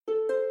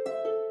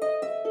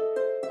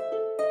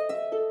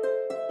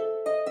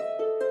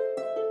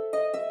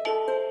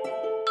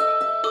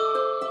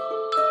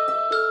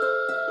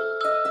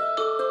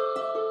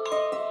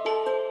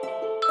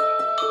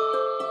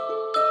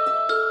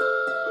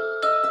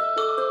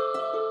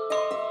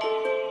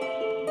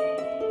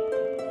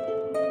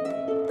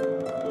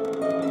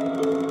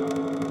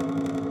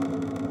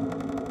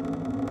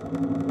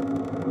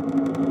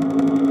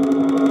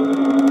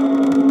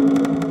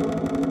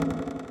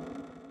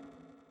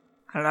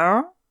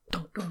Dun,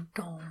 dun,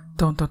 dun.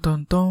 Dun, dun,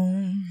 dun,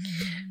 dun.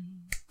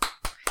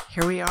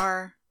 Here we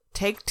are.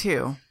 Take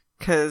 2.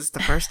 Because the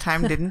first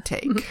time didn't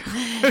take.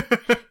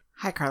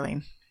 Hi,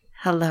 Carlene.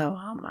 Hello,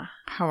 Alma.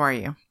 How are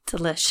you?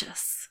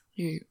 Delicious.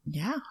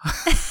 Yeah.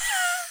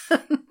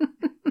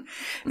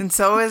 And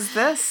so is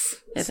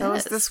this. Is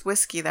this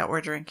whiskey that we're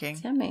drinking.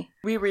 It's yummy.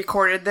 We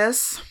recorded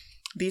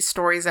these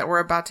stories that we're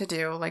about to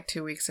do like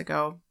 2 weeks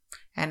ago.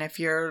 And if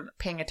you're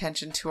paying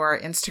attention to our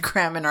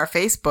Instagram and our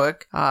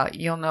Facebook,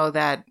 you'll know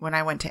that when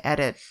I went to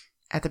edit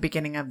at the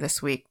beginning of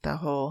this week, the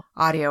whole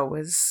audio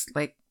was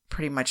like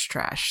pretty much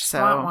trash.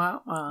 So, wah.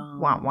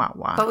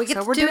 But we get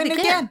so to we're do doing it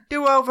again.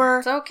 Do-over.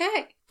 It's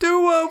okay.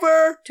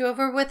 Do-over.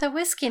 Do-over with a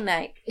whiskey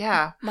night.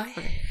 Yeah.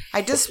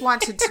 I just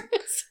wanted to,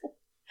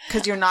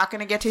 because you're not going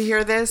to get to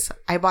hear this,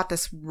 I bought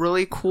this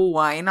really cool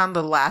wine on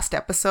the last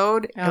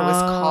episode. It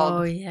was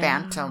called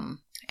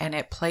Phantom, and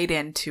it played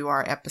into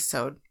our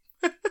episode.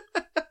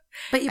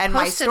 But you and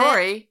posted my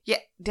story. Yeah.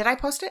 Did I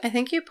post it? I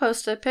think you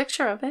posted a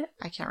picture of it.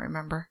 I can't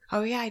remember.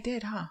 Oh, yeah, I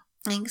did, huh?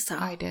 I think so.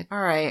 I did. All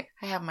right.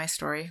 I have my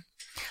story.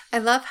 I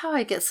love how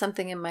I get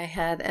something in my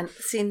head. And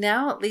see,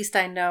 now at least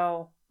I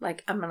know,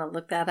 like, I'm going to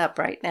look that up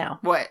right now.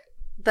 What?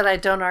 That I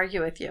don't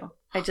argue with you.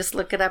 I just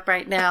look it up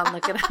right now and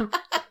look it up.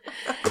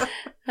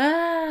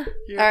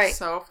 You're all right.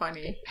 so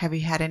funny. Have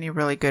you had any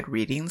really good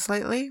readings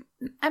lately?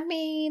 I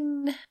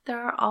mean, there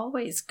are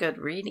always good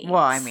readings.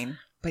 Well, I mean,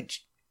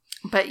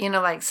 But, you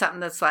know, like something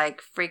that's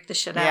like freak the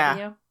shit out of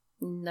you?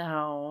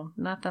 No,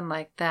 nothing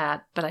like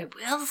that. But I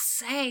will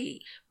say,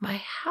 my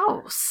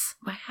house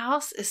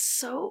is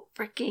so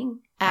freaking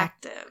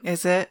active.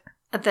 Is it?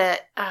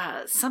 That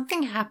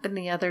something happened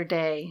the other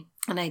day,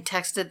 and I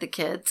texted the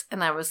kids,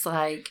 and I was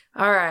like,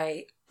 all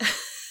right,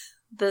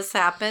 this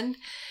happened.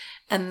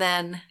 And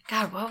then,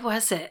 God, what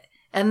was it?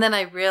 And then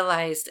I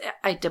realized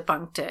I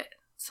debunked it.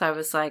 So I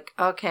was like,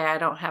 okay, I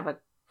don't have a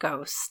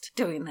ghost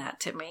doing that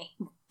to me.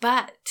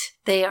 But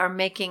they are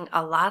making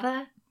a lot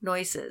of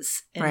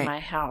noises in my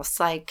house.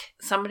 Like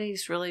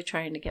somebody's really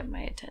trying to get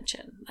my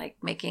attention. Like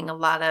making a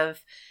lot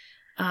of,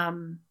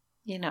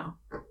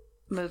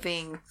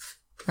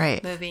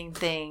 moving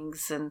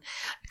things. And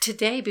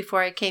today,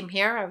 before I came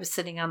here, I was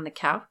sitting on the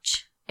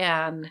couch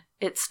and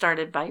it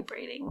started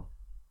vibrating.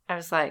 I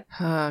was like,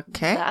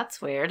 okay,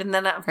 that's weird. And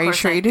then, of course, are you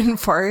sure you didn't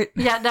fart?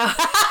 Yeah, no.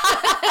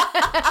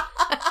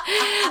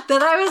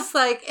 Then I was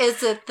like,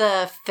 is it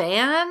the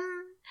fan?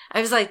 I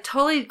was like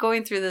totally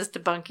going through this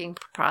debunking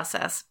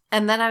process.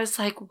 And then I was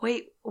like,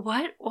 wait,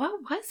 what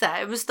was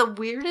that? It was the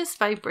weirdest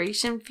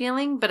vibration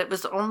feeling, but it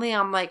was only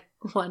on like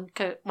one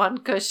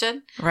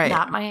cushion, right?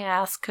 Not my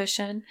ass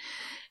cushion.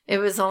 It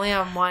was only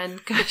on one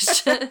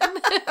cushion.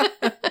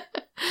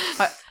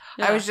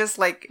 Yeah. I was just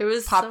like, it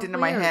was popped so into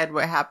weird. My head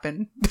what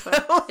happened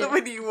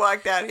when you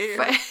walked out here.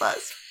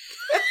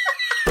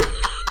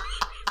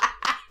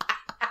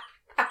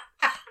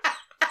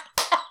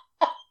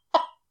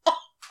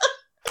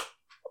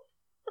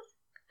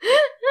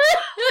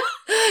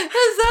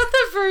 Is that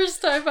the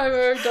first time I've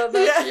ever done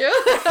that to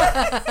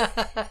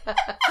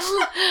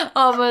you?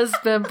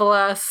 Almost been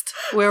blessed.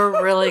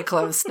 We're really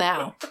close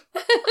now.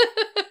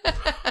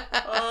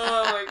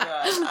 Oh my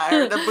God. I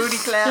heard the booty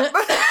clap.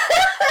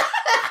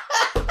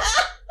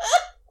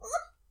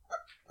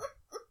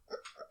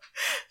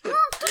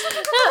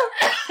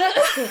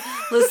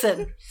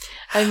 Listen,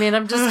 I mean,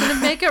 I'm just going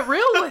to make it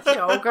real with you,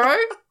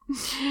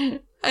 okay?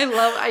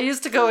 I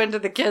used to go into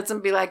the kids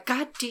and be like,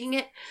 God dang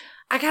it,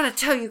 I got to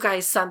tell you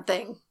guys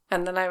something.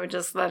 And then I would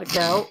just let it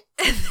go.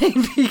 And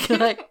they'd be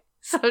like,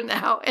 so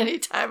now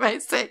anytime I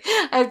say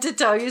I have to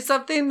tell you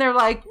something, they're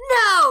like,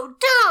 no,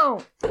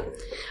 don't.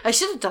 I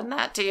should have done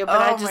that to you,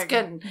 but I just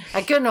couldn't.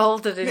 I couldn't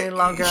hold it any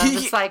longer. I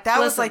was like, that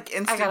was like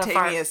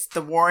instantaneous.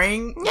 The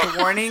warning,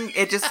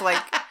 it just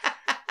like,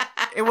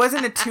 it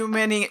wasn't a 2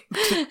 minute,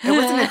 it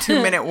wasn't a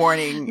 2 minute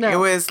warning. No. It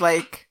was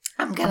like,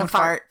 I'm going to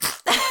fart.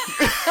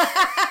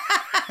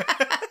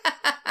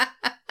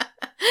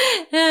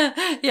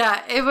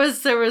 Yeah,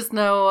 there was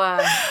no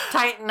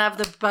tighten of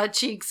the butt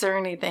cheeks or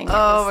anything.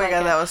 Oh my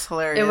God, that was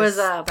hilarious.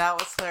 That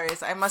was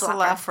hilarious. I must have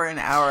laughed for an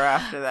hour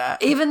after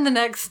that. Even the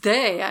next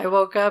day, I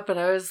woke up and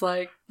I was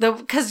like,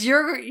 because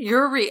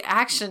your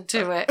reaction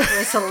to it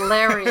was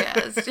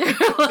hilarious. You're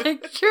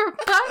like, your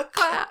butt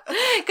clap.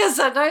 Because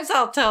sometimes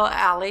I'll tell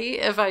Allie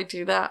if I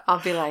do that,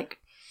 I'll be like,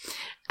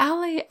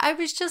 Allie, I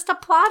was just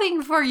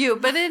applauding for you,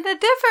 but in a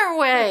different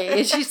way.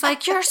 And she's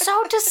like, you're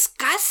so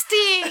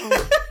disgusting.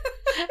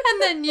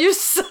 And then you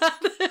said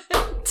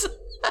it.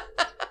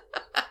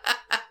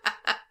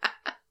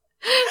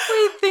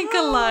 We think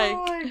alike.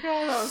 Oh my God,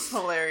 that was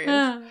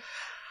hilarious.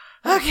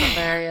 Okay.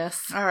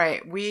 Hilarious. All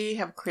right, we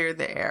have cleared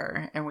the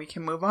air and we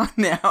can move on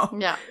now.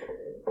 Yeah.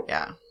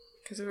 Yeah.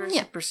 Because we were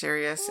super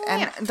serious.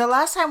 And the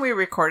last time we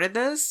recorded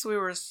this,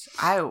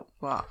 I'll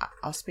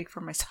speak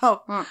for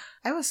myself.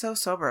 I was so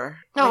sober.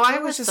 No, I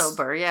was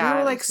sober, yeah. We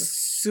were like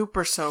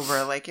super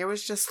sober. Like, it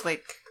was just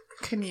like,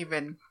 couldn't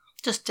even.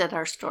 Just did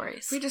our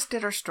stories. We just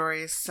did our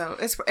stories. So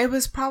it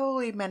was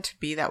probably meant to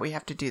be that we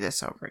have to do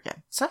this over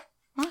again. So,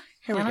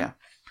 here we go.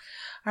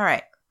 All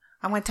right.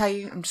 I'm going to tell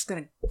you, I'm just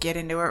going to get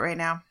into it right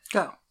now.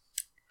 Go.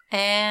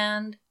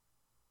 And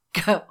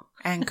go.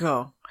 And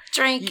go.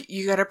 Drink.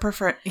 You got to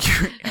prefer...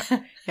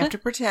 You have to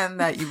pretend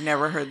that you've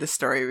never heard the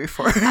story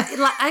before.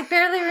 I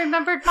barely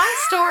remembered my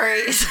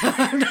story, so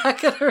I'm not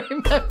going to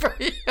remember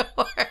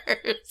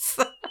yours.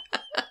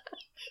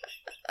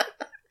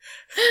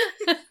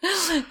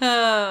 Oh,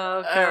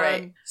 God. All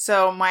right.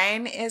 So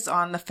mine is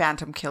on the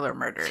Phantom Killer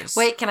murders.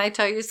 Wait, can I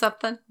tell you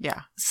something?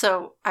 Yeah.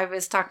 So I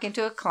was talking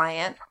to a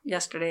client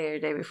yesterday or the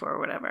day before or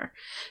whatever,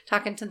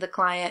 talking to the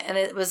client, and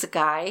it was a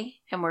guy,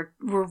 and we're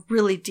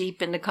really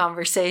deep into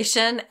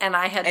conversation, and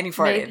I had... And you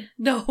farted.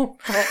 No.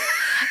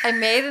 I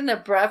made an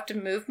abrupt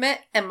movement,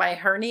 and my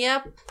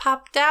hernia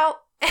popped out.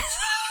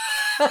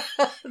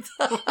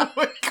 Oh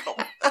my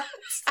God.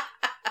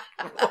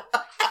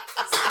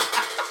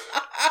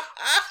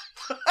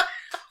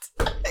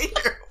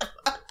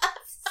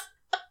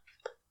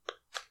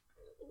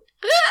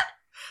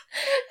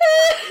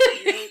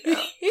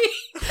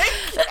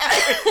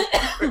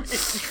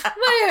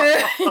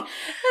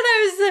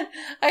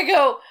 I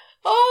go,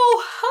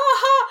 oh, ha,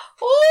 ha,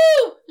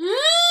 oh.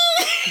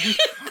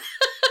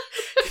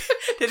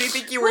 Did he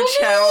think you were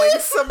channeling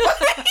somebody?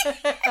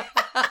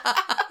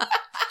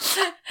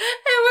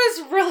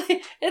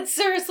 It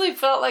seriously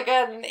felt like I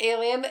had an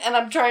alien, and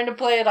I'm trying to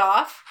play it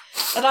off.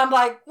 And I'm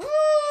like,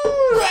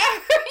 oh,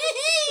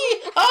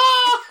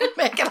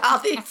 making all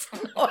these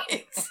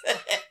noises.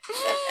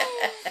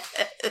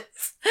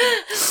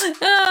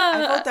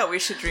 I thought that we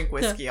should drink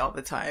whiskey all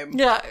the time.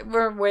 Yeah,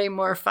 we're way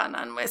more fun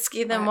on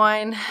whiskey than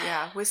wine.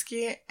 Yeah,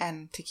 whiskey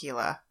and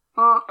tequila.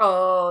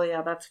 Oh,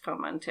 yeah, that's a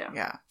fun one too.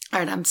 Yeah. All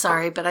right, I'm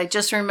sorry, but I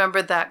just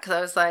remembered that because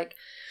I was like,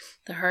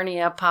 the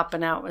hernia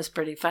popping out was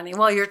pretty funny.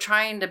 Well, you're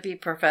trying to be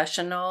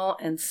professional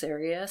and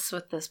serious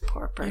with this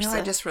poor person. You know,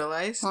 I just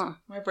realized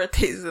my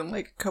birthday's in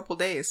like a couple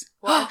days.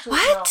 Well, actually,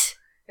 what?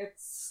 No,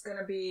 it's going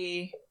to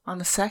be on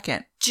the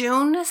 2nd.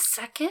 June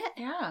 2nd?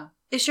 Yeah.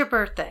 It's your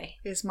birthday.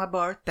 It's my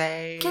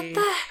birthday.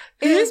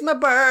 It's my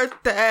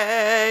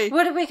birthday.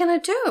 What are we going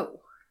to do?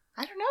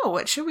 I don't know.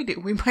 What should we do?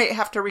 We might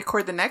have to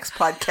record the next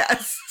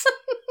podcast.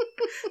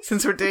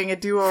 Since we're doing a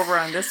do-over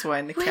on this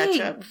one to catch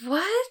up.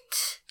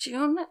 What?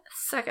 June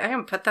 2nd. I'm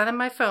going to put that in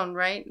my phone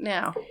right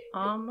now.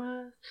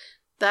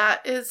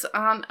 That is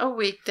on a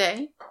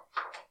weekday.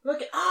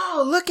 Look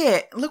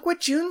Look what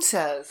June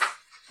says.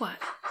 What?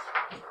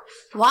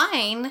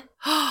 Wine?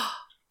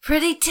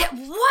 Pretty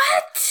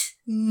what?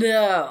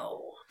 No.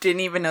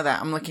 Didn't even know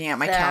that. I'm looking at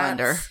my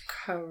calendar.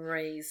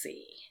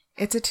 Crazy.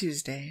 It's a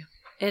Tuesday.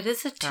 It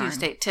is a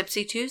Tuesday.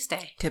 Tipsy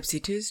Tuesday. Tipsy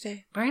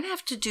Tuesday. We're going to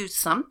have to do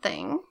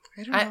something.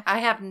 I don't know. I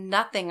have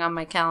nothing on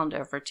my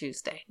calendar for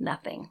Tuesday.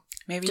 Nothing.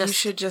 Maybe you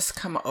should just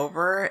come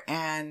over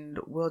and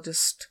we'll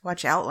just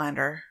watch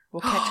Outlander.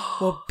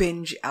 We'll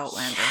binge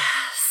Outlander.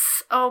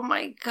 Yes. Oh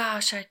my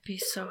gosh, I'd be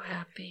so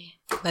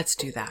happy. Let's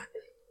do that.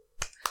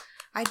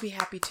 I'd be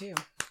happy too.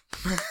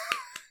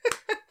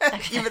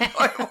 Even though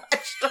I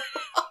watched them.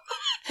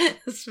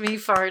 It's me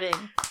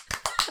farting.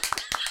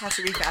 Has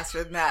to be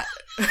faster than that.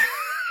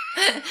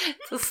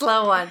 It's a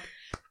slow one.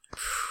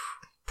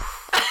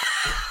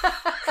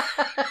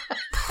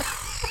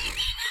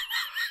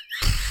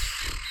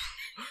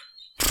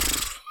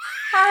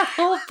 Our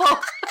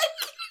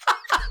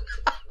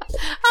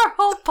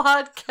whole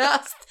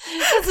podcast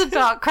is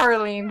about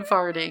Carlene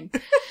farting.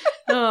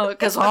 Oh,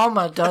 because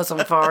Alma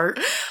doesn't fart.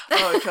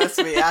 Oh,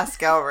 trust me.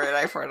 Ask Albert.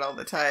 I fart all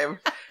the time.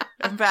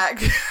 In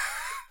fact,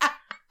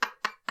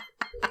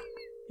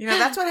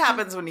 that's what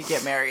happens when you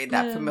get married.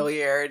 That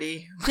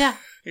familiarity. Yeah.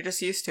 You're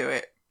just used to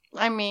it.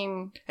 I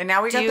mean, and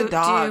now we got the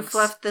dogs. Do you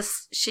fluff the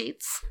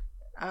sheets?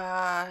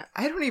 I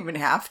don't even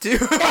have to.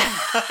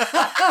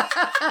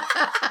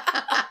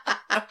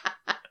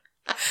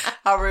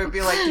 Albert would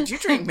be like, "Did you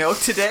drink milk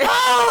today?"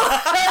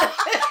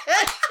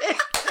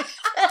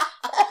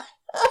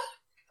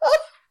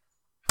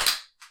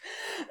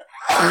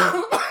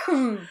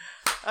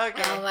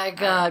 Okay. Oh my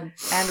God.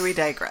 And we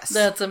digress.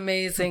 That's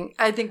amazing.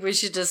 I think we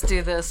should just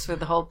do this for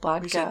the whole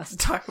podcast. We should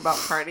talk about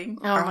farting.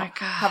 Oh my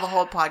God. Have a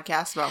whole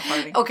podcast about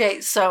farting.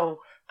 Okay, so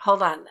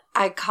hold on.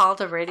 I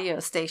called a radio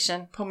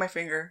station. Pull my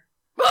finger.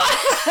 You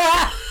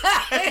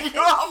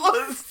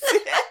almost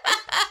did.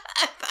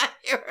 I thought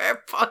you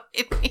were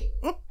pointing.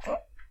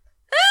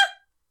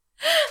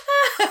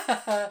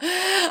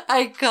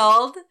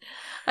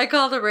 I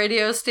called a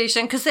radio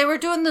station because they were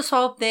doing this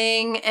whole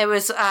thing. It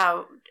was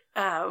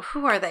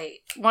who are they?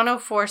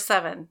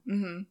 104.7.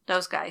 Mm-hmm.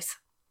 Those guys.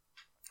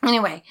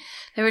 Anyway,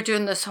 they were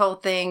doing this whole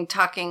thing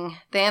talking.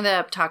 They ended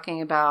up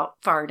talking about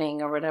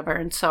farting or whatever.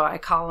 And so I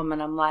call them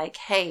and I'm like,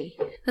 "Hey,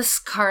 this is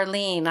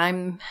Carlene.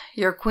 I'm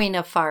your queen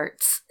of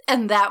farts."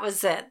 And that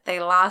was it. They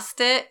lost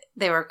it.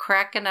 They were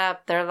cracking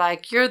up. They're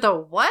like, "You're the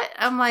what?"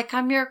 I'm like,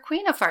 "I'm your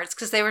queen of farts,"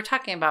 because they were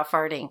talking about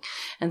farting.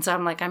 And so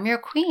I'm like, "I'm your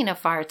queen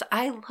of farts.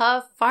 I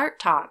love fart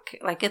talk.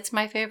 Like, it's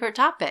my favorite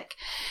topic."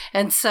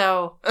 And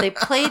so they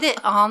played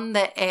it on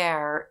the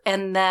air.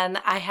 And then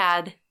I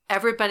had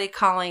everybody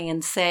calling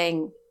and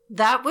saying,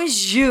 "That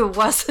was you,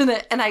 wasn't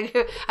it?" And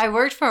I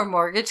worked for a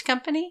mortgage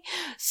company.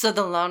 So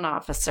the loan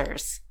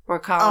officers were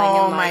calling.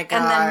 Oh and my God.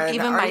 And then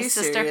even Are my you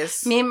sister,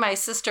 serious? me and my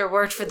sister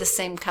worked for the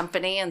same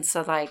company. And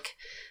so like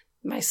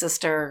my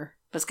sister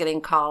was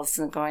getting calls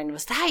and going,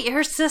 was that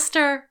your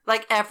sister?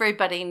 Like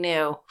everybody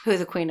knew who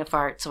the Queen of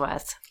Farts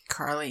was.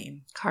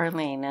 Carlene.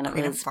 Carlene. And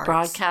Queen it of was Farts.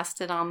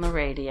 broadcasted on the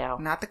radio.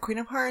 Not the Queen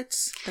of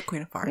Hearts, the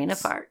Queen of Farts. Queen of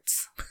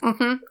Farts.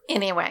 Mm-hmm.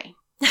 Anyway.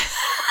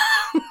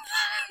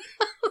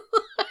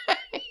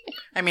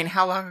 I mean,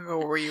 how long ago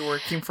were you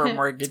working for a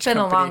mortgage It's been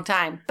company? a long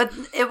time. But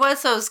it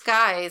was those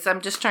guys. I'm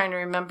just trying to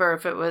remember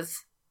if it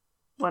was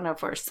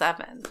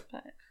 1047.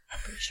 But I'm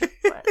pretty sure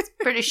it was.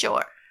 Pretty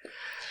sure.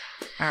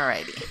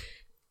 Alrighty.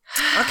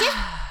 Okay.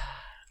 Are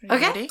you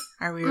Okay. ready?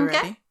 Are we Okay.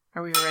 ready?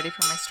 Are we ready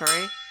for my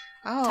story?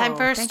 Oh, Time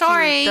for a thank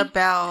story. You. The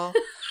bell.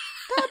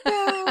 The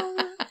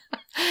bell.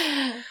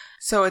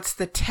 So it's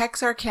the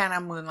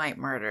Texarkana Moonlight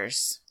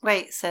Murders.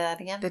 Wait, say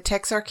that again? The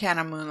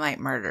Texarkana Moonlight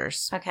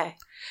Murders. Okay.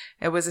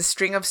 It was a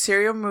string of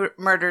serial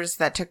murders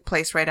that took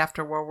place right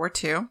after World War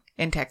II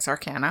in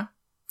Texarkana.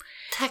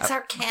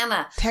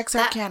 Texarkana.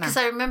 Texarkana. Because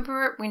I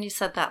remember when you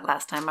said that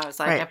last time, I was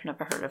like, Right. I've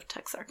never heard of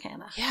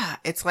Texarkana. Yeah,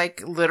 it's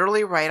like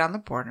literally right on the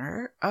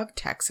border of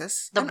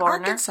Texas The and border?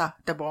 Arkansas.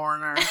 The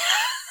border.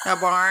 The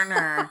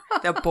border.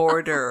 The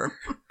border.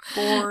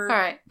 All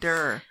right.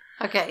 Border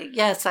Okay.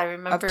 Yes, I of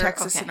remember.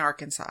 Texas Okay. and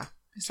Arkansas.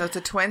 So it's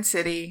a twin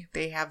city.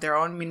 They have their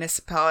own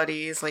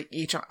municipalities, like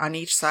each on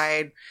each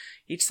side.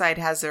 Each side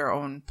has their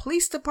own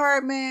police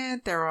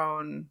department, their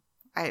own,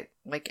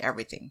 like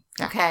everything.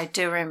 Yeah. Okay, I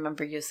do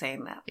remember you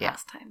saying that Yeah.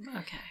 last time.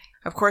 Okay.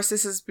 Of course,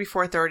 this is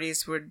before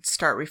authorities would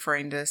start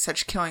referring to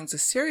such killings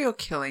as serial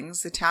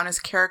killings. The town is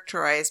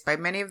characterized by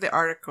many of the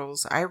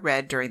articles I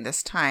read during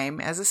this time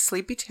as a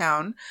sleepy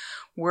town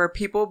where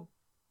people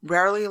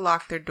rarely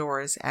lock their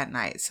doors at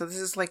night. So this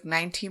is like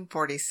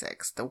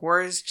 1946.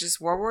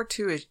 World War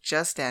II has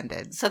just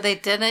ended. So they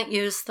didn't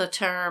use the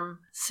term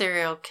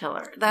serial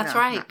killer. That's No,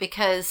 right, no.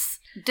 because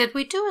did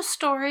we do a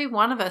story?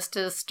 One of us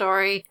did a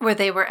story where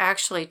they were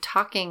actually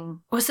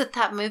talking. Was it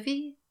that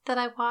movie that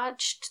I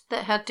watched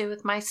that had to do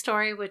with my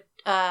story with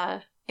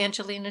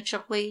Angelina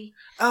Jolie?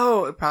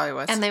 Oh, it probably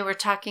was. And they were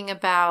talking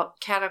about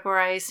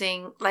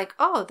categorizing, like,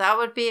 oh, that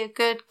would be a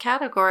good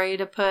category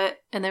to put.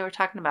 And they were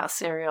talking about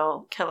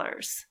serial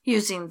killers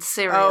using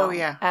serial Oh,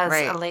 yeah, as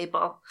right. a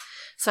label.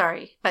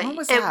 Sorry, but What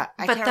was that?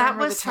 I but can't that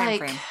remember was the time like,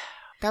 frame.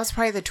 That was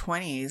probably the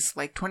 20s,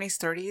 like 20s,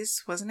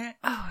 30s, wasn't it?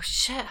 oh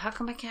shit! How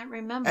come I can't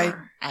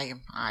remember?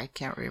 I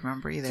can't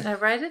remember Did either. I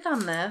write it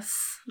on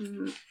this?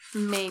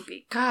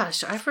 Maybe.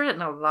 Gosh, I've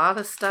written a lot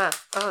of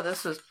stuff. Oh,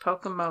 this was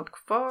Pokemoke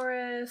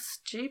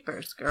Forest.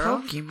 Jeepers, girl.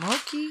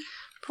 Pokemoke?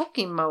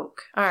 Pokemoke.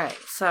 All right,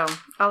 so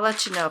I'll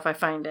let you know if I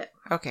find it.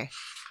 Okay.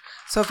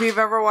 So if you've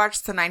ever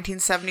watched the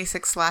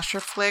 1976 slasher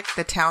flick,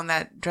 The Town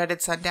That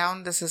Dreaded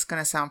Sundown, this is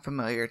going to sound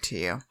familiar to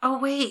you. Oh,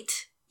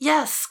 wait.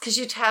 Yes, because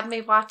you'd had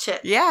me watch it.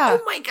 Yeah.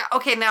 Oh, my God.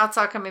 Okay, now it's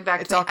all coming back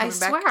It's to me. all coming I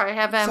back. swear I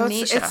have So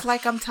amnesia. it's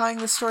like I'm telling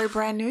the story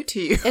brand new to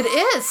you. It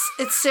is.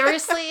 It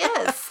seriously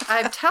is.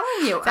 I'm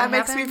telling you. I That have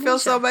makes me feel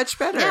so amnesia. much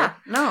better. Yeah,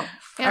 no.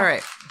 Yeah. All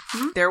right.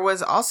 Hmm? There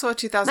was also a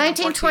 2014...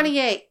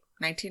 1928.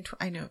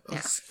 1920. I know. It Yeah.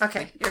 was,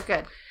 Okay, you're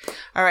good.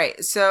 All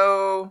right.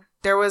 So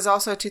there was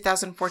also a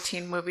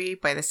 2014 movie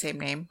by the same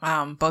name.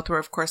 Both were,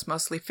 of course,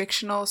 mostly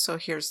fictional. So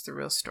here's the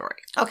real story.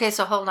 Okay,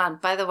 so hold on.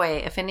 By the way,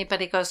 if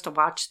anybody goes to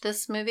watch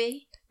this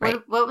movie, Right.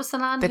 what was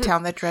it on? The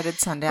Town That Dreaded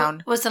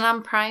Sundown. Was it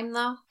on Prime,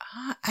 though?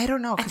 I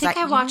don't know. I 'cause think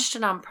I you know- watched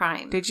it on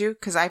Prime. Did you?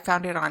 Because I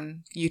found it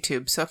on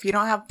YouTube. So if you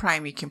don't have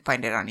Prime, you can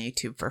find it on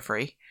YouTube for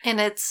free.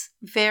 And it's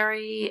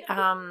very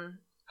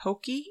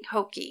Hokey?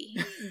 hokey,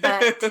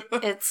 but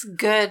it's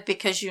good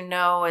because you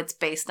know it's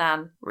based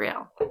on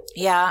real.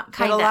 Yeah. But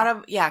Kinda. a lot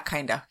of... Yeah,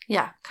 kind of.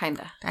 Yeah, kind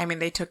of. I mean,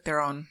 they took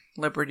their own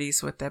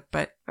liberties with it.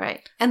 But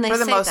Right. And they for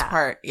the say most that.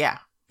 part, yeah.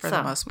 For the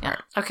So, most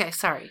part. yeah. Okay,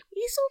 sorry.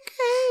 He's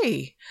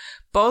okay.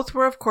 Both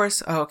were, of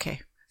course... Oh,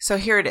 okay. So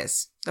here it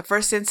is. The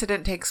first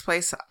incident takes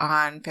place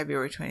on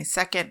February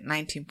 22nd,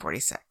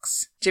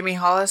 1946. Jimmy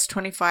Hollis,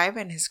 25,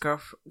 and his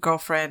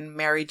girlfriend,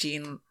 Mary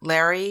Jean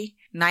Larry,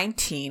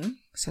 19.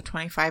 So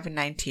 25 and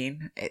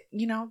 19.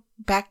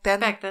 Back then,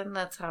 Back then,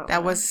 that's how it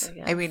that was. was...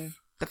 guess. I mean,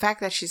 the fact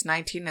that she's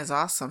 19 is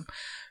awesome.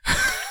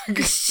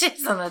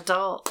 She's an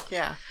adult.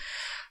 Yeah.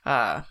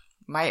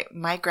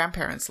 My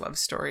grandparents' love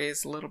story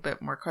is a little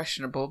bit more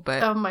questionable,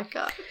 but... Oh, my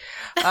God.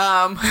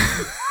 Um...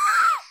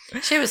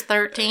 She was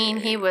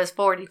 13. He was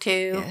 42.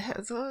 Yeah,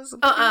 it was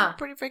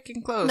pretty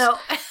freaking close. No.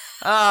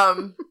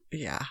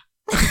 Yeah.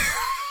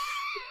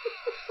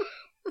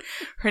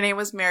 Her name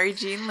was Mary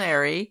Jean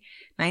Larry,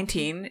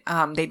 19.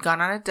 They'd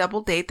gone on a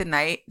double date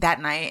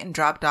that night and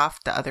dropped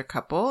off the other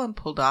couple and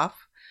pulled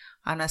off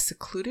on a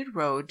secluded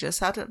road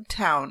just out of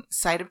town,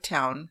 side of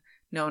town,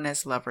 known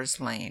as Lover's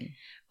Lane.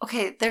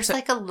 Okay, there's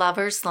like a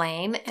lover's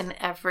lane in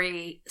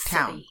every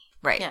Town. city.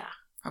 Right. Yeah.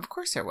 Of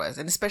course there was.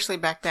 And especially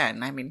back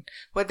then. I mean,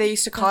 what they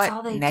used to call That's all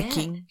it, they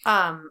necking.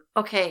 did.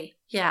 Okay,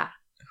 yeah.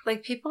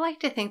 Like, people like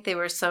to think they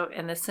were so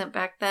innocent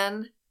back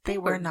then. They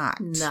were not.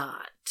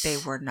 Not. They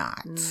were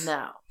not.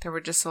 No. There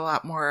were just a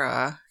lot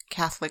more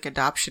Catholic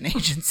adoption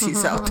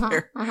agencies out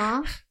there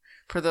Mhm.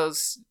 for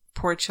those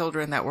poor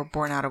children that were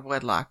born out of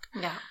wedlock.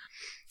 Yeah.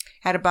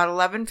 At about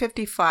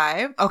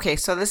 11:55, okay,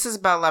 so this is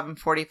about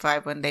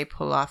 11:45 when they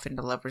pull off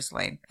into Lover's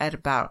Lane. At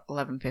about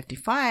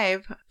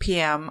 11:55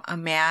 p.m., a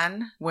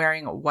man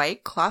wearing a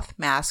white cloth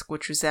mask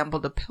which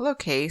resembled a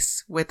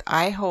pillowcase with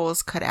eye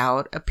holes cut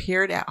out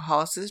appeared at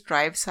Hollis's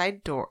driver's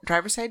side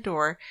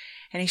door,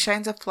 and he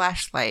shines a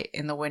flashlight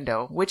in the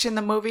window, which in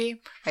the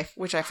movie,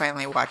 which I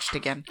finally watched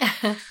again,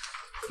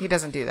 he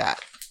doesn't do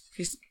that.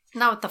 He's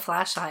not with the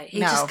flashlight.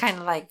 He just kind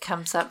of like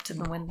comes up to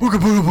the window.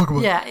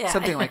 Yeah.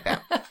 Something like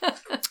that.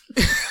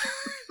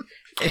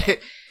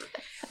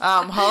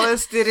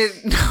 Hollis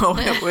didn't know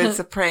it was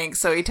a prank,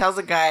 so he tells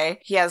the guy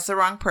he has the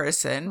wrong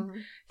person, mm-hmm.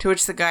 to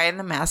which the guy in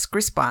the mask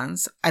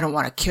responds, "I don't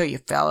want to kill you,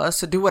 fella,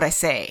 so do what I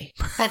say."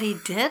 But he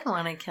did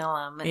want to kill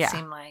him, it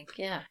seemed like,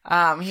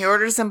 He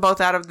orders them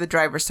both out of the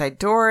driver's side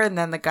door, and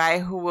then the guy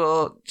who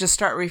will just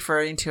start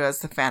referring to as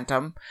the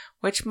Phantom,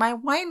 which my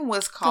wine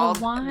was called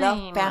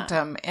the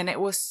Phantom, and it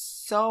was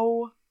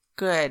so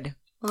good.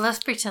 Well, let's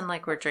pretend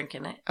like we're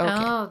drinking it. Okay.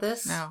 Oh,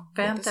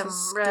 Phantom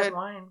red good.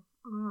 Wine.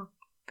 Mm.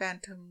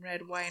 Phantom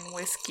red wine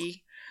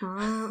whiskey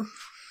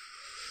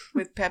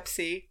with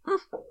Pepsi.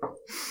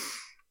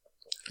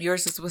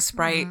 Yours is with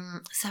Sprite.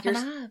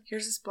 7-Up.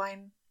 Yours is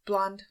blonde.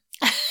 Blind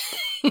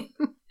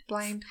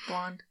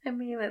blonde. I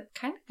mean, it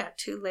kind of got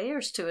 2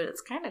 layers to it.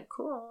 It's kind of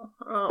cool.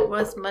 Well, it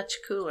was much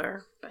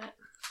cooler, but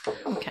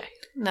okay.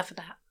 Enough of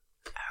that.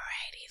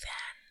 Alrighty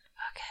then.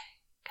 Okay.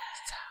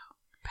 Good. So,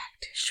 back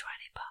to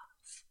Sweaty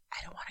Balls.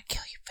 I don't want to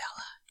kill you,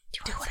 fella.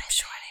 Do what I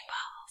say. Sweaty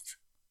Balls.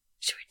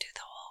 Should we do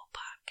the whole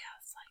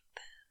podcast like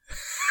this?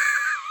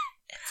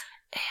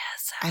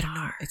 It's ASMR. I don't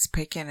know. It's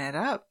picking it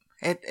up.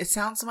 It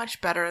sounds much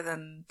better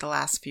than the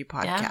last few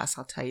podcasts,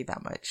 I'll tell you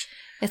that much.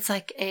 It's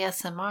like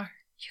ASMR.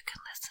 You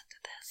can listen to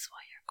this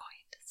while you're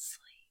going to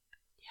sleep.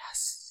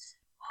 Yes.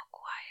 We'll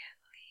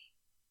quietly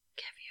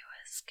give you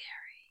a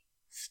scary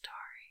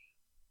story.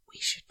 We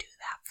should do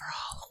that for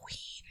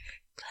Halloween.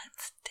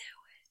 Let's do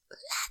it.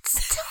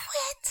 Let's do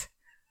it.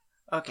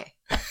 Okay.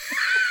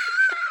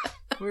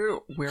 We're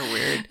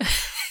weird.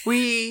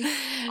 We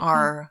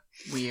are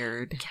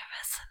weird. Give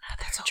us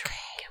another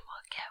drink and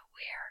we'll get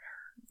weirder.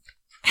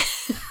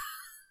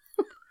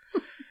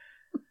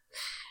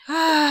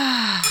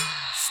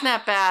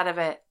 Snap out of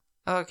it.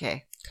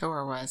 Okay. So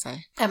where was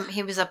I?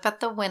 He was up at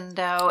the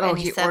window and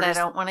he said, I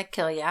don't want to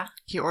kill ya.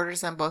 He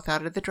orders them both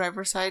out of the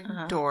driver's side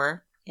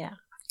door. Yeah.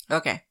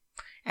 Okay.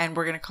 And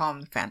we're going to call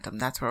him the Phantom.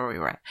 That's where we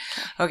were at.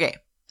 Okay.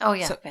 Oh,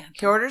 yeah. So Phantom.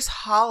 he orders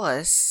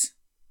Hollis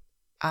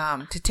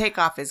to take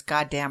off his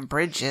goddamn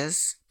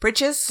bridges.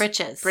 Britches?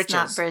 Britches.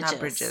 Not bridges. Not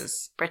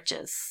bridges.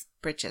 Britches.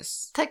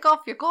 Britches. Take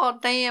off your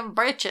goddamn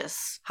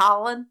britches.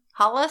 Hollis?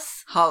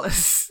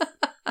 Hollis.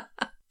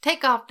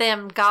 Take off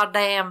them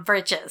goddamn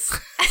britches.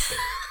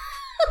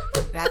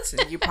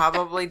 You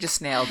probably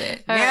just nailed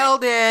it. All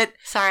nailed it.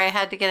 Sorry, I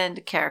had to get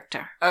into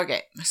character.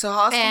 Okay. So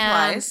Hollis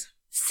complies.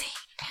 See.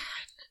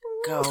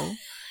 Go.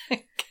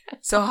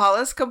 So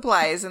Hollis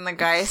complies and the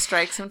guy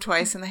strikes him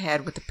twice in the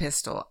head with a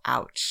pistol.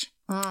 Ouch.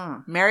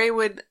 Mary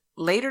would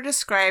later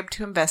describe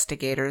to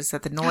investigators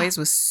that the noise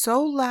was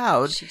so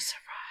loud she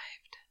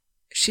survived.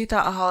 She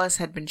thought Hollis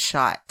had been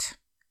shot.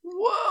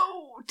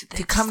 Whoa!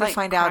 To come to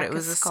find out, it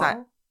was a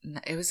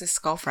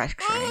skull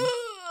fracturing.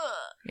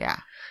 Yeah.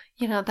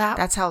 You know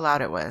that's how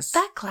loud it was.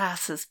 That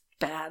glass is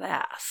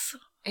badass.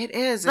 It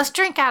is. Let's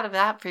drink out of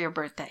that for your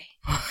birthday.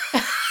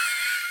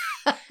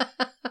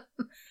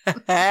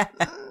 Okay.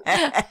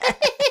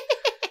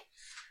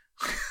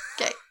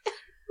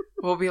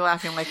 We'll be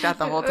laughing like that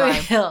the whole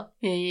time.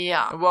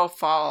 Yeah. We'll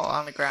fall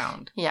on the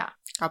ground. Yeah.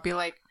 I'll be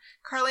like,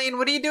 Carlene,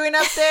 what are you doing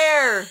up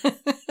there?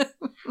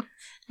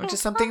 Which is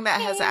something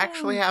that has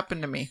actually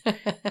happened to me.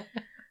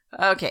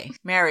 Okay.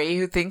 Mary,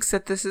 who thinks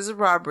that this is a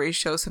robbery,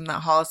 shows him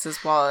that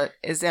Hollis's wallet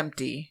is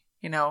empty.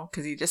 You know,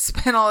 because he just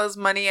spent all his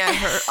money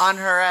on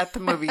her at the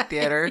movie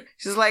theater.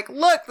 She's like,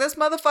 look, this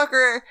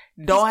motherfucker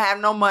don't have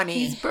no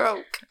money. He's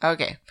broke.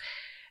 Okay.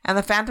 And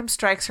the Phantom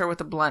strikes her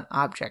with a blunt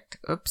object.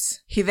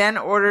 Oops. He then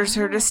orders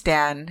her to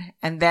stand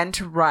and then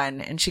to run,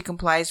 and she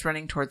complies,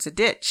 running towards a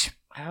ditch.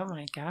 Oh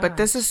my god. But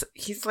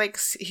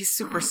he's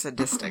super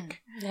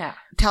sadistic. Yeah.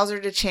 Tells her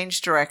to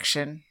change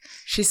direction.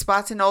 She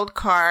spots an old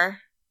car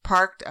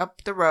parked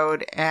up the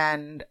road,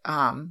 and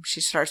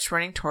she starts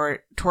running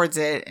towards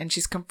it, and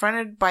she's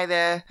confronted by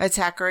the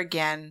attacker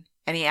again,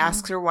 and he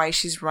asks her why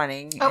she's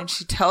running, and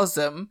she tells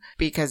him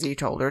because he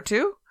told her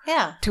to.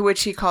 Yeah. To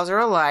which he calls her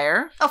a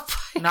liar,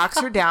 knocks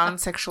God. her down,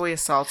 sexually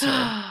assaults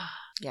her.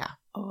 Yeah.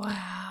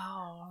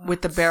 Wow.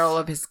 With the barrel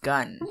of his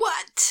gun.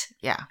 What?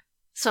 Yeah.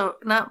 So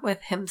not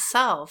with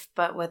himself,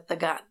 but with the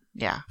gun.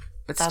 Yeah.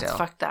 But That's still.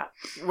 fucked up.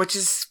 Which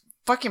is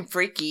fucking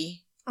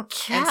freaky.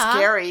 Yeah. And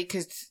scary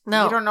because you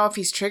don't know if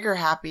he's trigger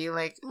happy.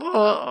 Like,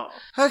 ugh.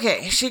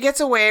 Okay, she gets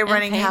away,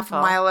 running painful. half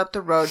a mile up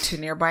the road to a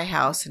nearby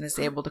house and is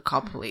able to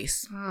call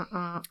police.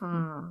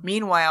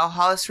 Meanwhile,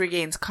 Hollis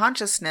regains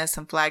consciousness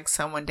and flags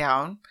someone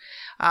down.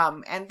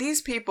 And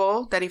these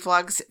people that he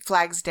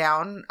flags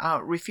down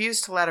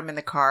refuse to let him in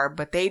the car,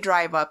 but they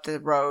drive up the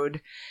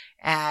road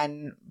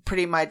and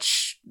pretty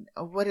much,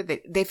 what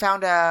did they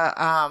found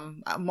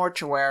a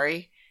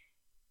mortuary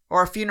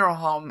or a funeral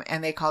home,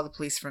 and they called the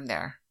police from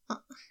there.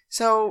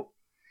 So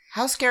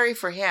how scary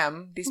for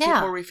him. These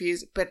people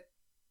refuse, but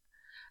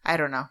I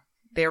don't know.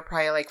 They were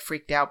probably like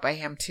freaked out by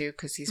him too,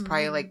 because he's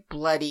probably like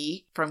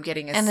bloody from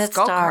getting his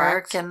skull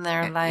cracked. And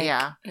they're like,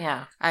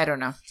 yeah. I don't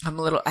know.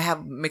 I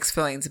have mixed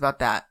feelings about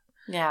that.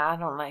 Yeah, I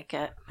don't like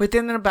it.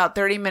 Within about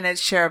 30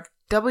 minutes, Sheriff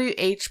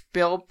W.H.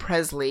 Bill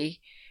Presley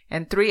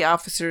and 3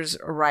 officers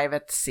arrive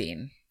at the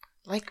scene.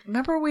 Like,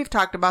 remember we've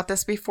talked about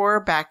this before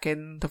back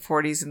in the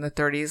 40s and the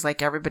 30s?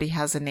 Like, everybody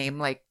has a name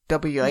like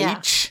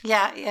W.H.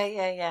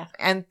 Yeah.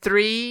 And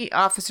 3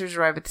 officers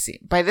arrive at the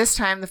scene. By this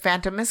time, the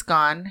Phantom is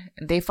gone.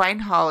 And they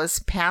find Hollis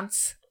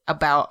pants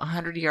about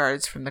 100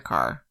 yards from the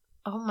car.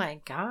 Oh, my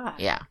God.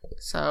 Yeah.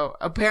 So,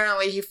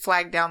 apparently he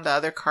flagged down the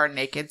other car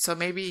naked. So,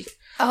 maybe...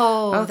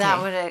 Oh, okay.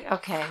 That would...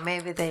 Okay,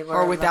 maybe they were...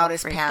 Or without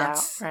his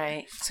pants. Out.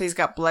 Right. So, he's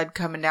got blood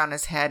coming down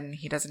his head and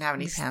he doesn't have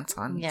any pants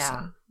on. Yeah.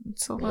 So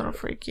it's a little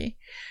freaky.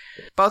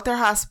 Both are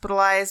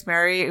hospitalized.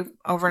 Mary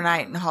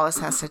overnight, and Hollis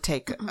has to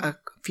take a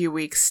few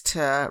weeks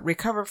to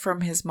recover from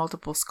his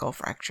multiple skull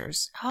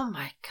fractures. Oh,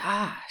 my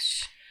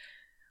gosh.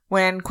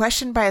 When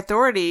questioned by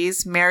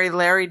authorities, Mary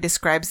Larry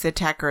describes the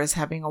attacker as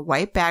having a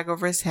white bag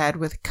over his head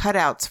with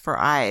cutouts for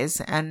eyes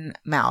and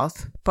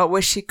mouth. But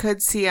what she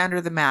could see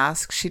under the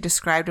mask, she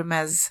described him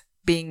as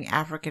being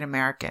African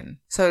American.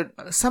 So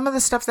some of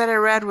the stuff that I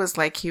read was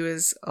like he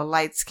was a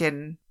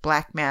light-skinned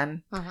black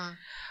man.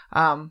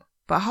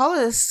 But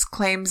Hollis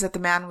claims that the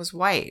man was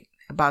white,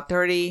 about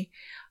 30.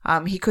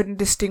 He couldn't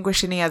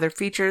distinguish any other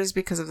features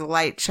because of the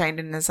light shined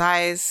in his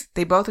eyes.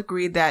 They both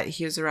agreed that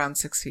he was around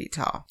 6 feet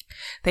tall.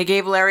 They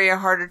gave Larry a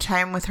harder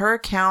time with her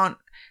account,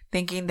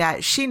 thinking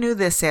that she knew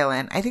the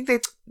assailant. I think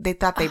they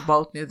thought they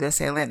both knew the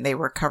assailant and they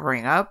were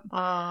covering up.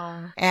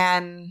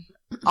 And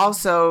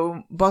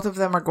also, both of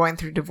them are going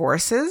through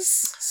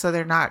divorces, so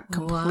they're not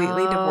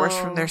completely divorced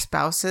from their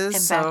spouses.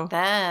 And so, back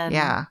then.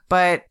 Yeah.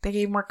 But they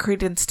gave more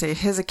credence to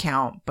his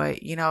account,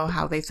 but you know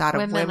how they thought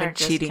of women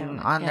cheating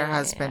on their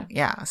husband.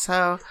 Yeah.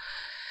 So,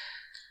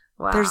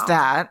 there's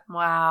that.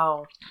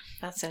 Wow.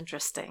 That's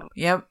interesting.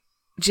 Yep.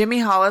 Jimmy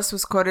Hollis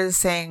was quoted as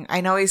saying, "I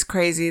know he's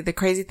crazy. The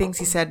crazy things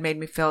he said made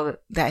me feel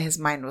that his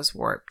mind was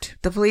warped."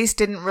 The police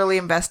didn't really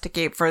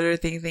investigate further,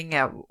 thinking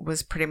it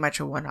was pretty much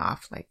a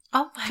one-off. Like,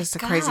 just a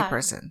crazy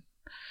person.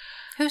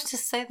 Who's to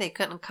say they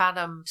couldn't caught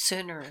him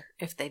sooner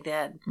if they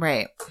did?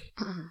 Right.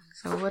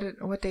 So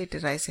what date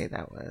did I say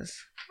that was?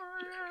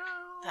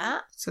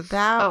 That? So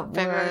that was...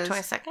 February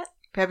 22nd?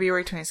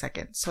 February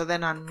 22nd. So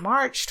then on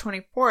March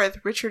 24th,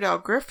 Richard L.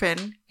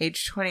 Griffin,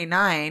 age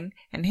 29,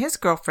 and his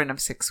girlfriend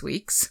of 6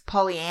 weeks,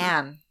 Polly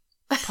Ann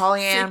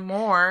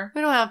Moore.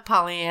 We don't have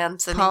Polly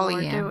Anns anymore,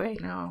 do we?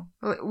 No.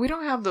 We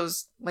don't have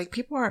those, like,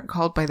 people aren't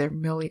called by their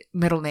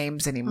middle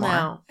names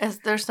anymore. No.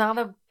 There's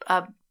not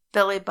a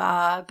Billy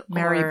Bob.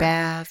 Mary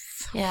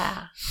Beth.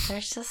 Yeah.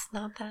 There's just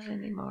not that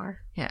anymore.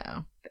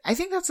 Yeah. I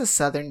think that's a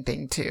Southern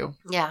thing, too.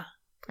 Yeah.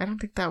 I don't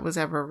think that was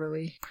ever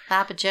really...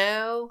 Bobby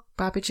Joe.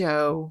 When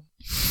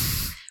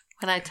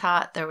I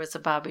taught, there was a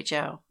Bobby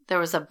Joe. There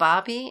was a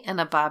Bobby and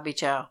a Bobby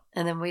Joe.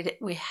 And then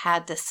we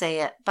had to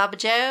say it, Bobby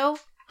Joe,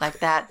 like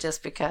that,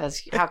 just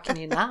because how can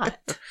you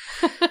not?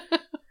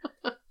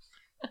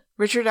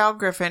 Richard L.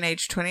 Griffin,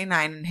 age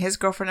 29, and his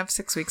girlfriend of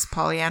 6 weeks,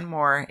 Polly Ann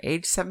Moore,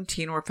 age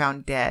 17, were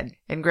found dead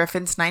in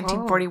Griffin's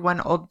 1941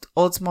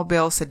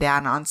 Oldsmobile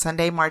sedan on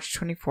Sunday, March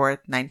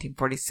 24th,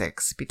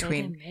 1946,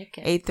 between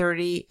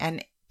 8:30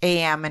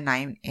 a.m. and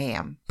 9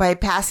 a.m. by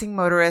passing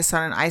motorists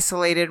on an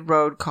isolated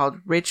road called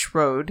Rich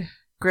Road.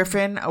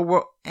 Griffin,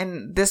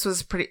 and this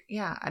was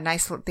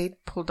they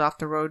pulled off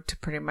the road to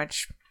pretty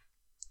much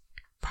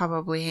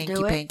probably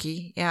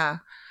hanky-panky. Yeah.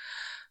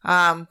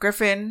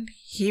 Griffin,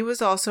 he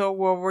was also a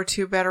World War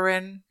II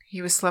veteran.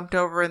 He was slumped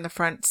over in the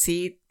front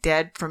seat,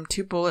 dead from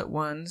 2 bullet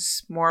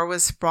wounds. Moore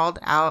was sprawled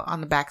out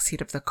on the back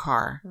seat of the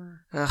car.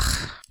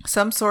 Ugh.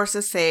 Some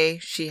sources say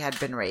she had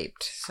been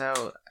raped.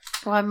 So,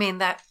 well, I mean,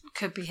 that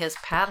could be his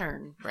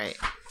pattern, right?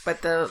 But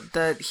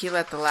he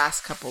let the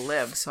last couple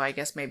live, so I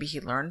guess maybe he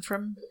learned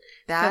from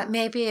that. But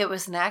maybe it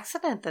was an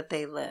accident that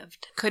they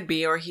lived. Could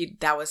be, or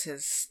that was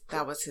his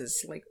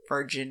like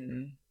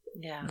virgin.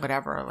 Yeah.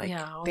 Whatever. Like,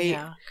 could be.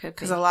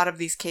 Because a lot of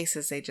these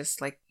cases, they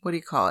just like, what do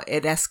you call it?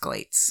 It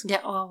escalates.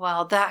 Yeah. Oh,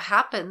 well, that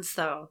happens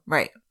though.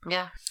 Right.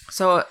 Yeah.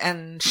 So,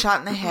 and shot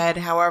in the head.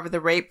 However,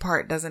 the rape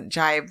part doesn't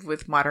jive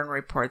with modern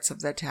reports of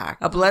the attack.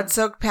 A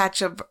blood-soaked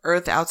patch of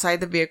earth outside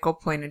the vehicle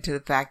pointed to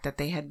the fact that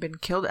they had been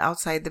killed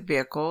outside the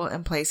vehicle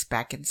and placed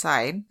back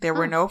inside. There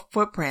were no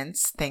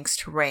footprints, thanks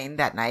to rain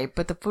that night,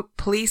 but the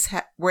police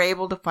were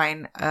able to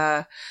find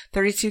a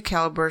 .32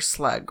 caliber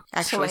slug.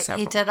 Actually, so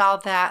he did all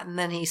that and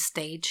then he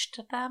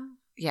staged them?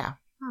 Yeah.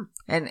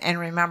 And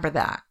remember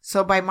that.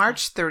 So by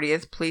March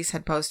 30th, police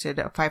had posted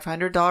a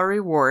 $500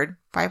 reward.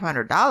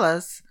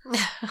 $500?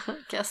 I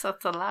guess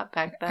that's a lot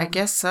back then. I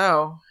guess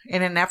so.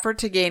 In an effort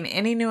to gain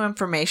any new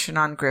information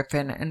on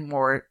Griffin and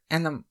Moore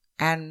and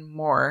and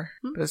more.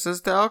 This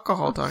is the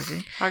alcohol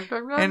talking.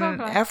 In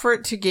an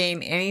effort to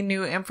gain any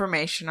new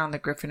information on the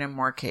Griffin and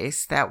Moore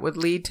case that would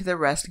lead to the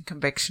arrest and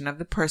conviction of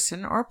the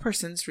person or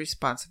persons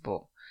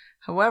responsible.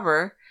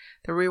 However,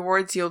 the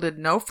rewards yielded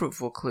no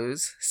fruitful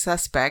clues,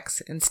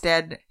 suspects.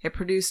 Instead, it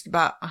produced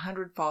about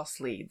 100 false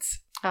leads.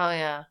 Oh,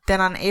 yeah.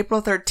 Then on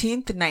April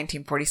 13th,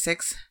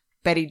 1946,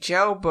 Betty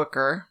Jo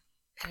Booker,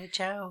 Betty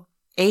Jo,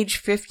 age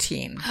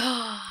 15,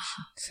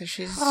 so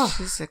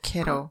she's a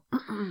kiddo,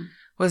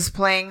 was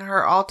playing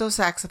her alto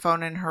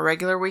saxophone in her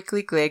regular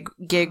weekly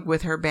gig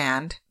with her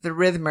band, the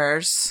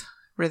Rhythmers,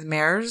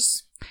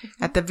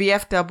 at the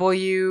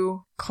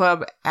VFW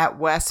Club at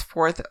West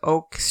 4th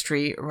Oak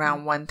Street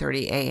around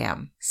 1:30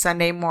 a.m.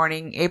 Sunday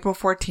morning, April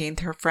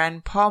 14th, her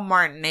friend Paul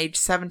Martin, age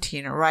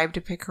 17, arrived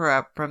to pick her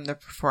up from the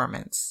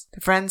performance.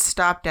 The friends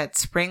stopped at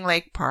Spring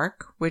Lake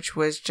Park, which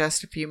was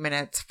just a few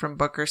minutes from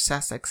Booker's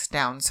Sussex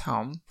Downs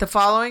home. The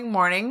following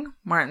morning,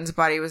 Martin's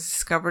body was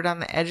discovered on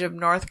the edge of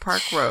North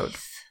Park Road.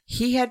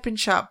 He had been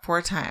shot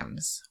 4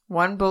 times.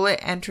 1 bullet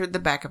entered the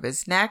back of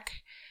his neck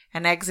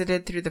and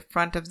exited through the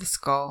front of the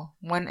skull.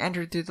 1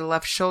 entered through the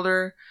left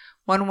shoulder,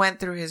 1 went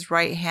through his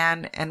right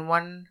hand, and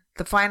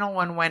the final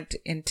one went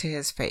into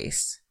his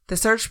face. The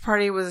search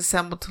party was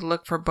assembled to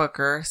look for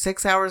Booker.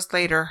 6 hours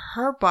later,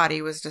 her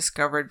body was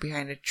discovered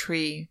behind a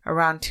tree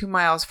around 2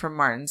 miles from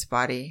Martin's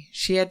body.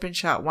 She had been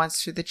shot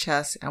once through the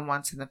chest and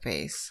once in the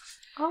face.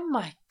 Oh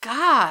my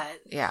God.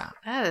 Yeah.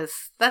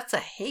 That's a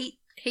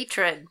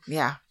hatred.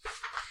 Yeah.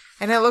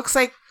 And it looks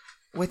like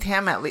with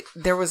him, at least,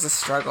 there was a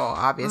struggle,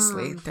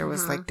 obviously. There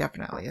was,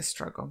 definitely a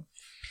struggle.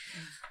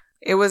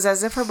 It was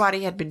as if her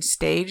body had been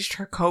staged,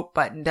 her coat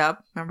buttoned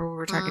up. Remember we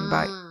were talking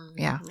about?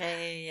 Yeah.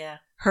 Yeah.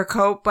 Her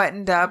coat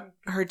buttoned up,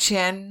 her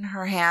chin,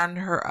 her hand,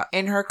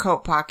 in her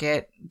coat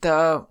pocket.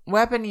 The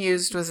weapon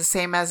used was the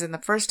same as in the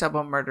first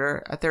double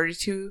murder, a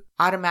 .32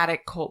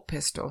 automatic Colt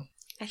pistol.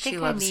 I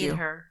think I need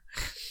her.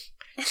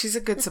 She's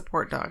a good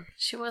support dog.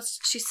 She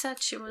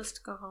said she was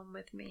to go home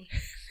with me.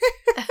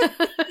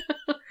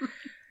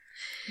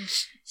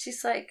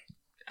 She's like,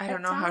 I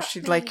don't know how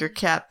she'd like your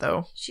cat,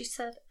 though. She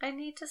said, I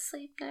need to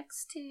sleep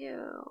next to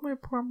you. My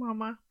poor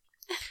mama.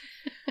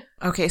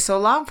 Okay, so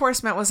law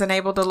enforcement was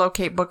unable to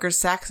locate Booker's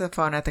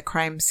saxophone at the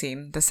crime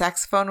scene. The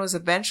saxophone was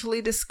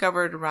eventually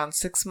discovered around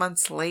 6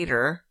 months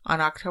later, on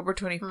October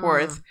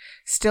 24th,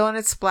 still in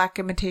its black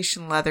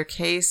imitation leather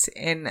case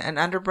in an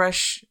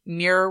underbrush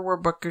near where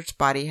Booker's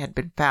body had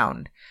been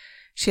found.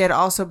 She had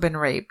also been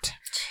raped.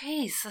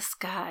 Jeez, this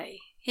guy.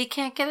 He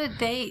can't get a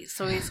date,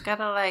 so he's got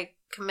to,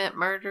 commit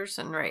murders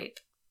and rape.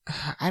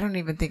 I don't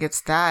even think it's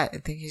that. I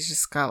think he's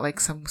just got,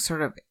 some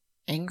sort of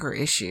anger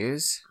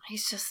issues.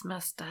 He's just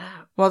messed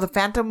up. While the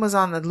Phantom was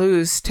on the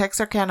loose,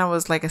 Texarkana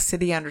was like a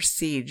city under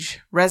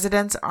siege.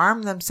 Residents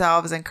armed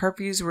themselves and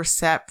curfews were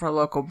set for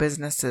local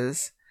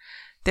businesses.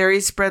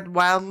 Theories spread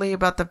wildly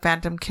about the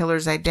Phantom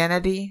killer's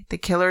identity, the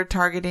killer's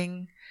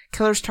targeting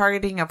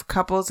of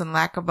couples and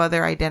lack of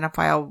other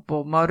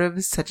identifiable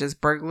motives such as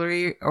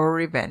burglary or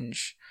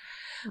revenge.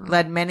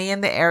 Led many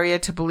in the area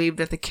to believe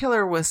that the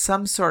killer was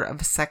some sort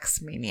of sex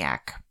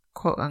maniac,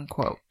 quote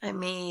unquote. I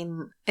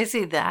mean, is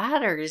he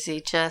that, or is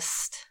he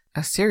just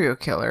a serial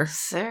killer?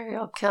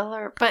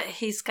 But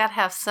he's got to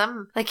have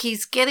some,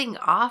 he's getting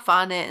off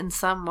on it in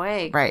some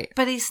way. Right.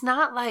 But he's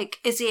not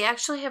is he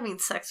actually having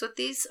sex with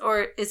these,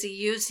 or is he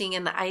using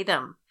an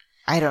item?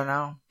 I don't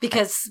know.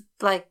 Because,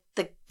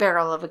 the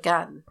barrel of a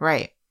gun.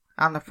 Right.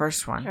 On the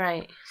first one.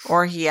 Right.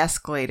 Or he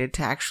escalated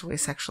to actually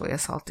sexually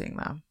assaulting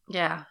them.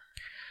 Yeah.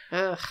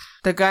 Ugh.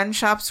 The gun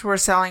shops were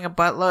selling a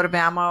buttload of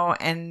ammo,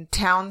 and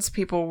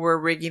townspeople were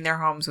rigging their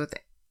homes with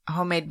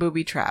homemade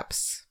booby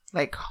traps,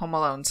 like Home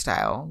Alone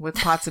style, with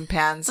pots and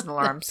pans and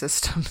alarm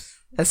systems.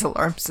 Who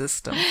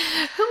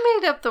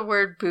made up the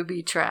word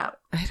booby trap?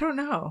 I don't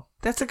know.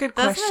 That's a good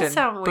question. Doesn't it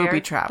sound weird?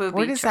 Booby trap.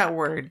 Where does that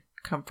word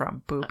come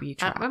from? Booby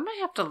trap. I might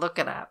have to look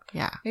it up.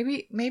 Yeah.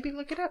 Maybe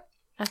look it up.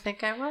 I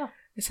think I will.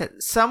 It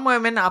said some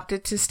women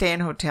opted to stay in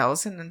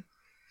hotels in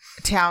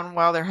town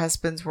while their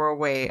husbands were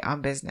away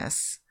on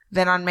business.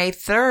 Then on May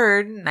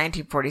 3rd,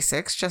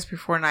 1946, just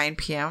before 9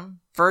 p.m.,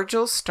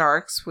 Virgil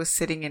Starks was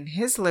sitting in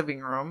his living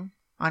room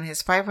on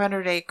his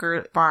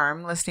 500-acre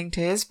farm listening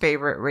to his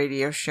favorite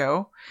radio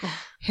show.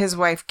 His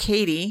wife,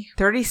 Katie,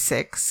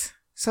 36.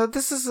 So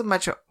this is a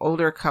much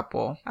older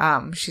couple.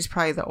 She's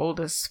probably the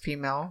oldest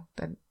female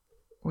that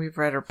we've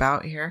read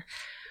about here.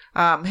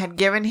 Had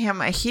given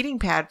him a heating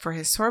pad for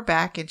his sore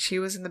back, and she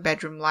was in the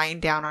bedroom lying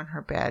down on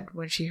her bed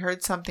when she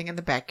heard something in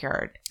the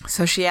backyard.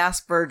 So she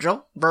asked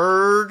Virgil,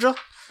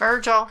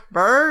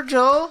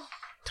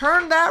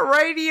 turn that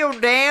radio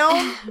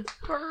down.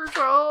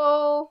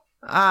 Virgil.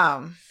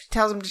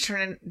 Tells him to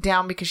turn it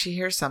down because she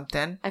hears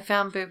something. I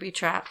found booby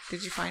trap.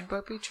 Did you find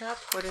booby trap?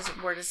 What is it?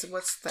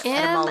 What's the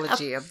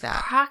etymology of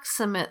that?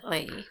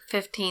 Approximately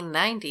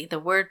 1590, the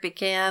word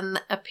began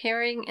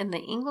appearing in the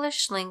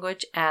English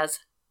language as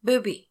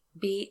booby,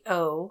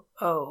 B-O-O-B-Y,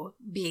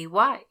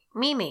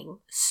 meaning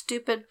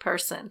stupid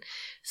person,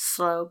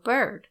 slow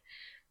bird.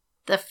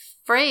 The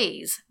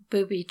phrase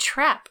booby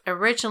trap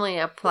originally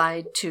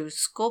applied to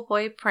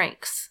schoolboy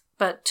pranks,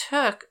 but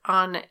took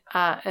on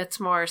its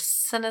more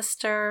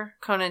sinister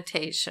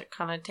connotation.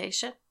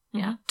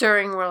 Yeah.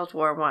 During World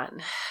War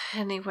One.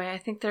 Anyway, I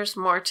think there's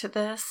more to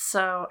this,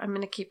 so I'm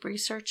going to keep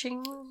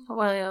researching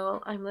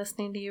while I'm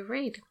listening to you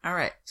read. All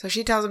right. So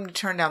she tells him to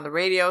turn down the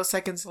radio.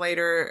 Seconds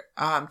later,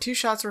 2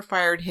 shots were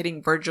fired,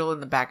 hitting Virgil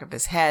in the back of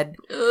his head.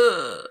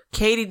 Ugh.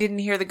 Katie didn't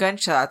hear the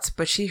gunshots,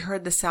 but she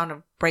heard the sound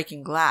of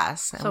breaking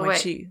glass. And So when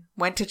she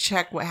went to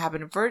check what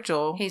happened to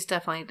Virgil... He's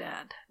definitely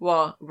dead.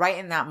 Well, right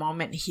in that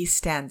moment, he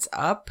stands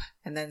up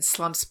and then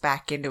slumps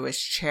back into his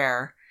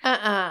chair.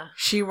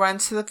 She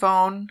runs to the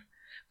phone,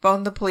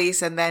 phoned the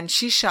police, and then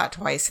she's shot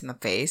twice in the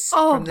face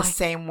from the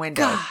same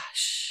window.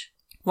 Gosh.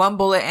 One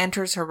bullet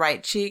enters her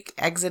right cheek,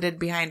 exited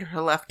behind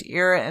her left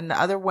ear, and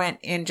the other went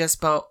in just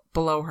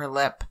below her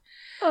lip.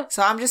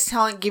 So I'm just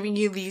giving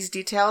you these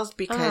details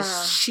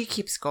because she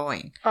keeps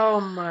going. Oh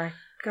my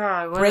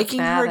God. What breaking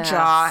her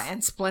jaw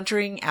and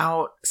splintering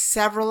out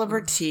several of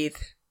her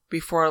teeth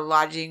before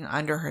lodging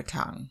under her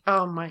tongue.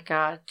 Oh my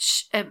God.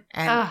 And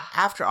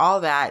after all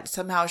that,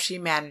 somehow she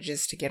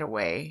manages to get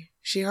away.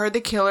 She heard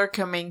the killer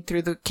coming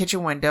through the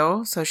kitchen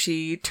window, so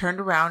she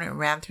turned around and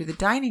ran through the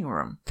dining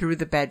room, through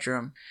the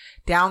bedroom,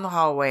 down the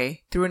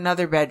hallway, through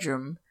another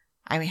bedroom.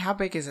 I mean, how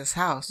big is this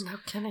house? No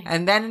kidding.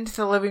 And then into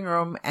the living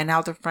room and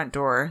out the front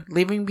door,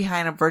 leaving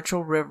behind a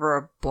virtual river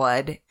of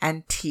blood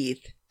and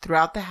teeth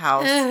throughout the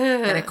house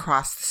and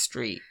across the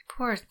street.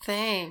 Poor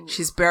thing.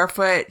 She's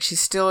barefoot.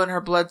 She's still in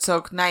her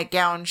blood-soaked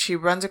nightgown. She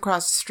runs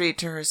across the street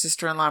to her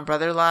sister-in-law and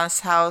brother-in-law's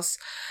house,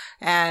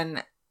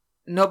 and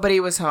nobody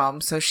was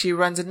home. So she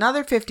runs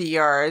another 50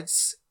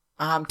 yards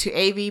to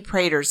A.V.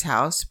 Prater's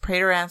house.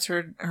 Prater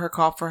answered her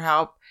call for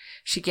help.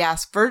 She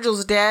gasps,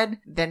 "Virgil's dead."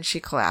 Then she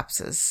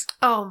collapses.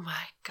 Oh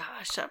my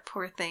gosh, that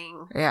poor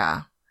thing.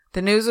 Yeah.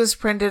 The news was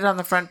printed on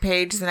the front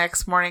page the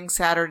next morning,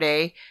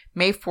 Saturday,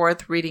 May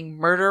 4th, reading,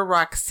 "Murder,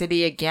 Rock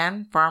City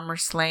again. Farmer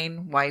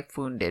slain, wife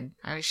wounded."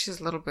 I mean, she's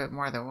a little bit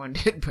more than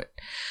wounded, but...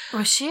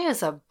 Well, she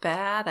is a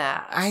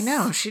badass. I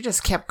know. She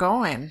just kept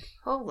going.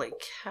 Holy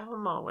cow,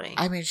 Molly.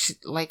 I mean,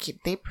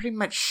 they pretty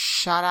much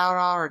shot out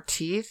all her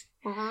teeth.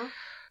 Mm-hmm.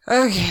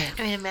 Okay.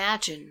 I mean,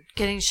 imagine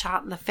getting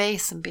shot in the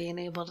face and being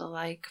able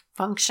to,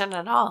 function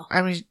at all.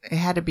 I mean, it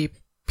had to be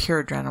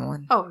pure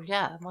adrenaline. Oh,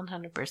 yeah,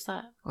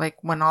 100%. Like,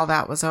 when all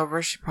that was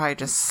over, she probably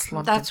just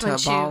slumped into a ball.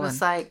 That's when she was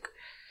like,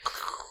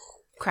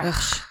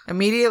 crash. Ugh.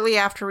 Immediately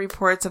after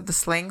reports of the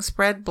slaying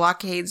spread,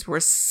 blockades were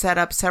set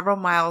up several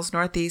miles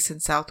northeast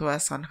and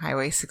southwest on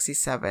Highway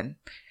 67.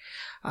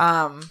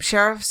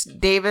 Sheriff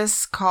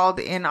Davis called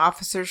in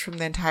officers from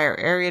the entire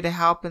area to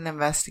help in the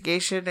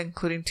investigation,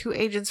 including 2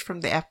 agents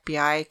from the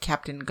FBI,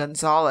 Captain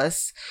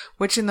Gonzalez,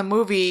 which in the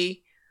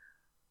movie,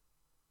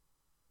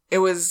 it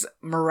was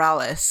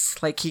Morales.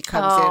 Like, he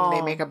comes in,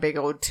 they make a big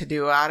old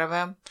to-do out of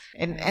him.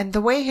 And the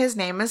way his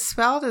name is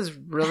spelled is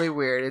really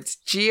weird. It's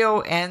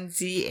Gonzalez.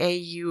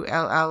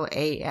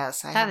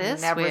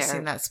 I've never weird.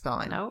 seen that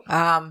spelling. Nope.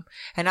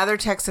 And other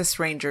Texas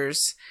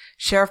Rangers,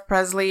 Sheriff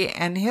Presley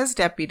and his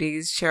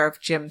deputies, Sheriff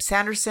Jim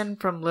Sanderson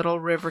from Little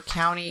River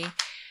County,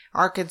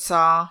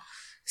 Arkansas,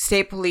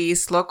 state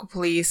police, local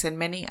police, and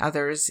many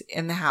others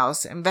in the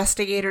house.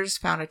 Investigators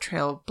found a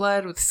trail of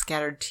blood with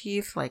scattered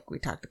teeth, like we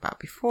talked about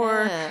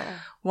before.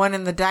 One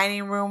in the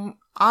dining room.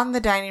 On the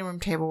dining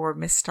room table were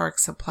Miss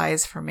Stark's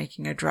supplies for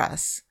making a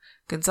dress.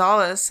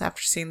 Gonzalez,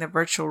 after seeing the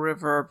virtual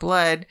river of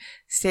blood,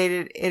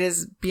 stated, "It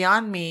is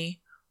beyond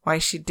me why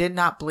she did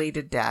not bleed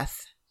to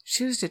death."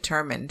 She was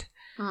determined.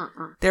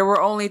 There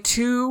were only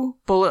 2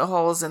 bullet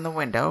holes in the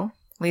window,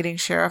 leading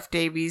Sheriff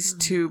Davies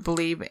to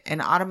believe an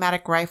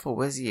automatic rifle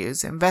was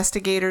used.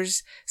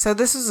 Investigators, so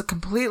this was a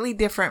completely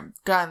different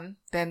gun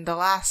than the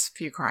last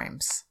few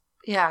crimes.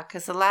 Yeah,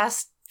 because the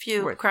last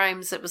few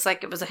crimes, it was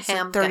a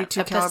handgun,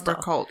 32 caliber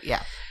Colt,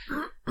 yeah.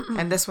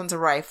 And this one's a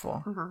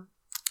rifle.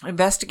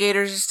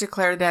 Investigators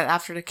declared that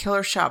after the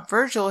killer shot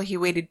Virgil, he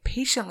waited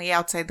patiently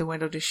outside the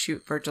window to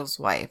shoot Virgil's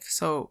wife.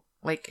 So,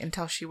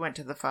 until she went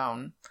to the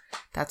phone,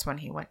 that's when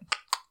he went.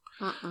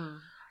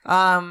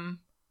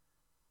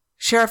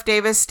 Sheriff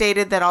Davis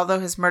stated that although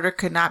his murder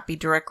could not be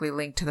directly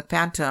linked to the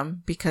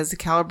Phantom because the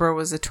caliber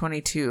was a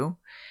 .22,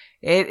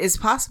 it is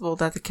possible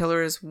that the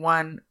killer is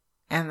one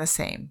and the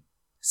same.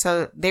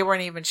 So they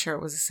weren't even sure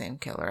it was the same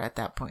killer at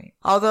that point.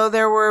 Although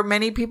there were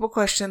many people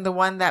questioned, the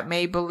one that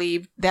many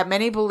believed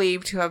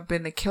to have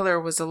been the killer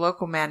was a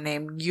local man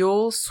named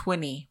Yule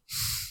Swinney.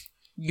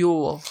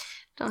 Yule.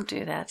 Don't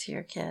do that to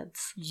your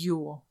kids.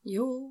 Yule.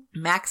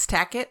 Max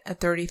Tackett, a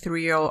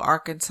 33-year-old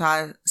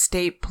Arkansas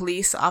State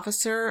Police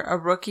officer, a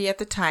rookie at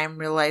the time,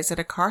 realized that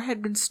a car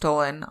had been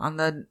stolen on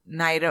the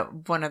night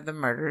of one of the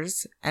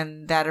murders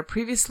and that a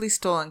previously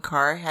stolen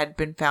car had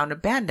been found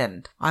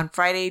abandoned. On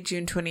Friday,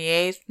 June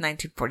 28,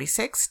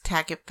 1946,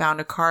 Tackett found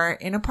a car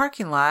in a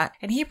parking lot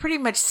and he pretty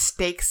much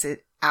stakes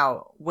it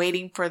out,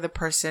 waiting for the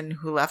person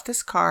who left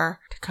this car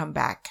to come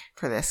back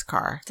for this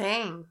car.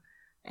 Dang.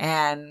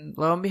 And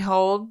lo and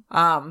behold,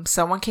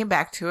 someone came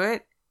back to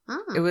it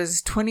It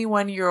was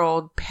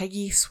 21-year-old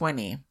Peggy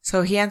Swinney.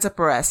 So he ends up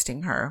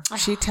arresting her.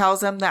 She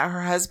tells him that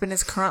her husband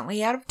is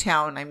currently out of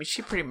town. I mean,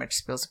 she pretty much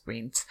spills the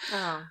beans.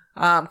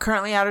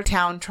 Currently out of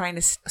town trying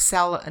to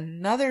sell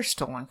another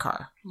stolen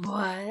car.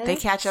 What? They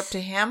catch up to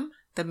him.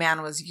 The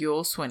man was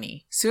Yul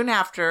Swinney. Soon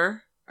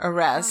after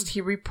arrest,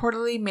 he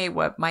reportedly made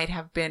what might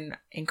have been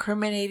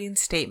incriminating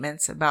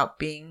statements about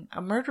being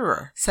a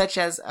murderer, such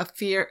as a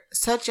fear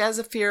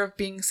of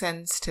being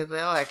sentenced to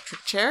the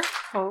electric chair.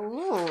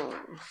 Oh.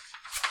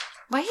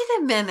 Wait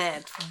a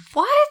minute.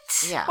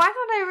 What? Yeah. Why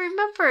don't I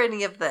remember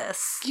any of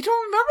this? You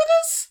don't remember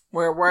this?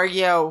 Where were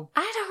you?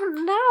 I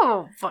don't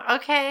know.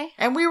 Okay.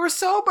 And we were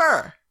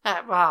sober.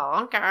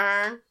 Well,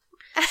 okay.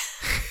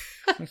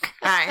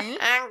 Okay.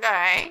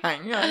 Okay.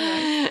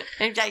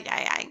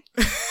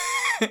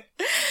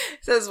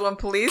 Says when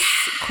police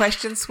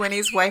questioned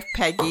Swinney's wife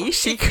Peggy,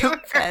 she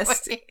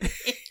confessed.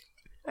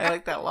 I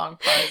like that long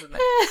pause in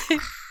there.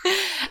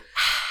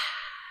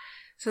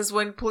 Says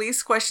when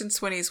police questioned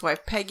Swinney's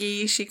wife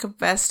Peggy, she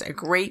confessed in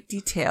great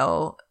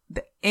detail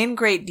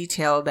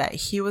that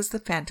he was the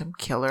Phantom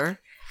Killer.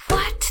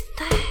 What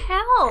the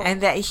hell? And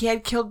that he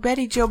had killed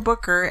Betty Jo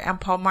Booker and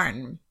Paul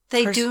Martin.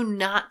 They do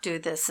not do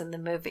this in the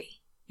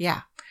movie.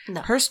 Yeah.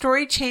 No. Her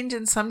story changed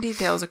in some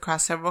details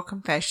across several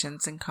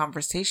confessions and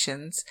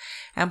conversations,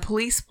 and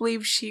police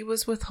believe she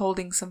was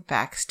withholding some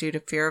facts due to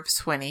fear of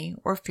Swinney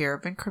or fear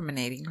of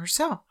incriminating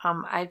herself.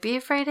 I'd be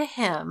afraid of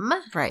him.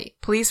 Right.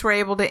 Police were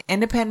able to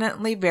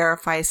independently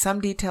verify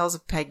some details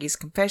of Peggy's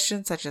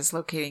confession, such as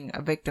locating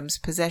a victim's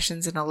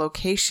possessions in a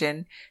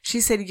location. She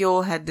said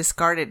Yul had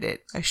discarded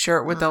it. A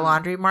shirt with a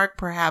laundry mark,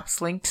 perhaps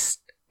linked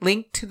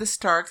to the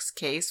Starks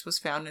case, was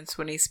found in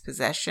Swinney's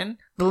possession.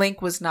 The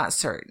link was not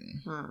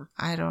certain.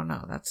 I don't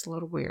know. That's a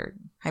little weird.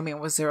 I mean,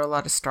 was there a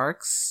lot of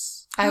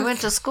Starks? I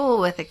went to school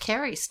with a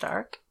Carrie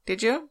Stark.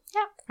 Did you?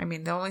 Yeah. I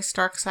mean, the only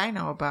Starks I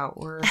know about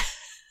were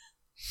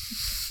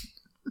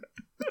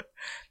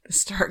the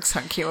Starks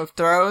on Game of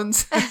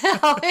Thrones.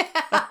 Oh, yeah.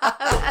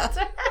 That's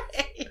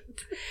right.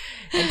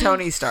 And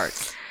Tony Stark.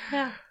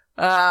 Yeah.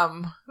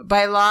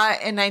 By law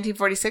in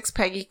 1946,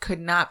 Peggy could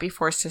not be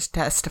forced to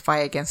testify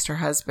against her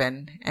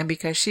husband, and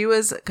because she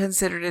was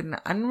considered an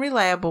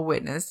unreliable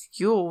witness,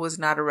 Yul was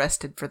not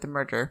arrested for the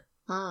murder.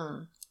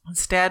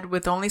 Instead,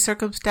 with only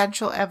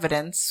circumstantial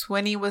evidence,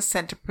 Swinney was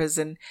sent to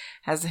prison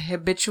as a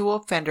habitual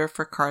offender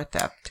for car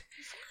theft.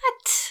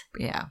 What?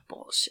 Yeah.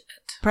 Bullshit.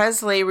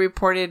 Presley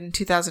reported in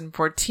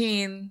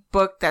 2014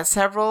 book that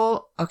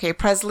several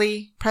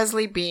Presley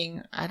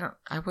being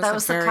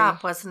the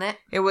cop, wasn't it?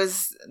 It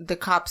was the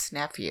cop's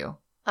nephew.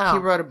 Oh. He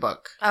wrote a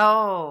book.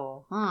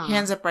 Oh. He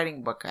ends up writing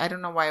a book. I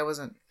don't know why I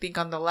wasn't. I think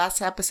on the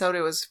last episode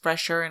it was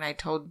fresher and I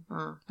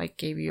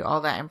gave you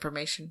all that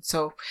information.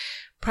 So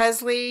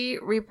Presley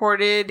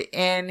reported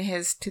in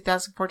his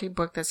 2014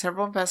 book that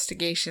several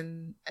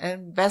investigators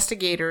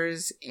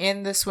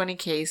in the Swinney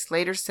case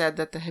later said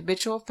that the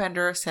habitual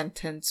offender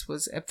sentence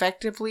was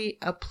effectively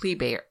a plea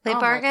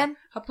bargain.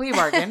 A plea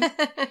bargain.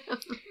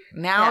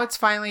 Now it's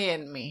finally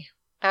in me.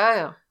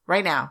 Oh.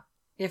 Right now.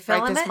 You're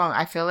feeling right this it? moment.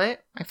 I feel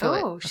it. I feel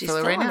it. Oh, I she's feel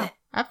it right feeling now. it.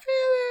 I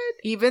feel it.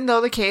 Even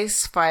though the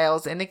case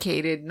files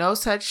indicated no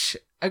such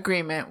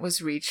agreement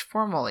was reached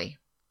formally.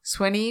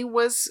 Swinney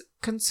was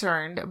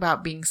concerned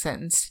about being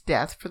sentenced to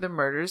death for the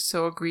murders,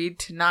 so agreed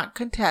to not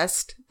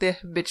contest the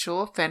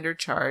habitual offender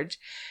charge,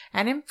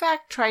 and in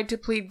fact tried to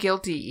plead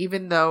guilty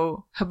even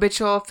though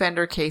habitual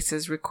offender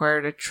cases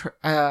required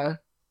a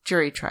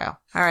jury trial.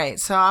 All right,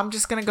 so I'm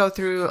just going to go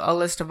through a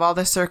list of all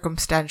the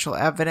circumstantial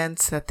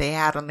evidence that they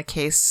had on the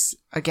case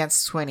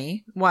against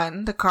Swinney.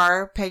 1, the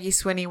car Peggy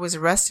Swinney was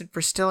arrested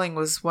for stealing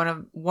was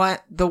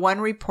the one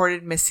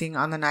reported missing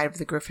on the night of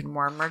the Griffin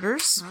Moore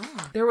murders.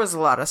 There was a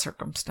lot of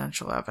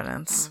circumstantial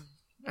evidence.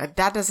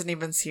 That doesn't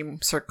even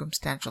seem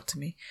circumstantial to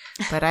me,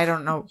 but I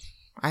don't know.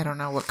 I don't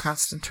know what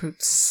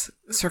constitutes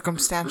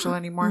circumstantial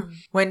anymore.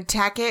 When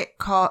Tackett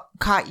caught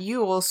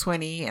Yul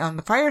Swinney on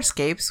the fire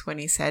escape,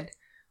 Swinney said,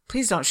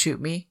 "Please don't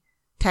shoot me."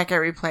 Tackett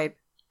replied,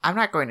 "I'm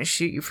not going to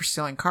shoot you for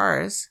stealing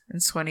cars."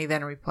 And Swinney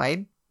then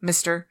replied,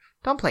 "Mister,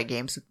 don't play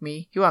games with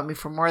me. You want me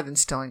for more than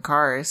stealing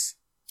cars."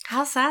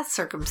 How's that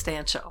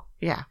circumstantial?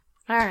 Yeah.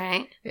 All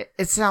right.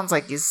 It sounds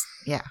like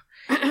yeah.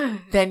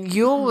 Then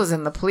Yul was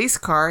in the police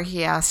car.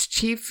 He asked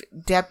Chief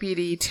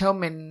Deputy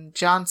Tillman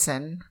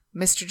Johnson,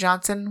 "Mr.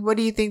 Johnson, what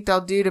do you think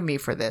they'll do to me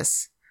for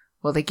this?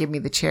 Will they give me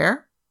the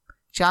chair?"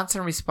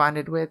 Johnson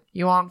responded with,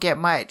 "You won't get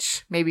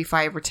much, maybe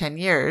 5 or 10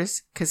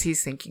 years," because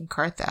he's thinking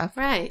car theft.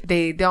 Right.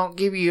 "They don't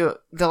give you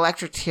the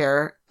electric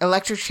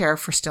chair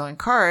for stealing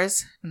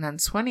cars." And then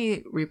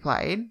Swinney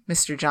replied,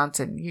 "Mr.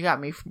 Johnson, you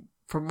got me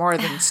for more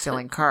than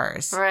stealing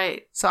cars."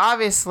 Right. So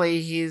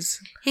obviously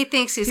he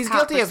thinks he's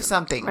guilty of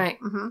something. Right.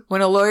 Mm-hmm.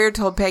 When a lawyer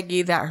told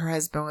Peggy that her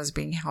husband was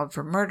being held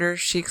for murder,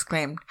 she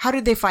exclaimed, "How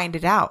did they find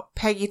it out?"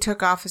 Peggy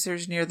took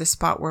officers near the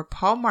spot where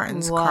Paul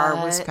Martin's car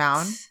was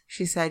found.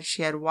 She said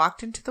she had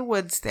walked into the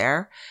woods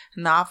there,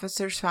 and the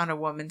officers found a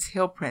woman's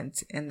heel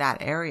prints in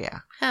that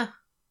area. Huh.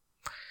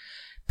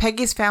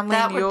 Peggy's family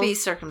That and would Yule... be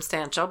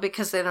circumstantial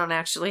because they don't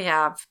actually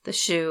have the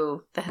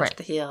shoe, the head Right. to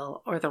the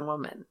heel, or the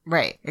woman.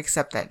 Right,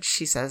 except that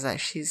she says that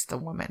she's the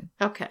woman.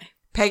 Okay.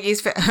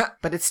 Peggy's...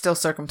 but it's still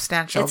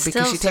circumstantial It's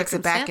because still she takes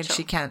it back and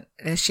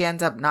circumstantial. she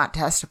ends up not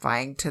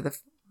testifying to the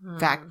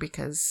fact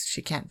because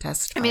she can't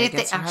testify. I mean, if they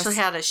against her actually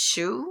husband. had a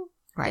shoe,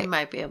 Right. they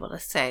might be able to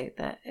say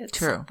that it's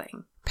True.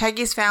 something.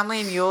 Peggy's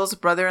family and Yule's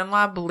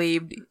brother-in-law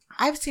believed...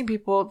 I've seen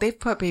people... They've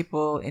put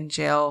people in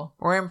jail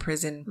or in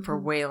prison for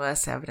way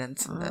less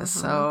evidence than this.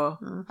 So,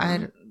 I...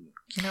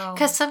 You know...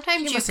 Because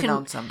sometimes he you must have can...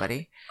 known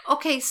somebody.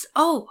 Okay.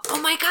 Oh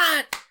my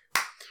God.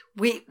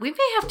 We may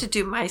have to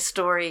do my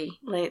story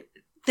later.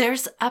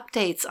 There's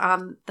updates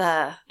on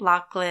the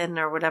Lachlan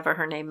or whatever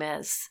her name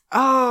is.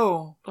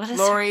 Oh! What is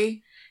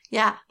Lori...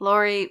 Yeah,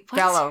 Lori.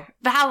 Vallow.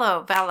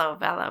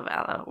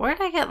 Vallow. Where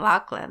did I get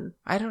Lachlan?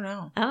 I don't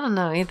know. I don't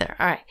know either.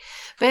 All right.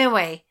 But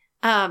anyway,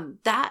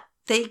 that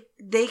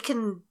they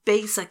can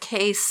base a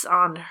case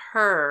on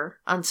her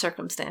on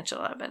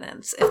circumstantial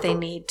evidence if they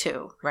need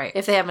to. Right.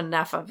 If they have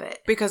enough of it.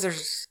 Because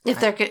there's...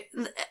 If they're good,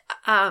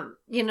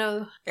 you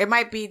know, It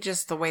might be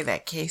just the way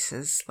that case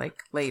is, like,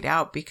 laid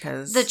out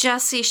because... the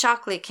Jesse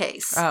Shockley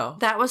case. Oh.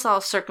 That was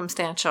all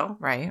circumstantial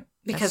Right.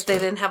 because That's they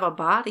true. didn't have a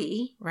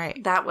body.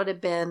 Right. That would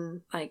have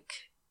been like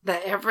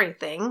the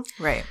everything.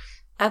 Right.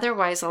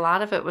 Otherwise, a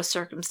lot of it was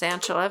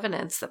circumstantial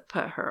evidence that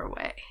put her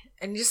away.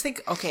 And just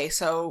think, okay,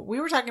 so we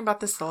were talking about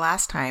this the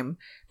last time.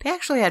 They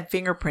actually had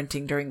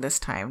fingerprinting during this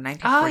time,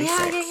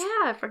 1946.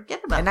 Yeah. I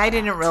forget about And that. I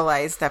didn't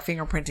realize that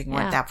fingerprinting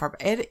went Yeah. that far.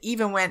 It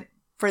even went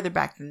further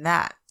back than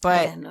that. I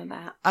But didn't know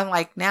that.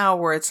 unlike now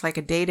where it's like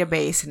a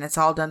database and it's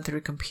all done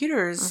through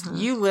computers,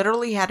 you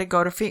literally had to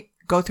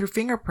go through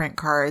fingerprint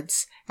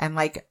cards and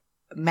like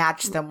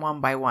match them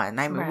one by one.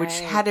 I mean, which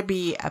Right. had to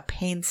be a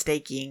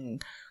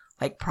painstaking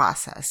like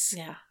process.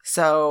 Yeah,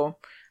 So,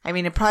 I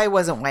mean, it probably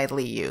wasn't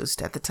widely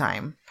used at the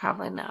time.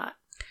 probably not.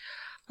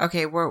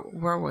 Okay, where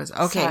was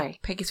okay? Sorry.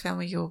 Peggy's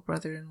family, Yule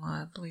brother-in-law.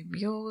 I believe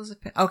Yule was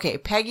okay.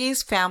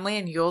 Peggy's family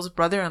and Yule's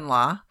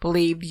brother-in-law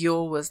believed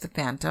Yule was the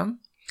Phantom.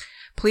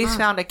 Police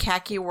found a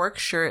khaki work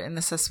shirt in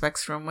the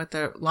suspect's room with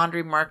a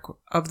laundry mark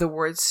of the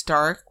word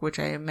Stark, which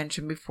I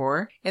mentioned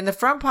before. In the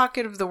front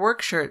pocket of the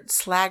work shirt,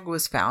 slag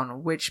was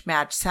found, which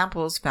matched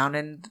samples found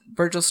in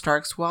Virgil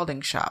Stark's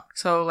welding shop.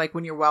 So, like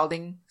when you're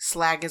welding,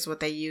 slag is what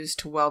they use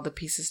to weld the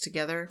pieces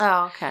together.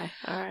 Oh, okay.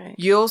 All right.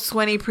 Yule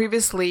Swinney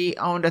previously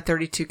owned a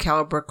 .32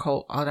 caliber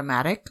Colt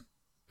automatic,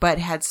 but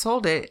had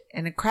sold it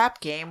in a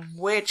crap game,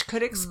 which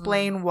could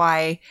explain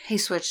why. He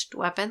switched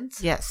weapons?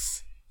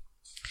 Yes.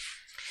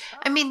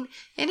 I mean,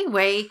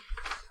 anyway,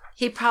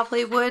 he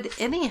probably would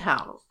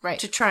anyhow. Right.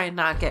 To try and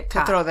not get To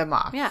caught. throw them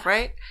off, Yeah.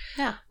 right?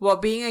 Yeah. While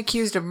being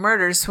accused of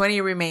murder,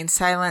 Swinney remained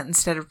silent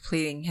instead of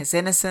pleading his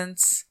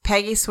innocence.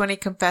 Peggy Swinney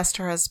confessed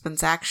her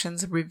husband's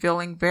actions,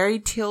 revealing very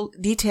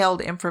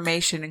detailed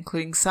information,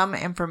 including some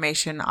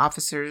information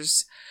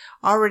officers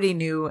already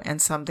knew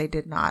and some they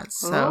did not.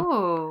 So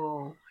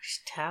Oh, she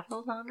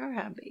tattled on her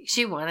hubby.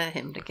 She wanted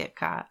him to get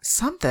caught.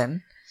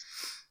 something.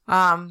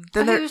 But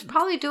Then he there, was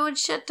probably doing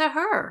shit to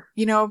her.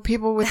 you know,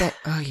 people with that.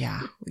 Oh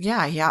yeah.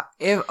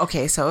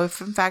 Okay, so if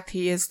in fact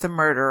he is the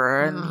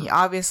murderer and he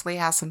obviously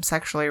has some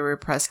sexually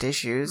repressed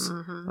issues,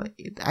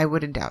 I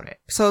wouldn't doubt it.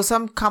 So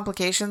some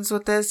complications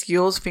with this: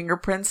 Yule's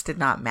fingerprints did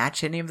not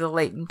match any of the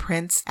latent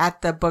prints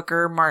at the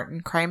Booker Martin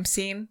crime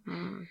scene.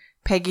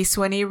 Peggy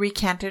Swinney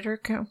recanted her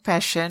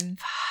confession.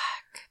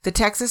 The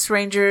Texas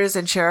Rangers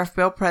and Sheriff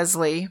Bill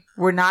Presley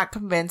were not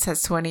convinced that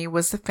Swinney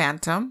was the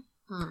Phantom.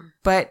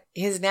 But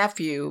his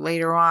nephew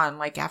later on,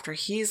 like after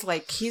he's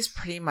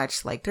pretty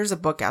much like, there's a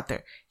book out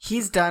there.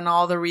 He's done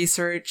all the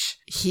research.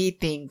 He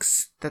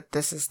thinks that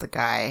this is the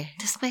guy.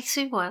 This makes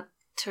me want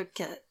to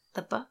get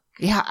the book.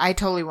 Yeah, I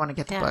totally want to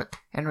get the book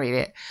and read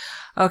it.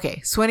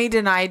 Okay, Swinney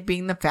denied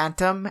being the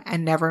Phantom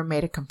and never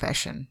made a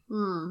confession.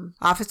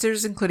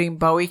 Officers including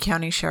Bowie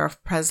County Sheriff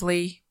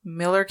Presley,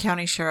 Miller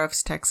County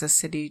Sheriff's Texas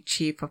City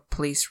Chief of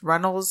Police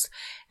Runnels,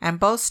 and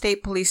both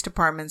state police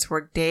departments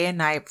worked day and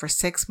night for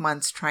 6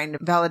 months trying to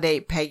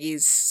validate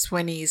Peggy's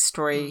Swinney's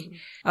story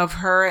of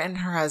her and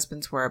her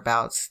husband's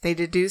whereabouts. They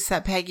deduced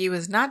that Peggy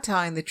was not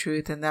telling the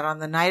truth and that on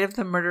the night of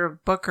the murder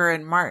of Booker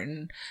and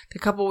Martin, the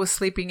couple was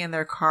sleeping in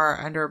their car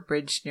under a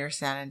bridge near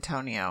San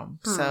Antonio.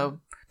 So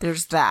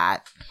there's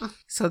that.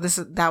 So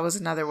that was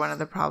another one of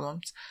the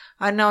problems.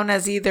 Unknown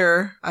as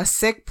either a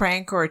sick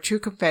prank or a true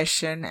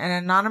confession, an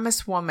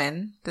anonymous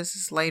woman, this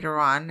is later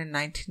on in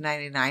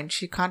 1999,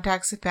 she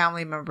contacts the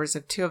family members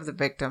of two of the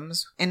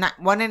victims,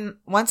 once in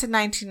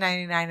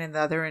 1999 and the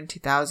other in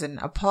 2000,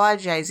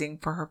 apologizing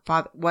for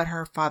what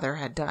her father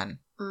had done.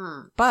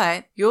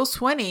 But Yule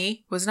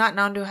Swinney was not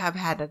known to have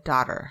had a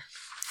daughter.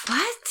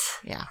 What?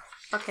 Yeah.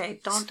 Okay,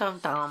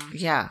 dum.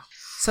 Yeah.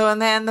 So,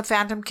 and then the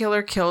Phantom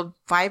Killer killed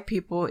 5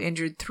 people,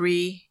 injured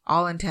 3,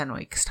 all in 10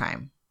 weeks'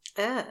 time.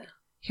 Ugh.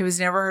 He was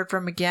never heard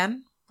from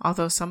again,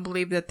 although some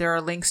believe that there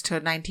are links to a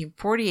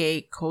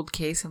 1948 cold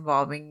case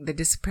involving the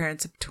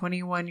disappearance of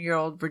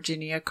 21-year-old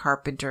Virginia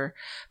Carpenter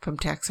from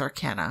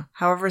Texarkana.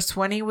 However,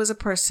 Swinney was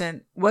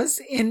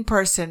in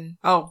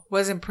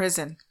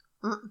prison.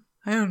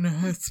 I don't know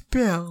how to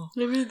spell.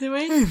 Let me do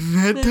it.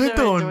 I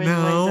don't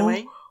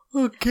know.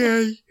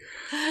 Okay.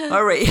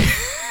 All right.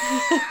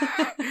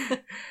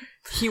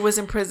 He was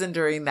in prison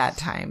during that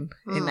time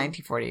in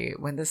 1948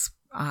 when this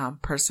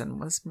person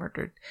was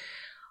murdered.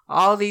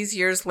 All these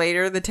years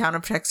later, the town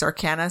of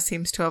Texarkana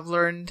seems to have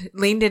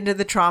leaned into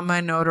the trauma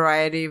and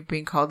notoriety of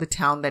being called the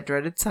town that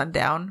dreaded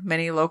sundown.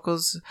 Many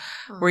locals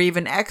were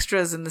even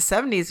extras in the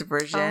 70s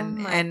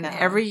version. And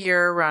every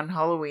year around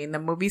Halloween, the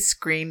movie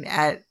screened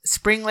at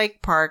Spring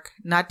Lake Park,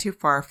 not too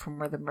far from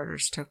where the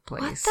murders took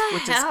place.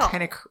 What the hell? Is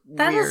kind of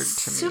that weird is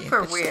to me.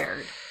 super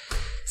weird.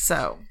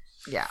 So,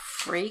 yeah.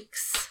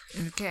 Freaks.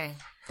 Okay.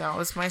 That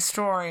was my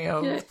story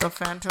of the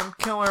Phantom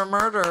Killer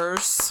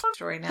murders.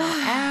 Story now.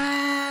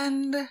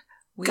 And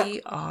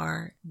we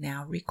are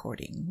now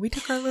recording. We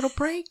took our little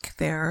break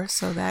there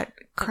so that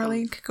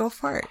Carlene could go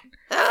fart.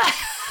 That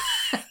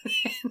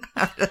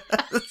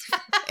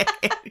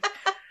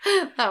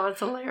was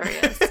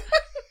hilarious.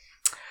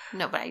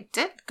 No, but I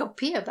did go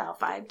pee about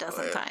 5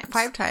 dozen times.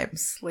 5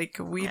 times. Like,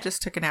 we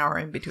just took an hour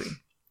in between.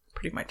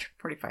 Pretty much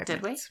 45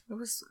 Did minutes. It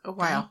was a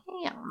while.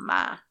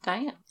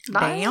 Damn.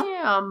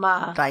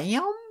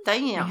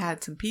 We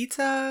had some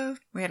pizza.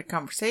 We had a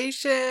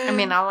conversation. I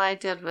mean, all I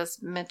did was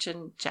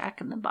mention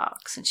Jack in the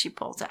Box, and she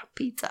pulls out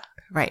pizza.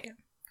 Right.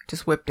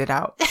 Just whipped it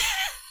out.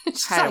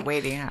 She's Had like, it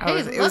waiting. "Hey,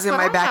 it was in look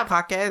my what I back have.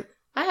 pocket.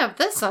 I have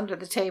this under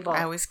the table.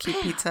 I always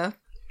keep pizza.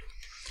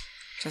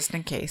 Just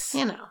in case.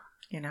 You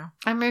know.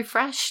 I'm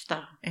refreshed,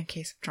 though. In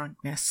case of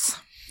drunkenness.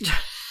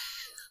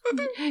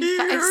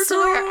 I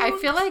swear, I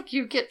feel like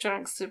you get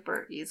drunk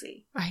super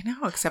easy. I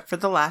know, except for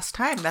the last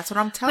time. That's what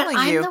I'm telling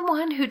but you. I'm the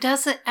one who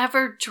doesn't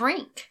ever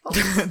drink. What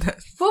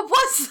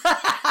was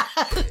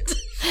that?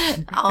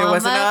 It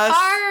wasn't us.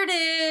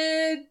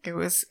 Farted.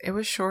 It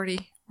was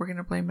Shorty. We're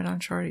gonna blame it on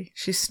Shorty.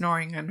 She's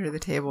snoring under the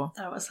table.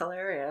 That was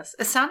hilarious.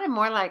 It sounded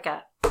more like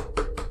a...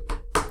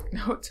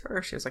 No, it's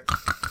her. She was like...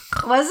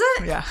 Was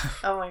it? Yeah.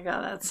 Oh my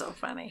god, that's so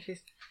funny. That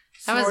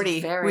Snorty.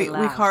 Was very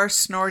loud. We call her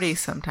Snorty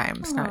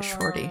sometimes, not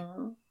Shorty.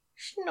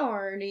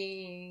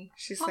 Snorty.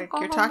 She's like,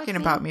 you're talking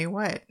about me.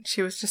 What?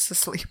 She was just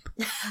asleep.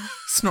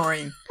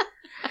 Snoring.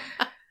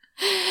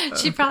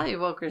 She probably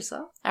woke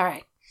herself. All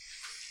right.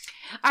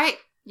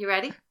 You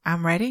ready?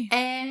 I'm ready.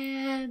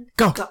 And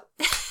go.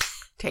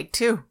 Take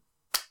 2.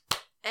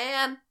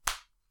 And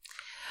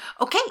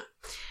okay.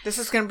 This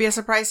is going to be a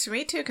surprise to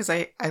me too, because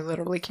I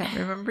literally can't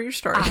remember your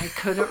story. I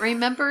couldn't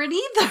remember it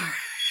either.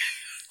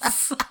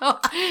 So,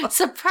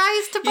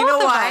 surprise to both you know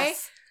of why?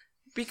 us.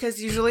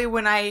 Because usually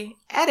when I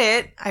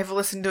edit, I've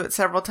listened to it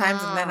several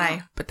times and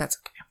then but that's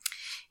okay.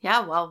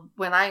 Yeah, well,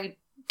 when I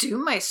do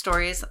my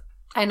stories,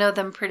 I know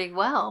them pretty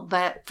well,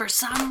 but for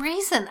some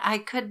reason I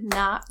could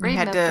not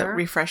remember. You had to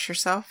refresh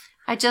yourself?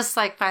 I just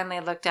finally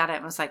looked at it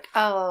and was like,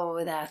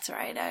 oh, that's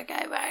right.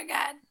 Okay, my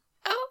God.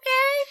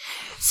 Okay.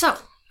 So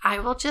I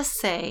will just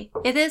say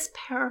it is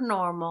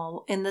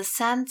paranormal in the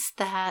sense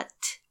that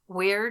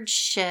weird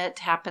shit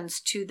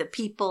happens to the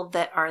people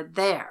that are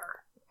there.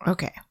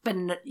 Okay. But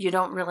you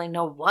don't really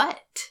know what.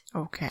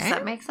 Okay. Does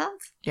that make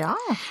sense? Yeah.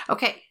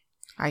 Okay.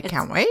 I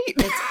can't wait.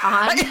 It's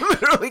on. I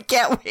literally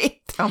can't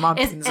wait.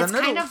 It's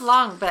kind of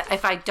long, but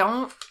if I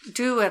don't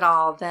do it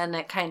all, then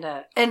it kind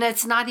of... And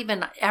it's not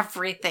even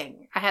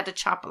everything. I had to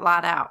chop a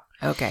lot out.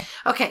 Okay.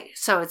 Okay,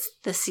 so it's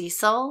the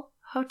Cecil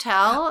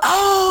Hotel.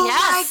 Oh,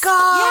 yes. my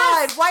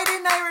God. Yes. Why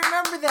didn't I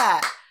remember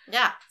that?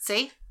 Yeah,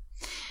 see?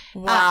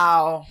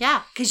 Wow.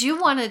 Yeah, because you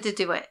wanted to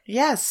do it.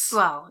 Yes.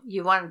 Well,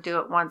 you wanted to do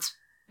it once,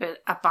 but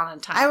up on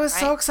a time. I was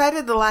so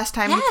excited the last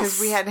time because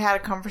Yes. we had a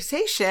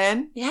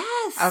conversation.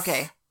 Yes.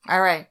 Okay.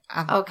 All right.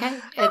 Okay.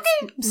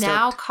 It's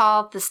now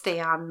called the Stay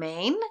on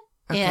Main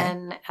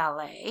in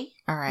LA.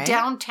 All right.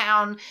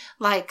 Downtown,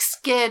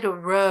 Skid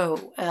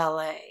Row,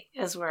 LA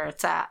is where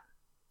it's at.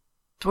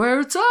 Where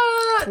it's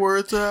at. Where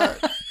it's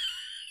at.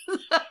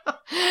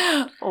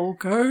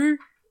 Okay.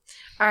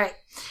 All right.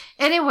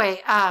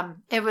 Anyway,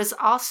 it was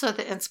also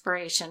the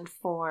inspiration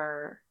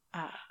for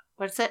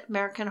what is it?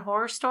 American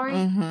Horror Story?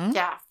 Mm-hmm.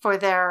 Yeah, for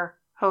their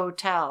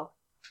hotel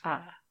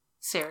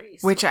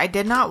series. Which I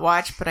did not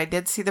watch, but I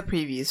did see the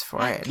previews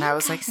for it. And I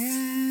was like,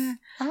 I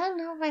don't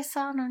know if I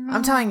saw it or not.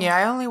 I'm telling you,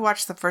 I only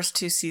watched the first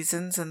 2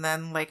 seasons. And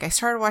then, I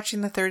started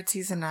watching the 3rd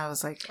season. And I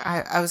was like,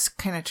 I was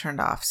kind of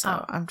turned off.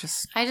 So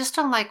I just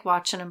don't like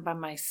watching them by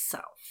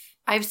myself.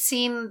 I've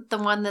seen the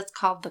one that's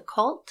called The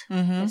Cult.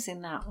 Mm-hmm. I've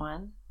seen that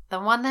one. The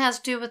one that has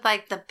to do with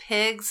the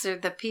pigs or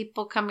the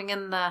people coming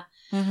in the...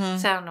 Mm-hmm.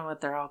 So I don't know what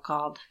they're all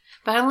called.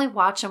 But I only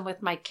watch them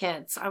with my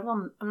kids.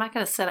 I'm not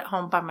going to sit at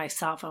home by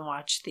myself and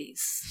watch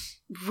these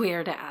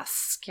weird-ass,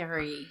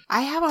 scary...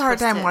 I have a hard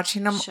time twisted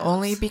watching them shows.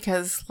 only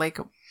because,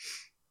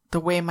 the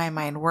way my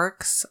mind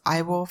works,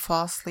 I will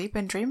fall asleep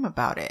and dream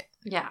about it.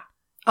 Yeah.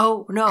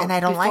 Oh, no. And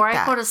I don't Before like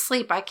that. I go to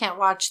sleep, I can't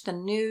watch the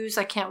news.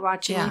 I can't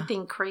watch Yeah.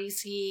 anything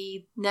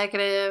crazy,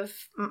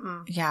 negative.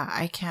 Mm-mm. Yeah,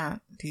 I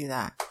can't do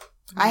that.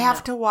 I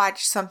have to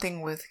watch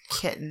something with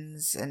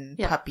kittens and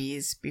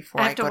puppies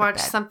before I I have go to to watch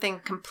bed. something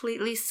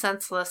completely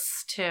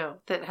senseless, too,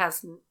 that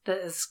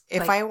is...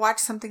 If I watch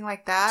something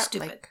like that,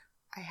 stupid.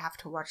 I have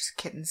to watch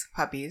kittens,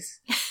 puppies.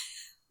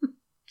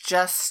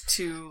 just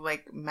to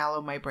like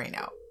mellow my brain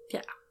out.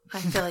 Yeah,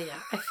 I feel ya.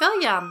 I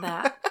feel ya on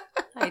that.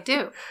 I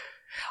do.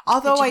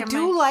 Although I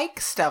do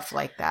like stuff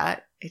like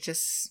that. It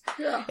just,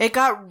 it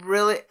got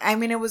really, I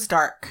mean, it was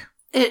dark.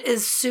 It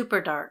is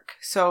super dark.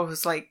 So it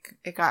was like,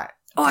 it got.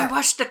 Oh, I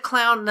watched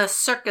the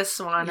circus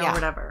one or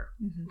whatever.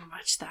 Mm-hmm. I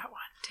watched that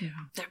one too.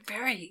 Mm-hmm. They're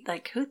very,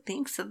 like, who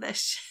thinks of this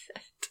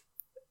shit?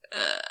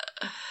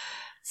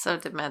 So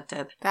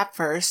demented. That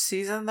first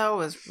season, though,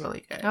 was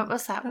really good. What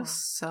was that one? It was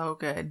so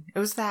good. It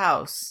was the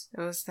house.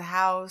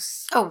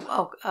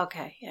 Oh,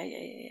 okay.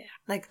 Yeah.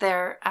 Like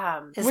they're,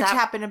 which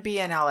happened to be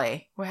in LA.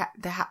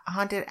 The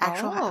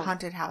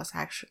haunted house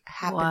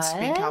happens to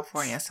be in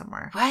California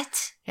somewhere.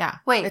 What? Yeah.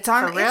 Wait, it's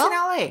on, for real? It's in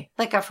LA.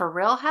 Like a for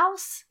real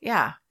house?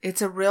 Yeah.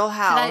 It's a real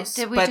house.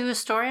 Did we do a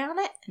story on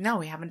it? No,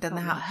 we haven't done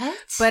the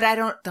house. What?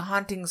 But the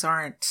hauntings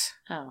aren't.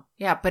 Oh.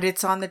 Yeah, but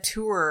it's on the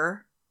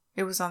tour.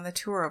 It was on the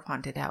tour of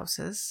haunted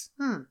houses.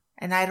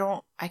 And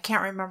I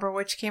can't remember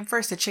which came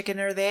first, the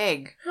chicken or the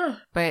egg. Huh.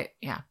 But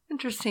yeah.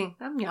 Interesting.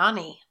 I'm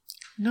Yanni.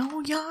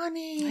 No,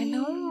 Yanni. I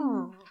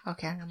know.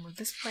 Okay, I'm going to move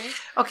this plate.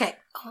 Okay.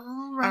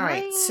 All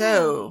right.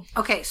 So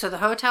the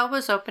hotel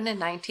was opened in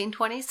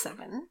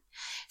 1927.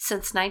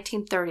 Since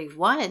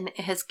 1931, it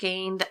has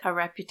gained a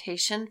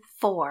reputation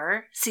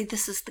for, see,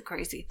 this is the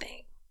crazy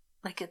thing.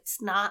 Like,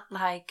 it's not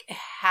like it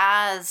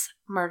has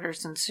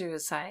murders and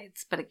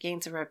suicides, but it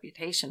gains a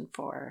reputation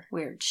for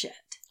weird shit.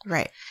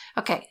 Right.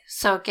 Okay,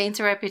 so it gains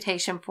a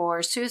reputation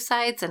for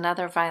suicides and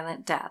other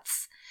violent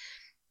deaths.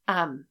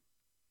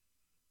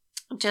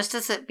 Just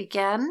as it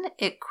began,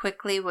 it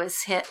quickly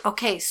was hit.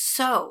 Okay,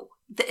 so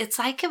it's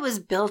like it was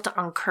built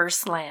on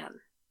cursed land.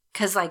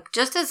 Because, like,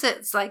 just as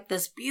it's like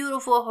this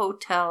beautiful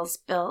hotel's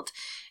built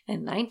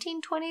in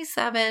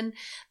 1927,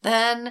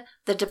 then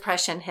the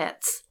Depression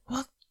hits.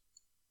 Well,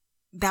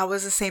 that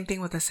was the same thing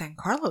with the San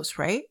Carlos,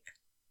 right?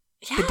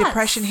 Yes. The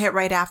Depression hit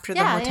right after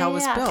the hotel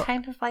was built.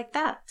 Kind of like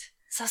that.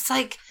 So it's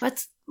like,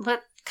 what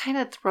kind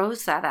of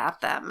throws that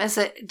at them? Does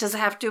it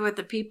have to do with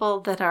the people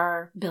that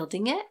are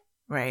building it?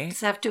 Right.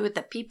 Does it have to do with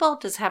the people?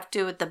 Does it have to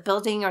do with the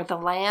building or the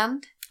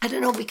land? I don't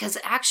know, because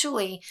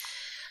actually,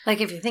 like,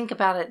 if you think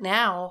about it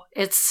now,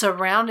 it's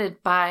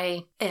surrounded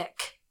by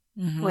ick.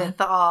 Mm-hmm. With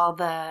all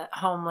the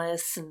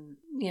homeless and,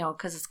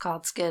 because it's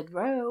called Skid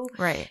Row.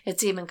 Right.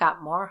 It's even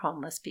got more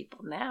homeless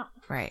people now.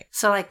 Right.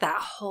 So, like, that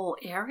whole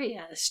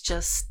area is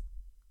just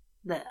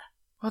the.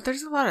 Well,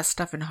 there's a lot of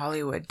stuff in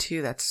Hollywood,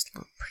 too, that's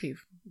pretty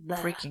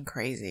freaking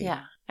crazy.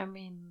 Yeah. I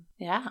mean,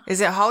 yeah.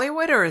 Is it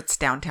Hollywood or it's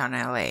downtown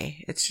LA?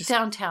 It's just.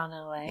 Downtown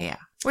LA. Yeah.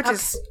 Which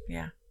is,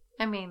 yeah.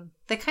 I mean,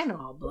 they kind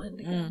of all blend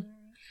together.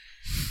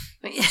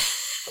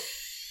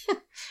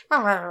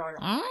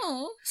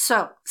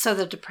 So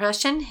the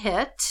Depression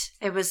hit.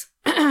 It was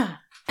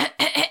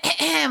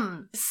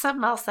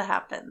something else that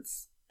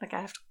happens. Like,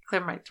 I have to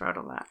clear my throat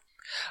a lot.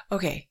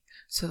 Okay,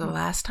 so the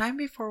last time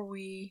before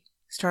we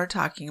started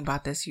talking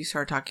about this, you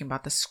started talking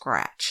about the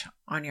scratch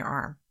on your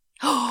arm.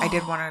 I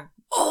did want to.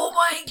 Oh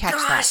my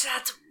gosh,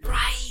 that's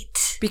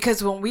right.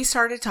 Because when we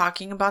started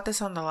talking about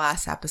this on the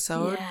last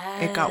episode,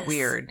 It got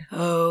weird.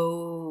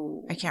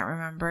 Oh, I can't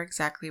remember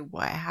exactly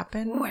what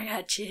happened. Oh, I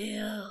got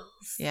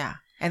chills. Yeah.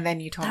 And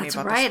then you told me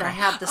about the scratch. That's right. I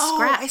have the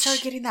scratch. I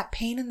started getting that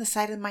pain in the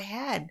side of my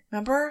head.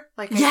 Remember?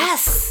 Like,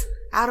 yes.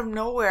 Out of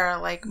nowhere,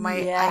 like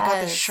I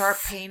got this sharp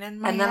pain in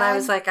my head. And then I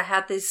was like, I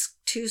had these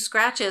 2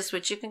 scratches,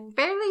 which you can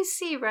barely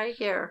see right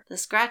here. The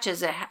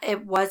scratches.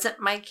 It wasn't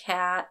my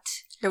cat.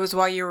 It was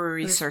while you were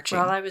researching.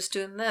 While I was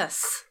doing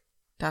this.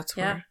 That's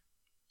weird.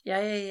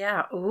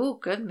 Yeah. Ooh,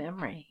 good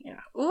memory.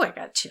 Yeah. Ooh, I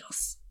got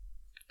chills.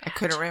 I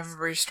couldn't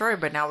remember your story,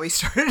 but now we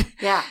started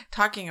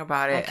talking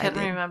about it. I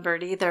couldn't remember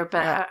it either,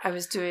 but I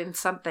was doing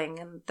something,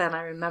 and then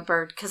I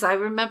remembered, because I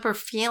remember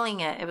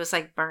feeling it. It was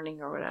like burning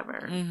or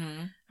whatever.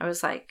 Mm-hmm. I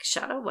was like,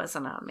 Shadow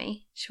wasn't on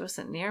me. She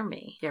wasn't near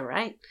me. You're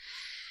right.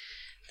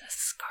 The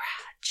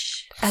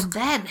scratch. And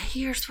then,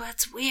 here's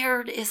what's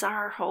weird, is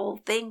our whole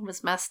thing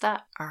was messed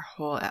up. Our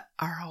whole...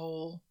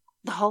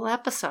 The whole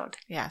episode.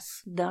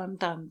 Yes. Dun,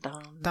 dun,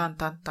 dun. Dun,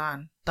 dun,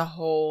 dun. The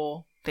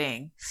whole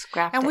thing.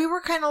 Scrapped and it. we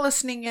were kind of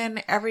listening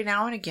in every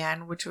now and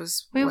again, which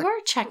was... We were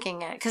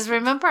checking it. Because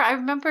I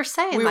remember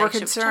saying... We were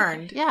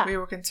concerned. Yeah. We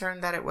were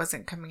concerned that it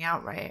wasn't coming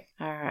out right.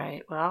 All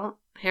right. Well,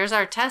 here's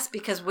our test,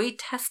 because we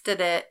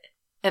tested it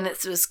and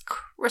it was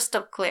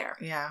crystal clear.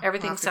 Yeah.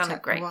 Everything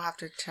sounded great. We'll have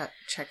to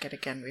check it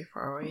again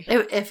before we...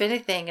 If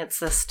anything, it's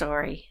the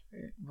story.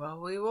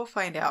 Well, we will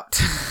find out.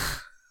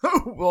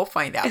 We'll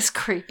find out. It's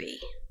creepy.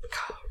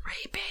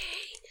 Creepy.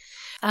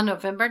 On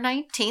November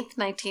 19th,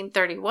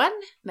 1931,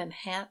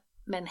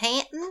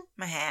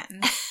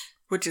 Manhattan.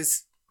 Which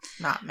is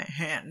not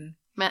Manhattan.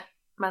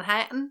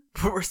 Manhattan?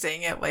 We're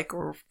saying it like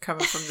we're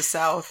coming from the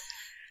south.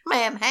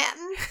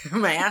 Manhattan.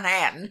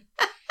 Manhattan.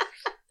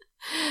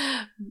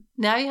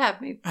 Now you have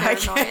me paranoid.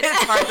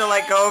 It's hard to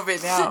let go of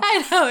it now.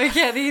 I know, I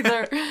can't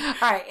either.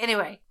 All right,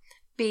 anyway.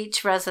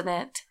 Beach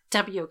resident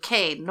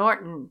W.K.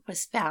 Norton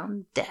was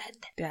found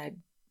dead.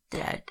 Dead.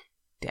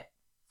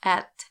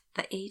 At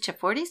the age of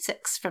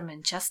 46 from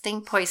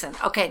ingesting poison.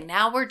 Okay,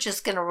 now we're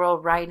just going to roll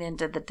right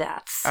into the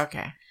deaths.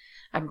 Okay.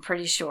 I'm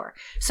pretty sure.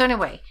 So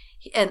anyway,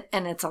 and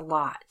it's a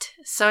lot.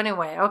 So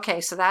anyway,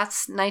 okay, so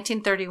that's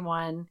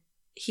 1931.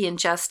 He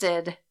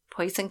ingested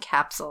poison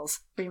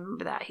capsules.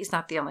 Remember that. He's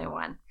not the only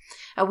one.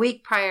 A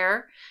week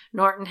prior,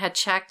 Norton had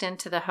checked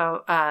into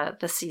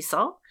the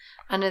Cecil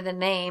under the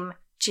name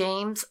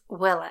James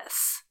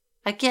Willis.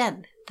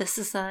 Again, this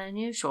is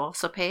unusual,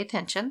 so pay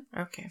attention.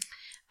 Okay.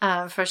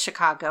 For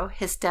Chicago,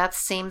 his death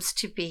seems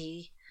to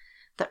be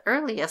the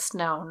earliest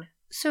known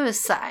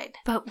suicide.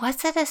 But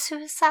was it a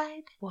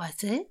suicide?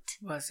 Was it?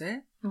 Was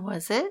it?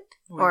 Was it?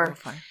 Or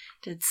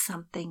did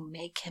something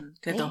make him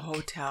think? Did the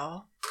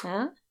hotel?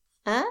 Huh?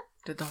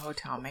 Did the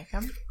hotel make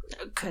him?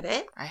 Could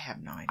it? I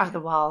have no idea. Are the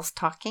walls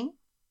talking?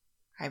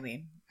 I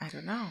mean, I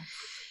don't know.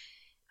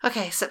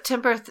 Okay,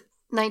 September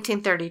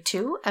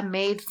 1932, a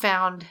maid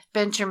found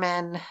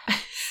Benjamin...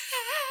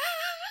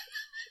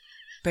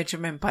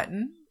 Benjamin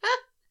Button?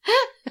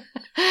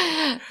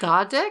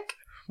 Dodick?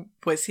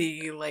 Was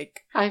he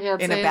like I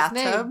can't in say a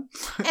bathtub?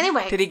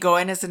 Anyway. Did he go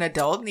in as an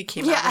adult and he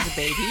came out as a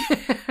baby?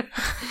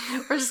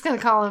 We're just going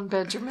to call him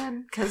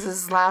Benjamin because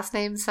his last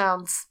name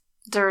sounds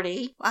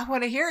dirty. I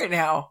want to hear it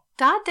now.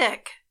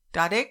 Dodick.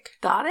 Dodick?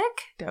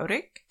 Dodick?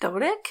 Dodick?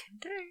 Dodick?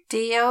 Okay.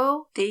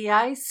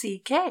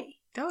 D-O-D-I-C-K.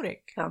 Dodick.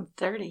 Sounds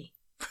dirty.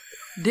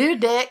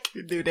 Dudick.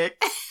 Dodick.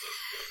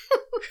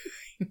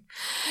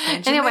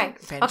 Anyway,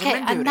 Benjamin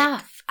okay,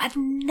 Dodick.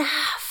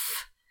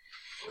 enough.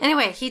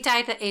 Anyway, he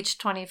died at age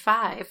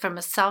 25 from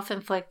a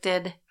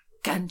self-inflicted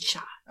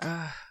gunshot.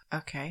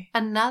 Okay.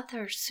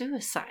 Another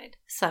suicide,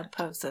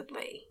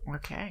 supposedly.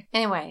 Okay.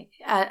 Anyway,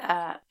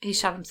 he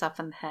shot himself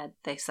in the head,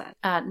 they said.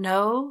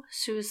 No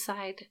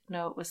suicide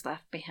note was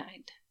left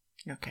behind.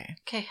 Okay.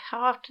 Okay,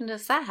 how often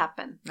does that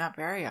happen? Not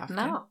very often.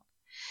 No.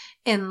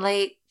 In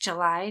late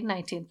July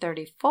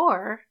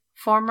 1934,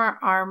 former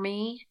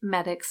Army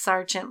medic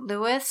Sergeant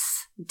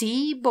Lewis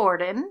D.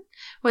 Borden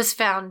was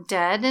found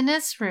dead in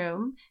his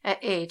room at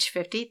age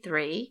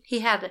 53.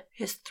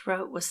 His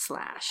throat was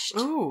slashed.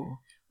 Ooh.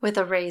 With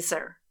a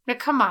razor. Now,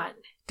 come on.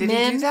 Did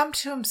he do them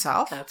to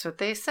himself? That's what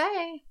they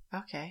say.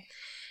 Okay.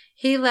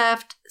 He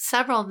left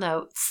several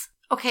notes.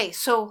 Okay,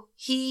 so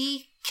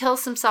he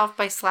kills himself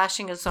by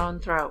slashing his own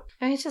throat.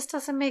 I mean, it just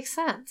doesn't make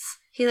sense.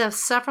 He left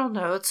several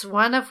notes,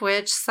 one of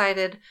which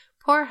cited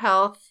poor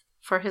health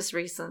for his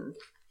reason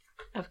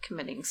of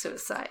committing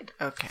suicide.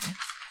 Okay.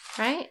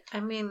 Right?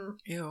 I mean...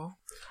 Ew.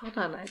 Hold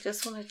on, I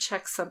just want to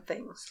check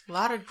something. A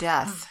lot of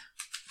death.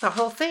 The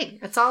whole thing.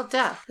 It's all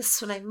death. This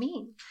is what I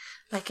mean.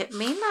 Like, it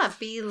may not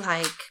be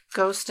like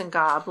ghosts and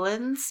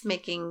goblins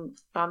making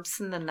bumps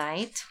in the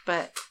night,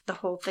 but the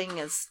whole thing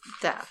is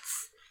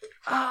deaths.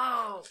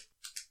 Oh,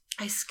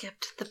 I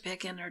skipped the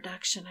big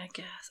introduction, I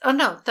guess. Oh,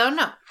 no.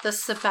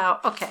 This is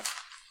about, okay.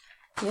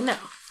 You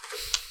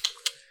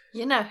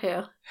know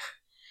who.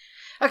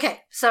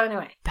 Okay, so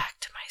anyway, back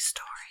to my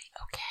story.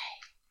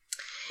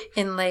 Okay.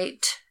 In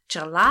late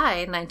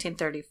July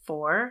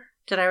 1934,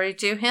 did I already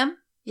do him?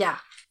 Yeah.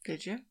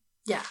 Did you?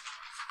 Yeah.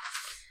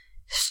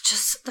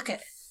 Just look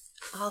at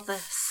all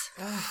this.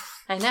 Ugh.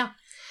 I know.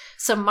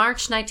 So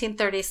March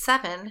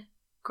 1937,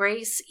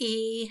 Grace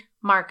E.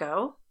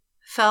 Margot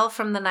fell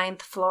from the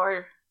ninth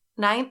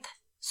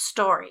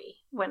story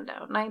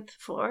window. Ninth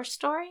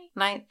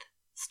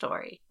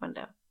story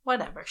window.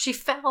 Whatever. She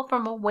fell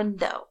from a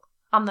window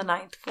on the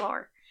 9th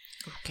floor.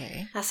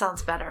 Okay. That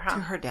sounds better, huh?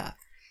 To her death.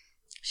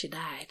 She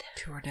died.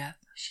 To her death.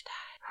 She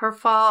died. Her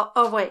fall...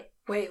 Oh, wait.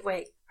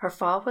 Her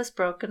fall was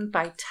broken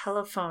by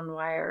telephone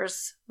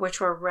wires, which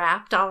were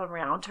wrapped all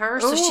around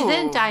her. So she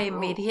didn't die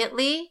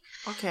immediately.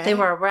 Okay. They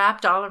were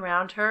wrapped all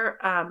around her.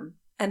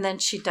 And then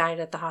she died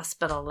at the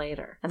hospital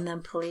later. And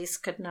then police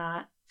could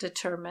not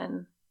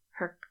determine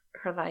her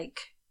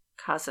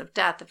cause of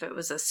death, if it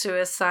was a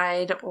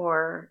suicide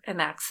or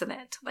an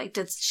accident. Like,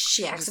 did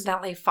she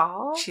accidentally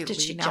fall? Did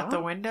she lean out the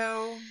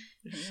window?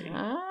 Did she I don't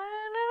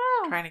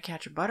know. trying to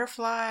catch a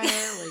butterfly?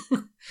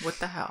 Like, what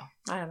the hell?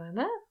 I don't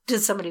know.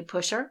 Did somebody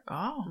push her?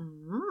 Oh.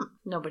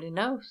 Nobody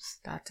knows.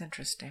 That's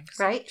interesting.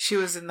 Right? She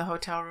was in the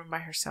hotel room by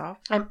herself?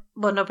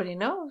 Well, nobody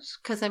knows.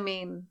 Because, I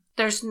mean,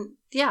 there's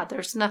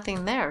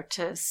nothing there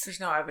to... There's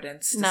no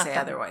evidence to say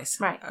otherwise.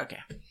 Right. Okay.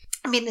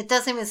 I mean, it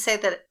doesn't even say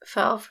that it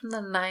fell from the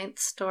 9th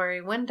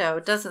story window.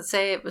 It doesn't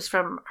say it was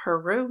from her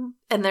room.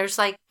 And there's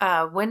like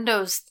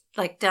windows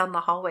like down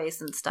the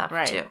hallways and stuff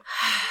too.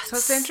 So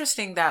it's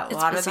interesting that a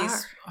lot bizarre. of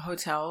these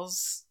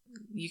hotels,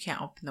 you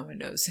can't open the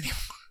windows anymore.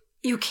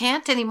 You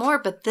can't anymore,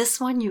 but this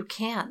one you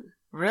can.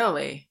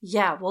 Really?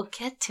 Yeah, we'll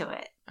get to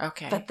it.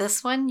 Okay. But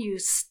this one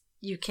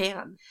you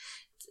can.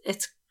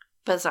 It's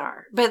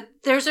bizarre. But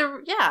there's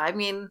I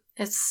mean,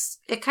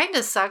 it kind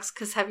of sucks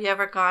because have you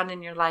ever gone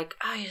and you're like,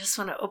 oh, you just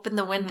want to open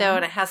the window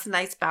and it has a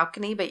nice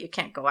balcony, but you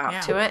can't go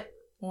out to it?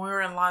 When we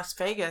were in Las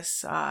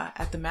Vegas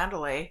at the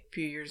Mandalay a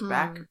few years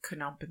back,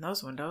 couldn't open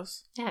those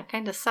windows. Yeah, it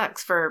kind of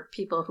sucks for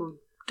people who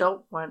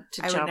don't want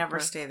to jump. I would never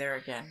stay there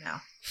again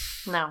now.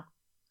 No.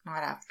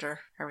 Not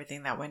after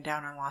everything that went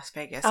down in Las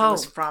Vegas. It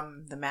was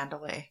from the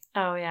Mandalay.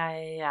 Oh,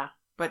 yeah.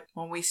 But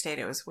when we stayed,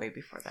 it was way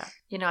before that.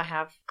 You know, I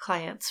have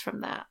clients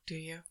from that. Do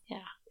you? Yeah.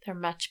 They're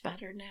much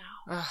better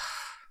now. Ugh.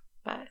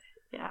 But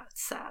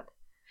sad.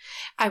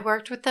 I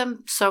worked with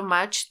them so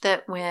much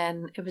that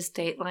when it was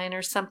Dateline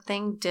or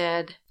something,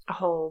 did a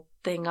whole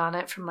thing on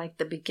it from like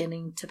the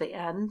beginning to the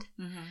end,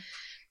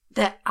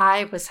 that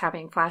I was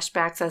having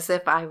flashbacks as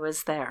if I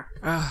was there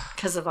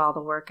because of all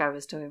the work I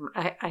was doing.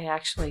 I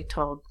actually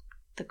told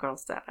the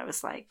girls that. I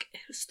was like, it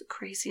was the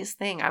craziest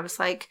thing. I was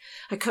like,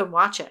 I couldn't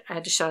watch it. I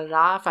had to shut it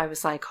off. I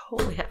was like,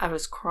 I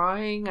was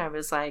crying. I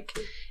was like,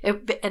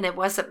 and it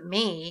wasn't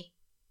me.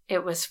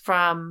 It was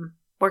from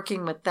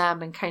working with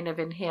them and kind of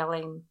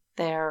inhaling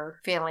their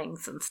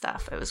feelings and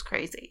stuff. It was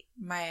crazy.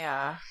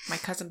 My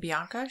cousin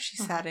Bianca, she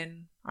sat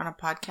in on a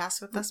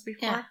podcast with us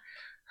before. Yeah.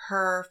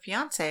 Her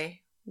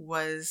fiance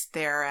was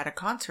there at a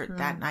concert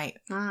that night.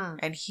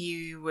 And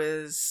he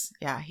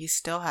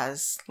still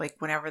has, like,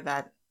 whenever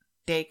that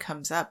day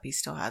comes up, he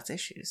still has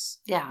issues.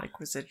 Yeah. Like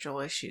residual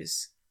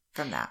issues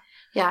from that.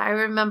 Yeah, I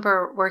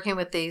remember working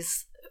with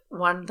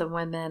one of the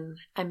women.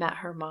 I met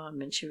her mom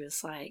and she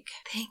was like,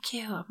 thank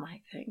you. I'm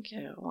like, thank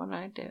you. What did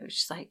I do?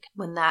 She's like,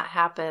 when that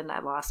happened, I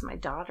lost my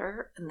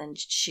daughter. And then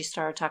she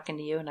started talking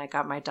to you and I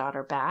got my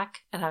daughter back.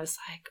 And I was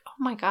like, oh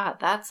my God,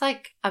 that's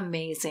like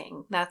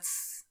amazing.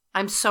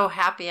 I'm so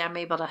happy I'm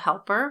able to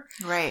help her.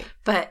 Right.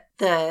 But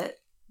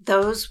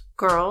those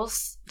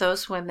girls,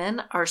 those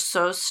women are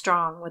so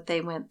strong what they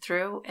went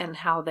through and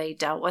how they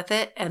dealt with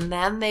it. And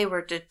then they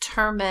were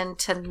determined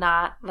to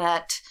not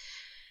let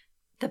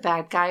the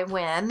bad guy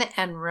win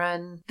and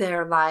ruin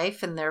their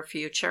life and their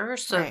future.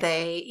 So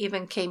they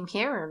even came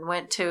here and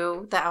went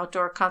to the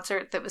outdoor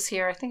concert that was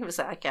here. I think it was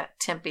like at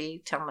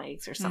Tempe, Ten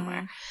Lakes or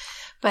somewhere.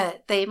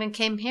 But they even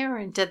came here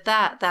and did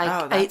that.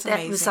 That's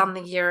amazing. It was on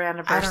the year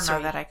anniversary. I don't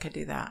know that I could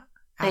do that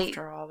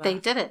after all that. They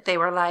did it. They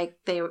were like,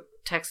 they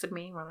texted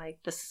me and were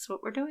like, this is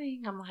what we're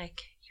doing. I'm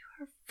like, you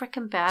are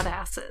freaking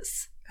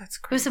badasses. That's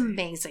crazy. It was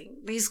amazing.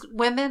 These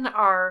women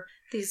are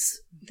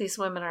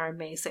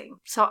amazing.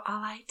 So all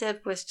I did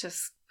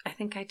was I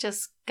think I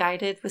just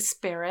guided with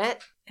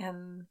spirit,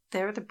 and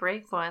they're the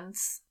brave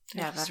ones.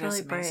 They're that really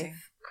is amazing.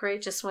 Brave,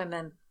 courageous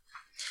women.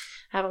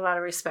 I have a lot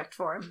of respect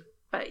for them.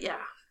 But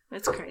yeah,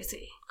 it's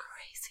crazy.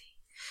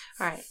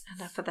 All right,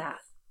 enough of that.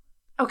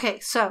 Okay,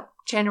 so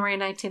January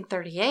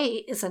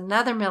 1938 is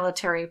another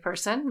military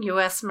person,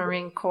 U.S.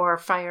 Marine Corps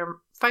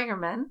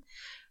fireman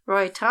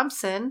Roy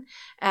Thompson,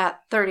 at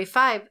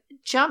 35,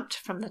 jumped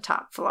from the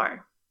top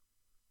floor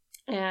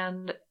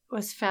and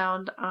was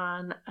found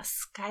on a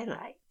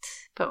skylight.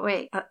 But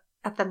wait,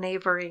 at the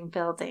neighboring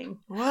building.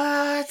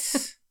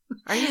 What?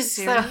 Are you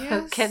serious?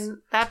 So,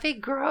 can that be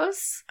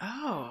gross?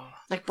 Oh.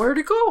 Like, where'd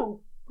he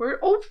go?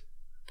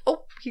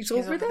 He's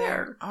over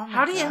there. Oh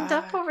How do you end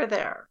up over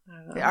there?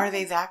 Are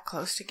they that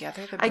close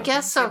together? I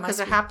guess so, because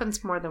it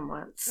happens more than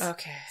once.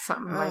 Okay.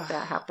 Something like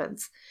that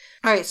happens.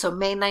 All right, so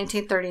May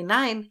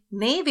 1939,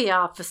 Navy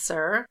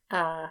officer,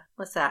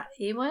 what's that,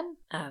 Ewan?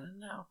 I don't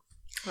know.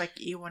 Like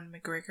Ewan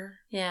McGregor?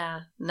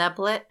 Yeah,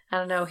 Neblett. I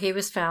don't know. He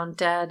was found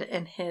dead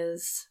in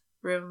his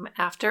room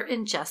after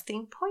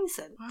ingesting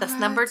poison. What? That's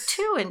number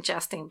 2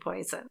 ingesting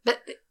poison.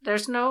 But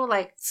there's no,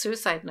 like,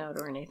 suicide note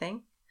or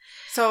anything.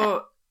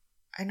 So,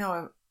 I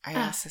know I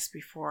asked this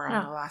before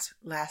on the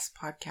last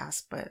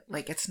podcast, but,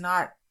 like, it's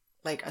not,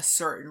 like, a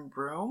certain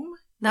room.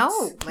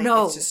 No,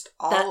 it's just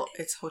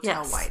it's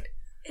hotel-wide.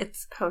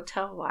 It's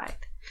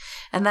hotel-wide.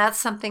 And that's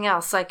something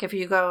else. Like, if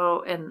you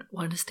go and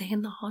want to stay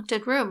in the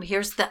haunted room,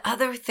 here's the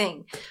other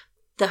thing.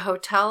 The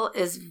hotel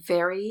is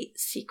very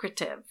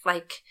secretive.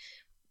 Like,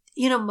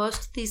 you know,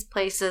 most of these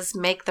places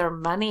make their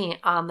money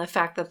on the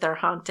fact that they're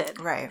haunted.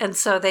 Right. And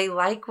so they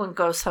like when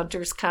ghost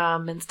hunters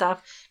come and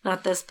stuff.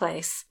 Not this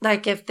place.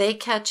 Like, if they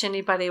catch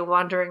anybody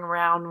wandering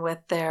around with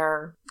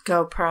their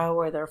GoPro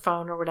or their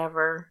phone or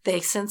whatever, they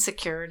send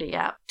security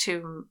up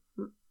to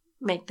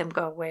make them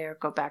go away or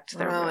go back to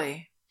their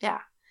room. Yeah.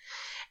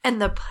 And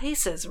the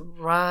place is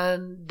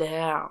run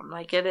down.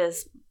 Like, it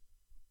is.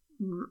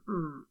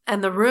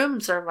 And the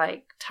rooms are,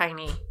 like,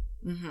 tiny.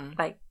 Mm-hmm.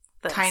 Like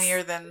this.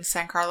 Tinier than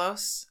San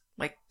Carlos?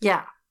 Like,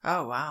 yeah.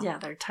 Oh, wow. Yeah,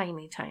 they're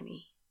tiny.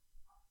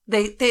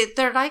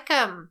 They're like,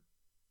 they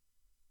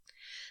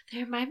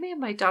remind me of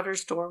my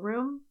daughter's dorm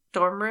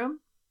room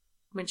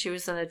when she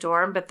was in a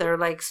dorm, but they're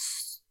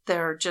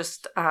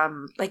just,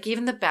 like,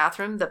 even the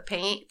bathroom, the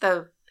paint,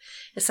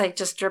 it's like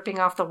just dripping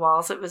off the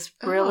walls. It was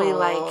really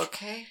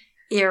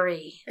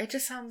eerie. It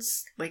just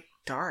sounds like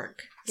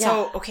dark.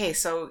 Yeah.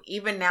 So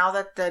even now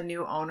that the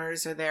new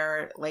owners are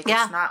there, like,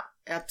 it's not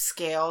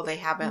upscale. They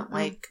haven't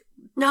like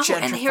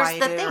and here's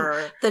the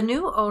thing: the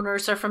new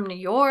owners are from New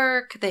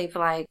York. They've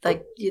like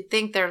you'd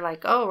think they're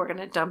like, oh, we're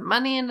gonna dump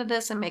money into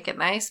this and make it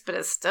nice, but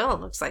it still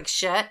looks like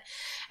shit.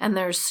 And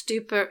they're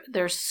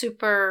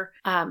super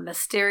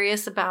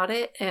mysterious about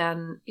it.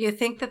 And you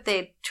think that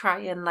they'd try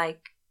and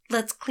like,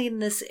 let's clean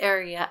this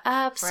area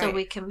up so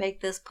we can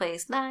make this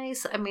place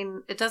nice. I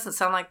mean, it doesn't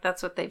sound like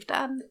that's what they've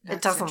done.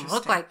 It doesn't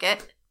look like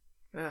it.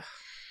 Ugh.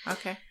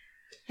 Okay.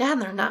 Yeah,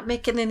 and they're not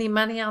making any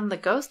money on the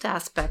ghost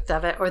aspect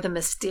of it or the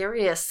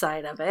mysterious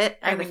side of it.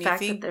 And the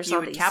fact that there's all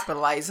would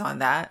capitalize on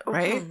that,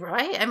 right?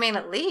 Right. I mean,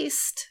 at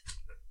least.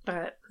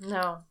 But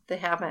no, they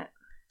haven't.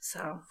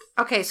 So,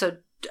 okay, so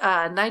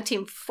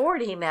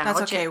 1940 now.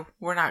 That's okay.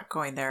 We're not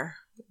going there.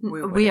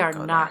 We are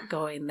not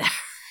going there.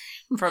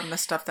 From the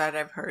stuff that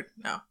I've heard,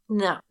 no.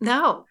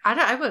 No.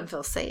 I wouldn't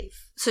feel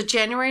safe. So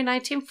January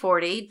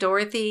 1940,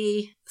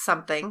 Dorothy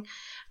something,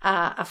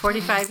 a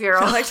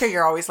 45-year-old. I like how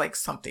you're always like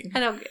something. I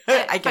don't.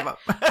 I give up.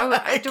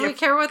 Do we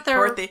care what they're?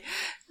 Dorothy.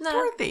 No.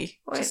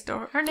 Dorothy. Wait,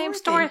 her name's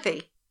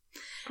Dorothy.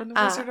 From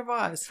the Wizard of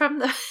Oz.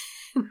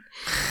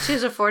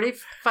 She's a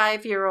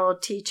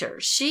 45-year-old teacher.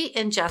 She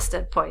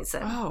ingested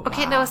poison. Oh,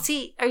 okay. Wow. Now,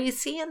 are you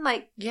seeing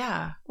like?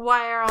 Yeah.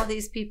 Why are all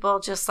these people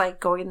just like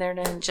going there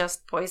to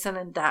ingest poison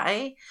and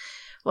die?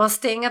 Well,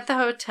 staying at the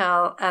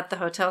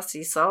Hotel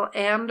Cecil,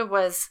 and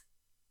was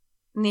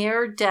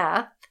near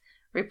death,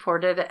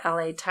 reported at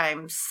LA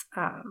Times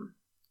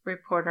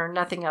reporter.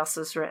 Nothing else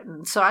is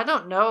written. So I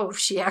don't know if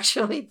she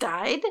actually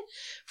died,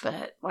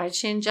 but why did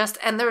she ingest?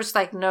 And there's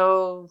like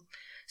no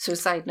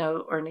suicide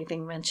note or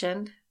anything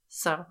mentioned.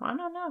 So I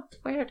don't know.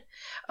 Weird.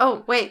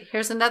 Oh, wait.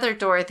 Here's another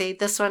Dorothy.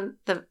 This one,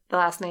 the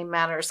last name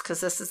matters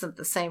because this isn't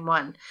the same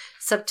one.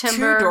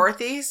 September. 2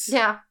 Dorothys?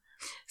 Yeah.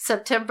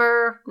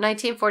 September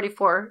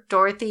 1944,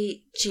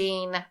 Dorothy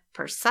Jean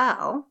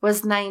Purcell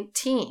was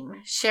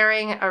 19,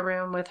 sharing a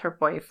room with her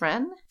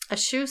boyfriend, a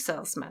shoe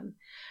salesman.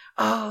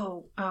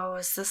 Oh,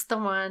 is this the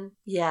one?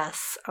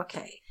 Yes.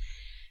 Okay.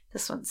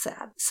 This one's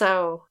sad.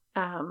 So,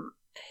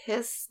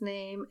 his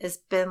name is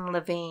Ben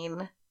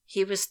Levine.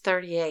 He was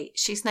 38.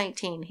 She's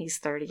 19. He's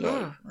 38.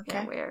 Oh, okay.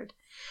 Yeah, weird.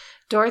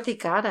 Dorothy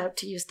got up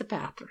to use the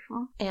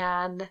bathroom,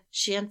 and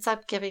she ends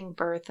up giving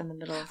birth in the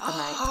middle of the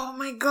night. Oh,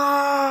 my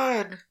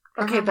God.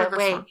 Okay, but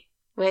wait.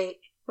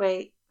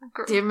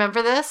 Do you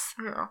remember this?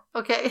 Yeah.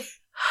 Okay.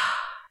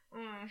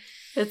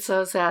 It's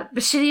so sad.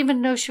 But she didn't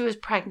even know she was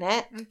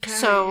pregnant. Okay,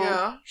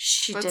 so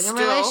she didn't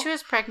realize she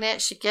was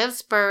pregnant. She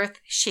gives birth.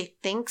 She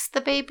thinks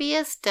the baby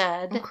is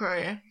dead.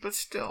 Okay, but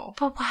still.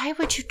 But why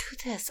would you do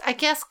this? I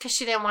guess because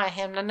she didn't want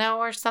him to know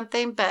or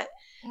something, but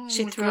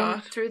she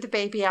threw the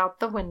baby out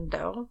the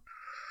window.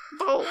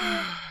 Oh.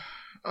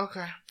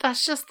 Okay.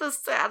 That's just the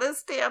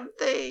saddest damn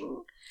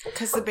thing.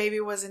 Because the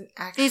baby wasn't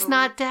actually... He's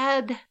not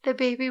dead. The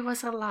baby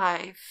was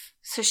alive.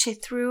 So she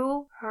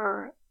threw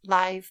her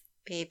live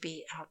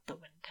baby out the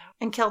window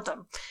and killed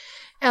him.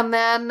 And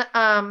then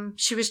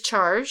she was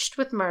charged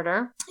with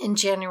murder in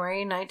January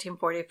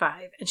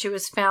 1945. And she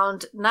was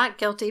found not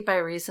guilty by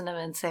reason of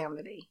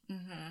insanity.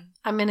 Mm-hmm.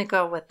 I'm going to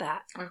go with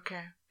that.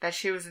 Okay. That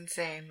she was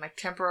insane. Like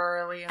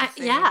temporarily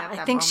insane.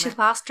 I think she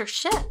lost her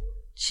shit.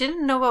 She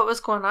didn't know what was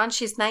going on.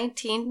 She's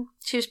 19.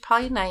 She was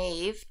probably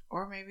naive.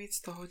 Or maybe it's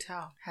the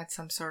hotel. Had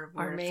some sort of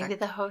weird effect.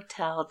 The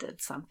hotel did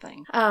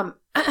something.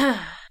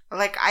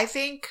 Like, I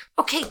think...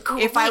 Okay, cool.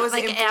 If I was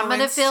like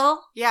influenced... Amityville?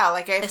 Yeah,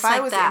 like if I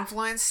was that.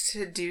 influenced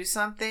to do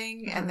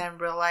something and then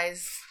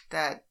realized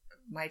that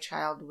my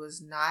child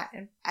was not...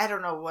 I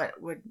don't know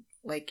what would,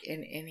 like,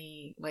 in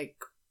any, like...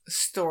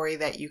 story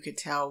that you could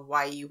tell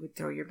why you would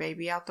throw your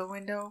baby out the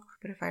window.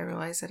 But if I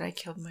realized that I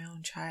killed my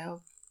own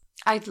child...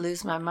 I'd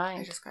lose my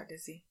mind. I just got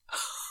dizzy.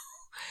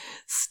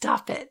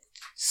 Stop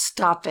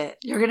it.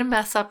 You're going to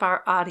mess up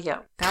our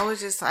audio. That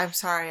was just, I'm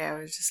sorry. I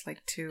was just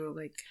like too,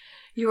 like.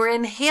 You were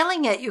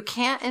inhaling it. You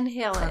can't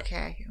inhale it.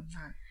 Okay. I'm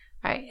not.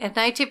 All right. In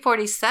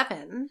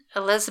 1947,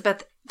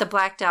 Elizabeth the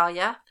Black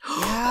Dahlia. Yeah.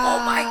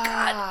 Oh my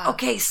God.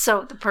 Okay.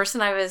 So the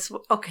person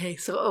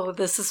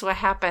this is what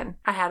happened.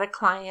 I had a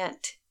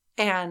client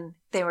and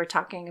they were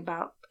talking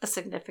about a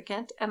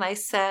significant. And I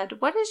said,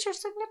 what is your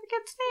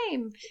significant's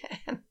name?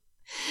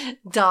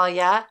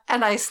 Dahlia.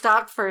 And I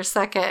stopped for a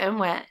second and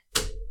went,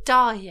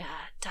 Dahlia.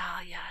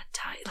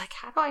 Like,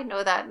 how do I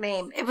know that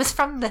name? It was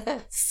from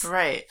this.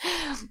 Right.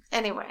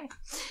 Anyway.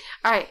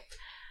 All right.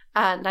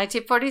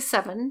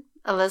 1947,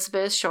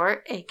 Elizabeth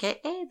Short,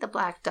 a.k.a. the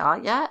Black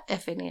Dahlia,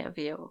 if any of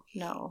you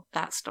know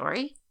that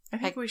story. I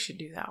think we should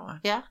do that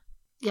one. Yeah.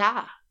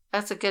 Yeah.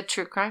 That's a good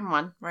true crime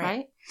one,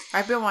 right?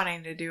 I've been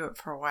wanting to do it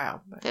for a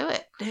while. But... Do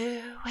it.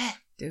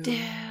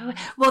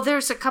 Well,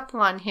 there's a couple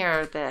on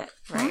here that,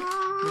 right?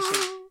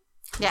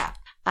 Yeah.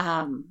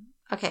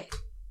 Okay.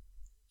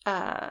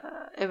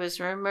 It was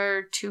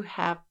rumored to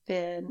have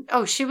been...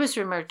 she was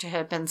rumored to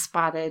have been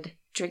spotted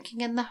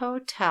drinking in the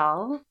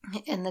hotel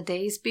in the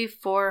days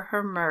before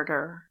her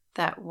murder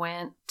that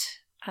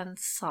went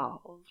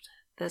unsolved.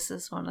 This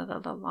is one of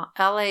the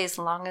LA's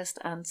longest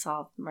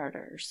unsolved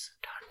murders.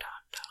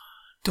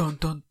 Dun,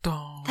 dun,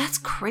 dun. That's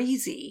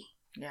crazy.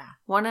 Yeah.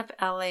 One of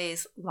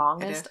LA's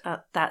longest,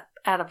 that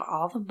out of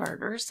all the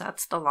murders,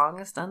 that's the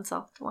longest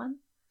unsolved one.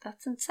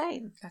 That's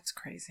insane. That's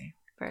crazy.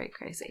 Very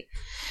crazy.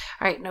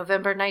 All right.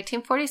 November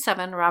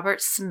 1947, Robert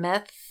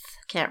Smith,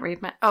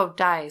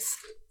 dies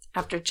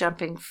after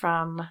jumping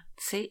from,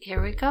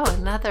 here we go.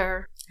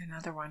 Another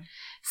one.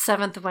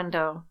 7th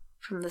window.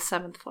 From the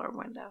 7th floor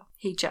window.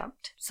 He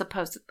jumped,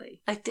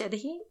 supposedly. Like, did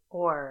he?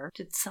 Or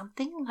did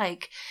something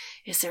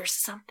is there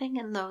something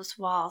in those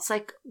walls?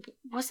 Like,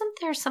 wasn't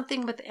there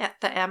something with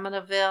the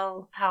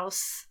Amityville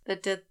house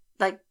that did,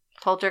 like,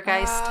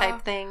 poltergeist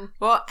type thing?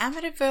 Well,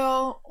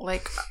 Amityville,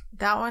 like,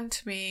 that one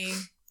to me,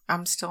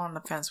 I'm still on the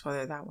fence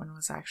whether that one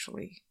was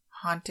actually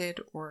haunted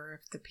or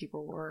if the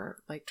people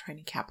were like trying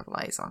to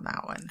capitalize on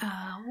that one.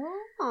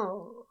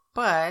 Oh.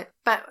 But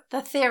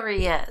the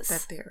theory is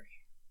that theory.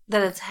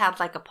 That it's had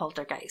like a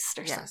poltergeist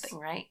or Yes. something,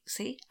 right?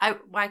 See?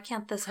 Why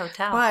can't this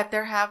hotel? But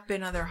there have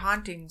been other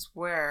hauntings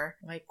where,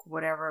 like,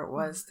 whatever it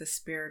was, the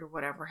spirit or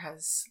whatever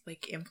has,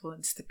 like,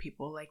 influenced the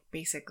people, like,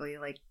 basically,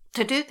 like...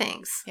 To do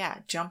things. Yeah,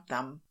 jumped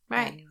them.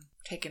 Right. And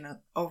taken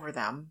over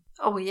them.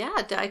 Oh,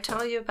 yeah. Did I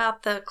tell you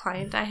about the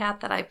client I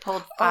had that I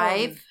pulled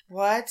 5? Oh,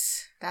 what?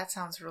 That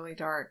sounds really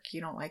dark. You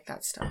don't like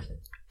that stuff.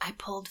 I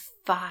pulled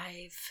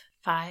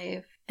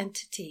 5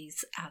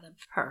 entities out of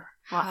her.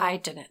 Well, I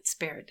didn't.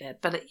 Spirit did.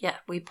 But yeah,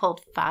 we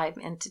pulled 5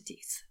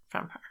 entities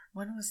from her.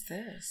 When was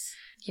this?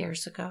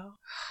 Years ago.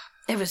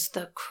 It was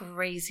the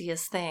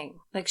craziest thing.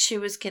 Like, she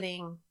was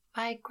getting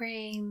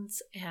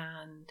migraines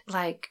and,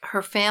 like,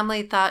 her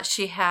family thought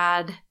she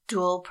had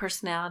dual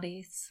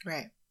personalities.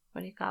 Right.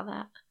 What do you call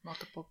that?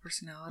 Multiple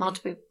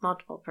personality.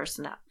 Multiple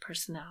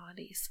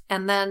personalities.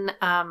 And then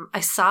I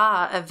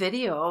saw a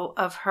video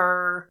of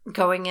her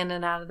going in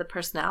and out of the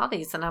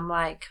personalities. And I'm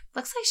like,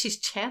 looks like she's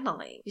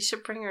channeling. You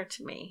should bring her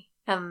to me.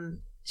 And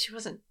she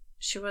wasn't,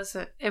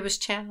 it was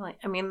channeling.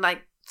 I mean,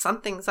 like,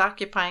 something's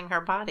occupying her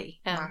body.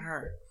 And Not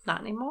her.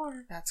 Not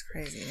anymore. That's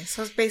crazy.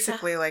 So it's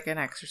basically like an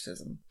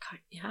exorcism.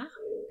 Yeah,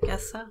 I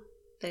guess so.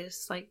 They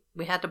just, like,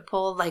 we had to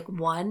pull, like,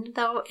 one,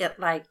 though. It,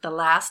 like, the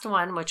last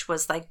one, which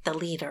was, like, the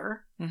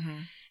leader,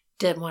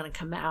 didn't want to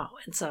come out.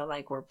 And so,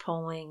 like, we're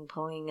pulling,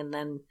 and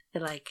then,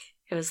 it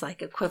was,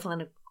 like,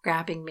 equivalent of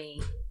grabbing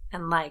me.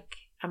 And, like,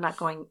 I'm not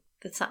going,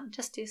 did something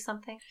just do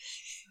something?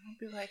 I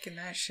don't be liking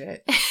that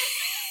shit.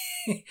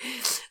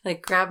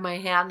 Like, grabbed my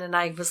hand, and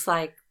I was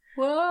like,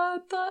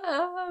 what the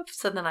F?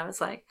 So then I was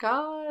like,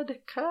 God,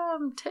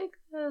 come, take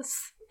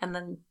this. And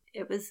then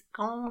it was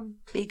gone.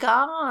 Be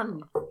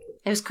gone.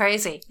 It was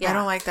crazy. Yeah. I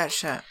don't like that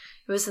shit.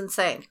 It was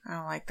insane. I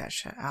don't like that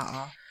shit at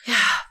all. Yeah,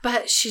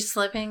 but she's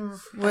living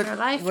her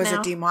life was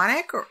now. it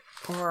demonic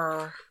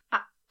or?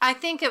 I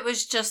think it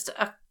was just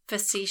a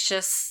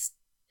facetious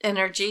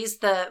energies.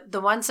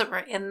 The ones that were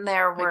in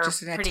there were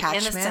just an pretty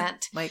attachment?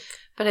 innocent. Like,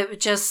 but it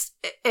would just,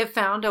 it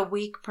found a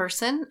weak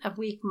person, a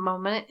weak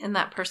moment in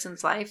that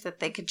person's life that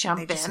they could jump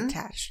they just in.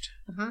 attached.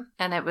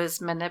 And it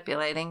was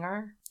manipulating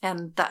her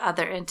and the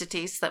other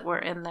entities that were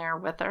in there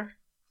with her.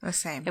 The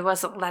same. It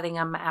wasn't letting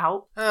them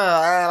out.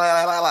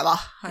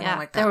 I don't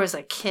like that. There was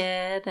a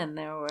kid, and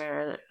there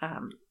were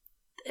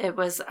it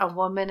was a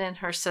woman and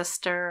her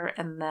sister,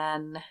 and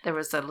then there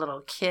was a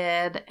little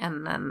kid,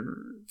 and then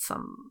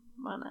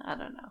someone, I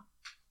don't know.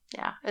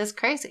 Yeah, it was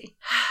crazy.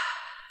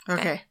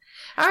 Okay.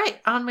 All right,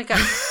 on we go.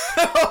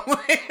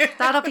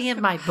 That'll be in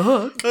my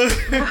book.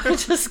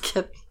 Just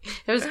kidding.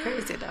 It was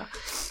crazy, though.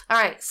 All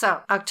right,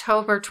 so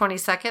October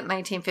 22nd,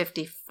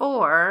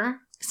 1954,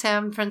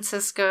 San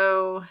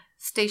Francisco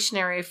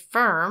stationery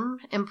firm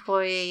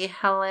employee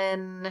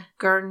Helen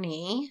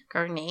Gurney.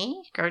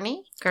 Maybe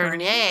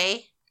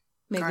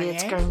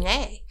it's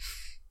Gurney.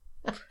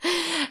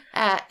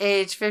 At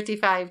age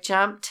 55,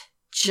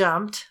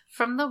 jumped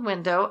from the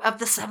window of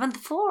the 7th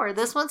floor.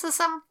 This one's the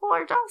 7th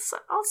floor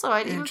also.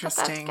 I didn't even put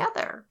that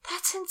together.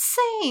 That's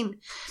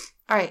insane.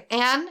 All right.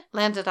 Anne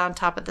landed on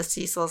top of the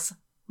Cecil's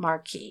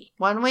marquee.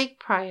 1 week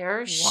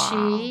prior,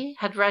 she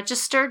had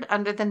registered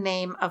under the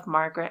name of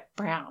Margaret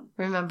Brown.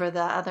 Remember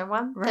the other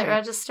one that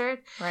registered?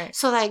 Right.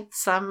 So, like,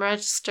 some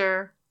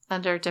register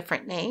under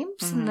different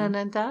names and then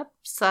end up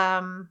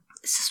some...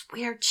 It's just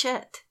weird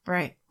shit.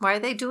 Right. Why are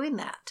they doing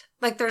that?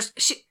 Like,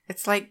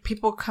 it's like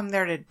people come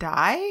there to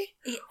die,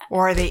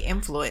 or are they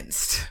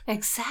influenced?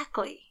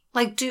 Exactly.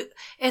 Like,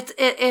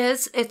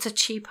 it's a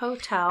cheap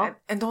hotel.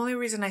 And the only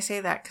reason I say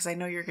that, because I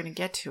know you're going to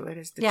get to it,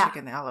 is the chick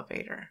in the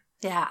elevator.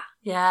 Yeah.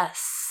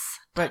 Yes.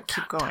 But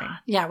keep going.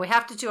 Yeah, we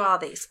have to do all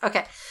these.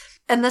 Okay.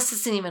 And this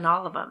isn't even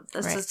all of them.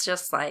 This is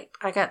just like,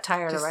 I got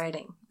tired of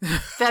writing.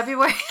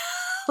 February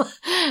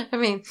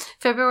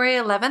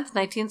 11th,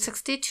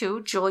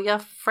 1962, Julia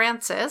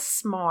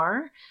Frances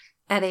Moore,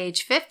 at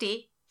age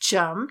 50,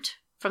 jumped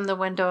from the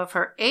window of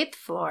her 8th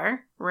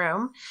floor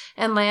room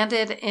and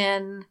landed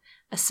in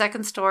a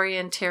 2nd-story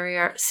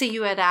interior. See,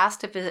 you had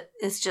asked if it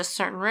is just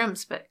certain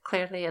rooms, but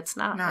clearly it's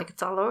not. Like,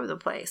 it's all over the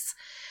place.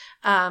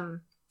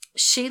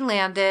 She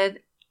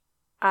landed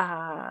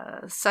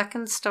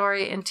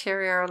 2nd-story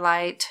interior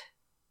light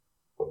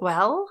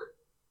well.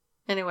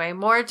 Anyway,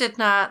 Moore did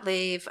not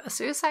leave a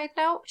suicide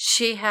note.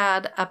 She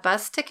had a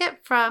bus ticket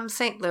from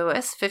St.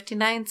 Louis,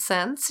 59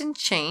 cents in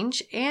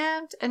change,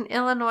 and an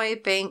Illinois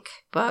bank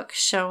book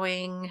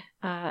showing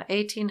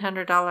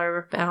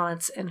 $1,800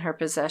 balance in her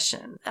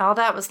possession. All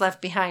that was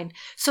left behind.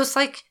 So it's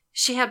like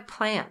she had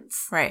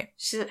plans. Right.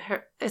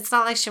 It's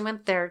not like she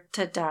went there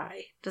to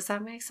die. Does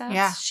that make sense?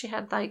 Yeah. She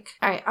had all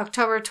right,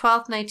 October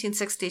 12th,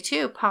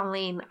 1962,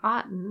 Pauline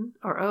Otten,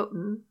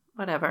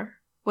 whatever,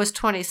 was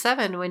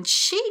 27 when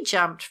she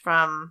jumped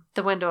from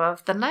the window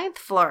of the 9th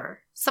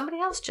floor. Somebody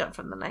else jumped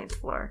from the 9th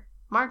floor.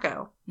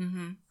 Margot.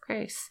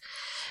 Grace.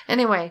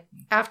 Anyway,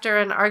 after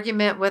an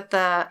argument with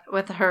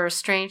her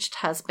estranged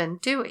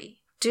husband, Dewey.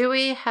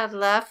 Dewey had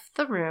left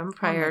the room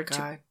prior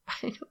to...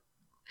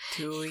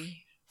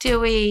 Dewey.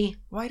 Dewey.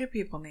 Why do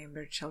people name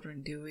their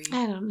children Dewey?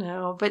 I don't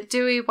know. But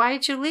Dewey,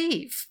 why'd you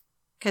leave?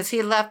 Because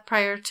he left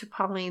prior to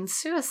Pauline's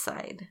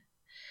suicide.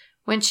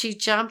 When she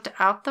jumped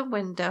out the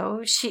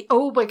window,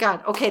 oh my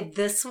God. Okay,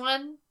 this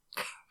one.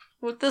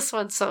 This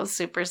one's so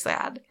super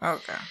sad.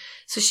 Okay.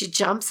 So she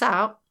jumps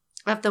out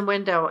of the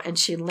window and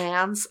she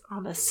lands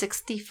on a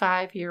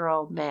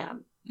 65-year-old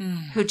man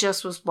who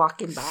just was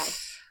walking by.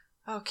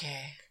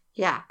 Okay.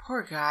 Yeah.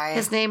 Poor guy.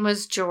 His name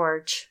was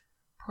George.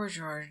 Poor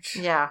George.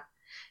 Yeah.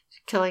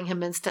 Killing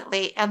him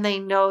instantly. And they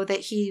know that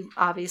he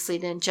obviously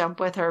didn't jump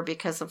with her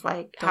because of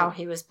how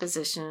he was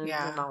positioned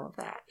and all of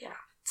that. Yeah.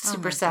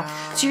 Super sad.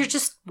 God. So you're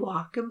just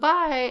walking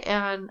by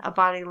and a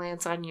body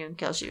lands on you and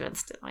kills you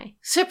instantly.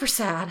 Super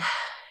sad.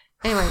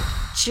 Anyway,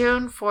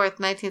 June 4th,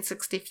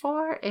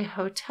 1964, a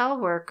hotel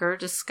worker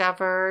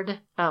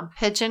discovered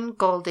Pigeon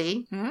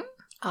Goldie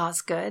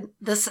Osgood.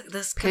 This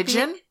could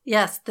Pigeon?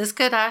 Yes, this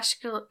could this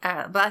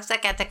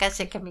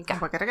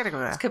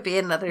could be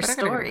another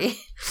story.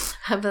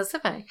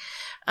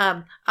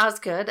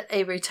 Osgood,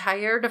 a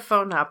retired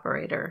phone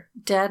operator,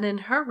 dead in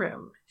her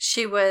room.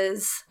 She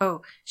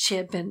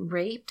had been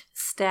raped,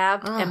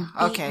 stabbed, and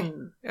beaten. Okay.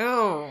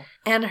 Oh.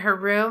 And her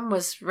room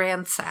was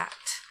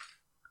ransacked.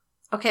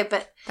 Okay,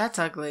 but... That's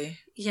ugly.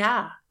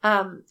 Yeah.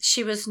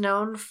 She was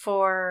known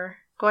for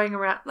going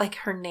around, like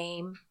her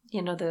name,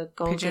 the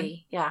Goldie. Pigeon?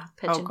 Yeah,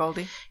 Pigeon. Oh,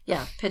 Goldie?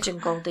 Yeah, Pigeon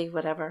Goldie,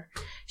 whatever.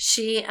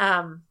 She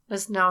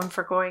was known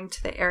for going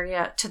to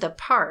the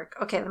park.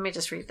 Okay, let me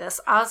just read this.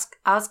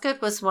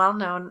 Osgood was well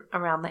known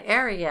around the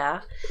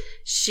area.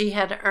 She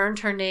had earned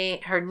her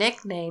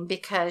nickname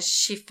because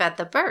she fed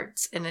the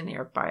birds in a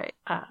nearby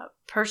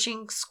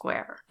Pershing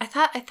Square. I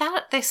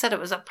thought they said it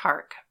was a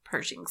park,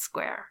 Pershing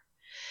Square.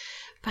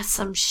 But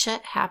some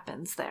shit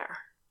happens there.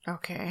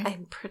 Okay.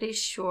 I'm pretty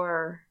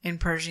sure. In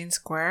Pershing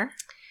Square?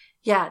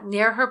 Yeah,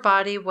 near her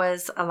body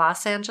was a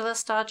Los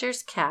Angeles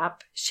Dodgers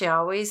cap she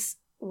always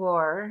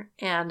wore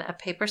and a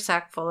paper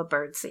sack full of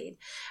birdseed.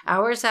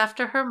 Hours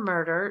after her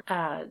murder,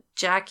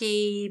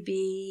 Jackie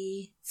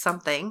B.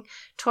 something,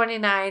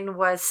 29,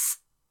 was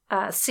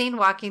seen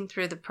walking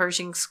through the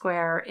Pershing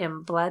Square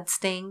in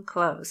blood-stained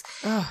clothes.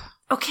 Ugh.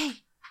 Okay.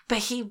 But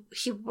he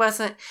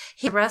wasn't,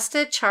 he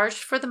arrested, charged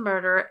for the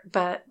murder,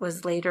 but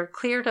was later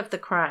cleared of the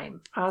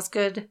crime.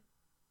 Osgood's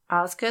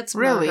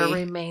murder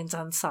remains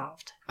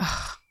unsolved.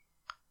 Ugh.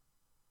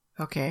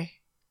 Okay.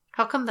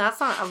 How come that's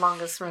not a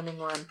longest running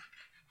one?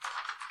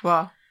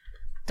 Well,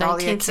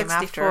 Dahlia came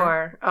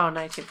after.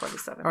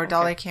 1947. Or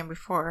Dahlia came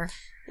before.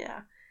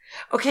 Yeah.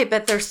 Okay,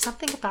 but there's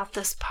something about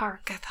this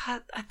park. I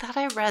thought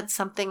I read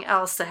something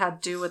else that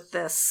had to do with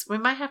this. We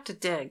might have to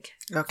dig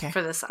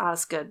for this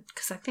Osgood,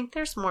 because I think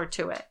there's more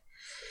to it.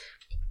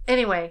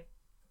 Anyway,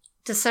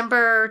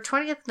 December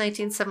 20th,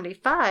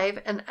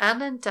 1975, an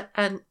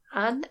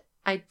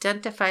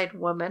unidentified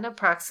woman,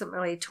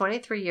 approximately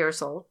 23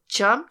 years old,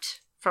 jumped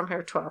from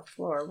her 12th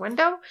floor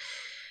window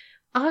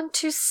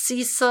onto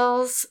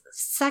Cecil's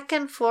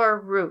second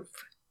floor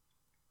roof.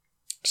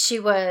 She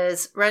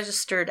was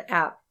registered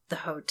at the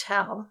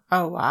hotel.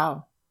 Oh,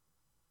 wow.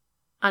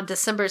 On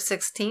December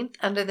 16th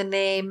under the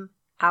name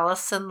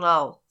Allison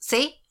Lowe.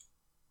 See?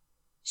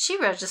 She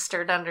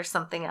registered under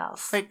something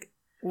else. Like,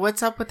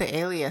 what's up with the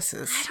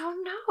aliases? I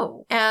don't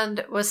know.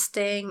 And was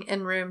staying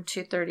in room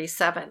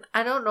 237.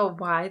 I don't know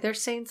why they're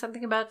saying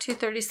something about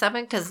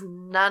 237 because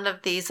none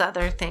of these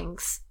other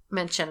things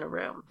mention a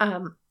room.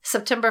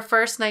 September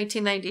 1st,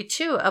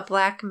 1992, a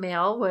black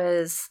male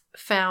was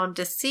found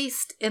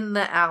deceased in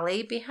the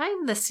alley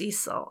behind the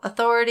Cecil.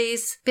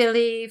 Authorities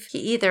believe he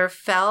either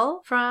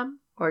fell from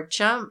or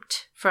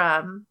jumped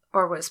from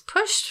or was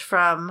pushed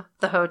from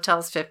the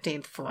hotel's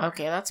 15th floor.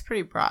 Okay, that's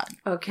pretty broad.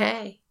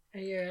 Okay. Are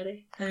you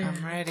ready?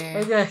 I'm ready.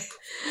 Okay.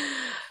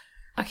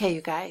 Okay,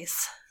 you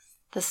guys.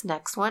 This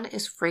next one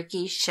is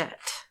freaky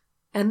shit.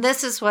 And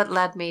this is what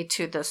led me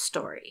to this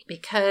story.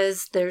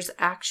 Because there's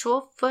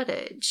actual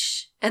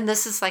footage. And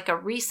this is like a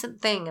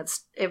recent thing.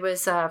 It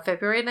was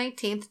February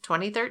 19th,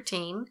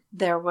 2013.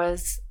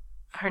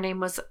 Her name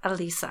was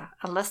Alyssa.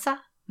 Alyssa?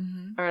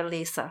 Mm-hmm. Or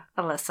Elisa?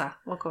 Alyssa.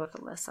 We'll go with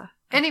Alyssa.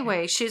 Okay.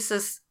 Anyway, she's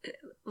this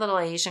little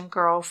Asian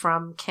girl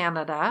from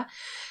Canada.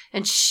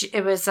 And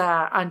it was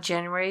on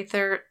January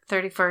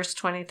 31st,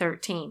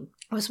 2013.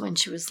 Was when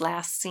she was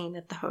last seen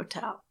at the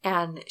hotel.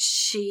 And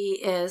she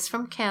is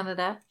from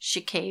Canada. She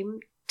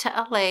came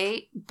to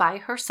LA by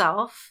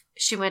herself.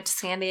 She went to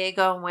San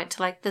Diego and went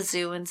to like the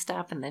zoo and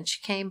stuff. And then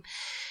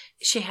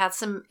she had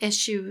some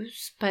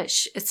issues, but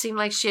it seemed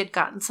like she had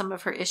gotten some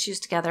of her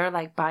issues together,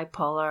 like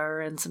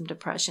bipolar and some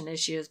depression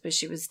issues, but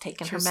she was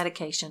taking her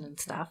medication and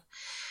stuff.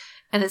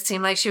 And it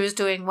seemed like she was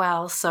doing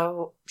well,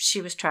 so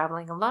she was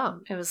traveling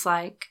alone. It was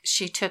like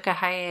she took a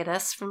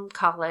hiatus from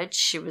college.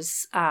 She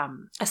was a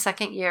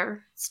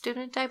second-year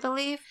student, I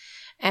believe.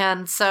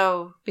 And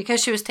so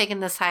because she was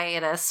taking this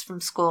hiatus from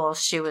school,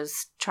 she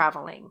was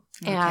traveling.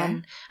 Okay.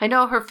 And I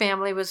know her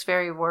family was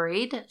very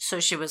worried,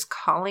 so she was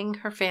calling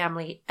her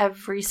family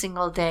every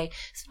single day,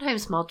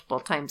 sometimes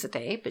multiple times a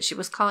day, but she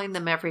was calling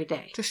them every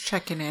day. Just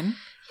checking in.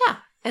 Yeah.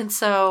 And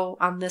so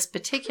on this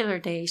particular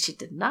day, she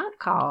did not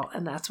call,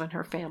 and that's when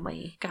her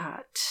family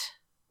got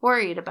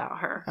worried about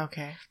her.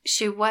 Okay.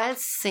 She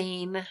was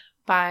seen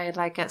by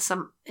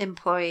some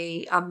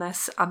employee on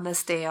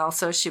this day.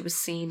 Also, she was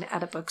seen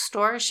at a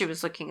bookstore. She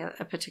was looking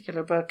at a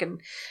particular book and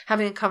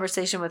having a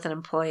conversation with an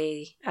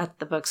employee at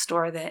the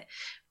bookstore that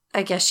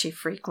I guess she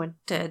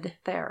frequented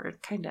there,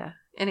 kind of,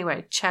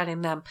 anyway,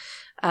 chatting them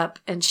up.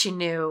 And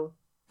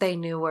they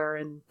knew her,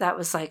 and that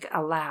was like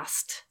a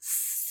last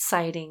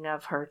sighting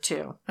of her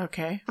too.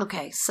 Okay.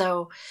 Okay,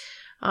 so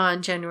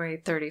on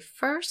January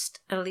 31st,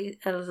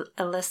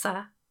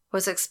 Alyssa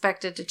was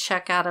expected to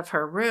check out of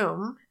her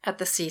room at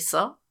the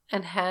Cecil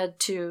and head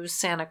to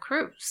Santa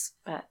Cruz,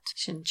 but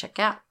she didn't check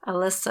out.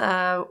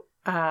 Alyssa,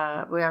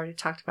 we already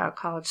talked about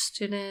college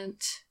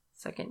student,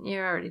 second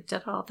year, already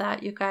did all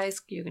that. You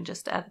guys, you can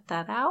just edit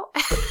that out.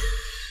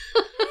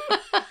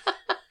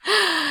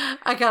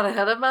 I got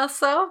ahead of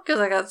myself because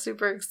I got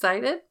super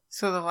excited.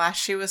 So the last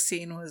she was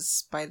seen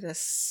was by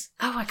this.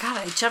 Oh my God,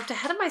 I jumped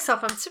ahead of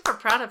myself. I'm super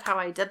proud of how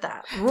I did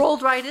that.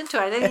 Rolled right into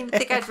it. I didn't even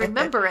think I'd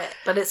remember it,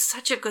 but it's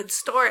such a good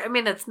story. I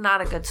mean, it's not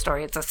a good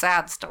story. It's a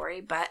sad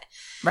story, but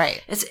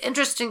right. It's an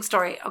interesting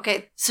story.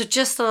 Okay,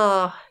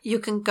 so you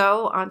can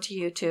go onto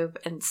YouTube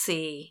and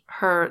see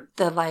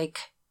the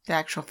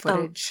actual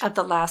footage of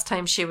the last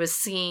time she was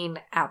seen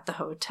at the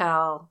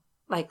hotel.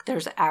 Like,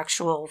 there's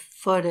actual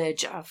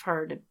footage of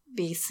her to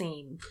be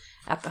seen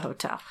at the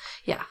hotel.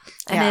 Yeah.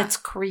 And it's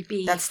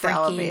creepy. That's the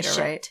elevator, shit.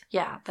 right?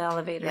 Yeah, the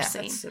elevator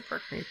scene. That's super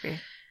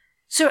creepy.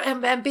 So,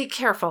 and be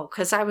careful,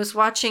 because I was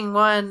watching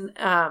one,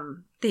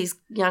 these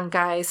young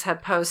guys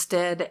had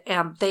posted,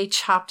 and they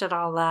chopped it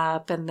all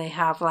up, and they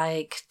have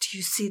like, do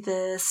you see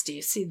this? Do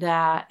you see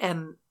that?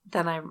 And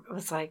then I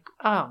was like,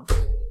 oh,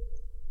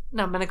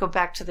 no, I'm going to go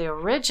back to the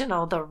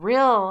original, the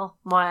real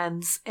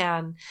ones,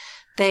 and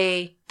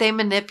they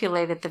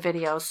manipulated the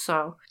videos,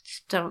 so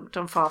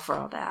don't fall for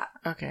all that.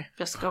 Okay.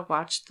 Just go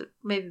watch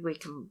maybe we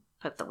can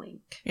put the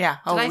link. Yeah.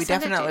 Did We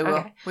definitely will.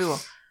 Okay. We will.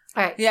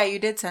 All right. Yeah, you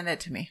did send it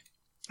to me.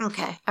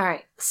 Okay. All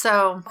right.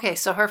 So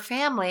her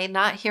family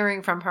not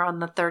hearing from her on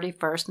the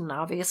 31st and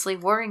obviously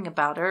worrying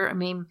about her. I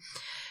mean,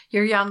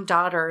 your young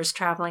daughter is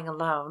traveling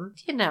alone,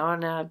 in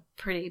a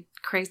pretty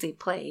crazy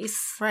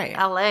place. Right.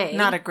 LA.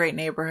 Not a great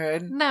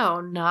neighborhood.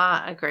 No,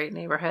 not a great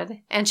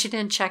neighborhood. And she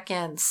didn't check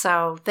in.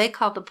 So they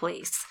called the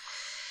police.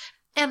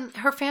 And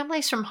her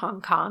family's from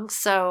Hong Kong.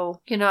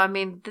 So,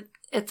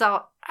 it's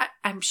all,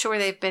 I'm sure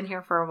they've been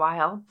here for a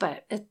while,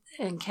 but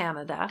in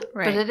Canada.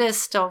 Right. But it is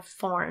still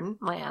foreign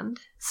land.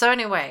 So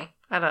anyway,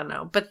 I don't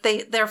know. But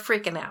they're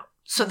freaking out.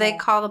 So they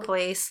call the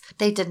police.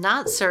 They did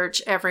not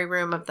search every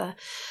room of the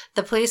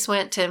police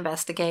went to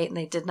investigate, and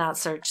they did not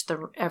search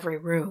every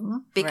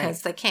room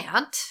because they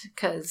can't,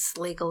 because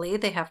legally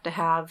they have to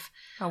have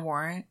a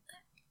warrant.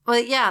 Well,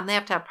 yeah, and they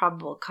have to have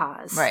probable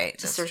cause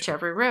to search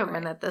every room. Right.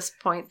 And at this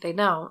point they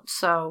don't.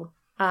 So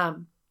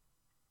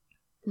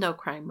no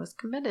crime was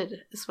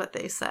committed is what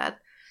they said.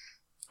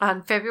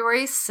 On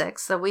February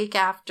 6th, a week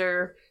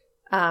after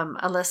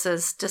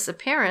Alyssa's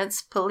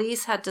disappearance,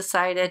 police had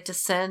decided to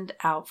send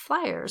out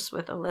flyers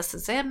with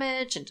Alyssa's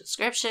image and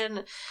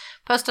description,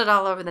 posted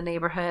all over the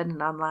neighborhood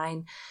and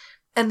online.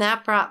 And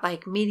that brought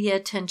media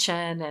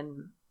attention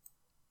and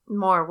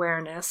more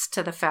awareness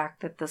to the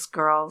fact that this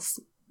girl's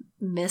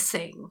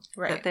missing,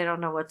 that they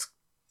don't know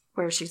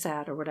where she's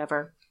at or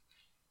whatever.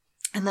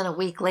 And then a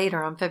week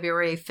later, on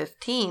February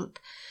 15th,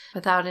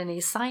 without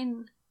any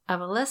sign of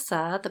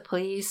Alyssa, the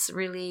police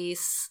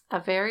release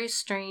a very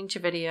strange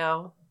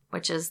video,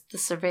 which is the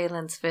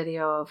surveillance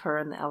video of her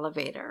in the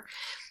elevator.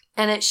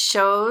 And it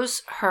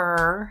shows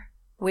her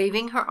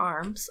waving her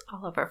arms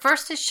all over.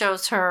 First, it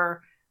shows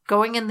her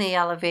going in the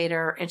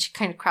elevator, and she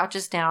kind of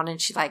crouches down,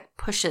 and she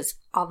pushes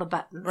all the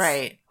buttons.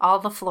 Right. All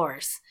the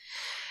floors.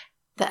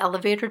 The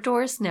elevator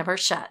doors never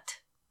shut.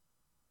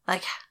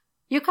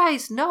 You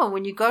guys know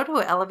when you go to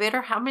an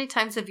elevator, how many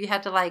times have you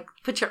had to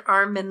put your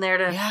arm in there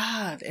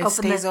to it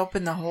stays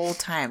open the whole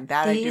time.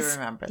 I do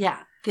remember. Yeah,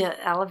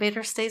 the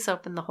elevator stays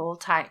open the whole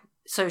time.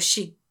 So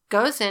she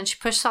goes in, she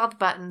pushes all the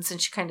buttons,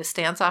 and she kind of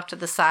stands off to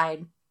the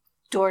side.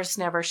 Doors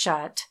never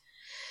shut.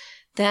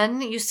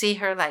 Then you see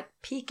her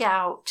peek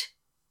out,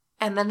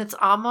 and then it's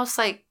almost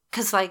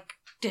because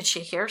did she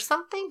hear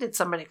something? Did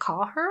somebody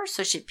call her?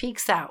 So she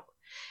peeks out.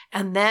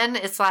 And then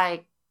it's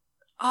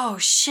oh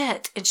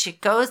shit. And she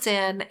goes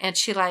in and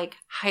she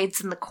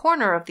hides in the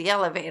corner of the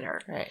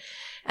elevator. Right.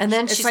 And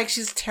then it's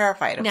she's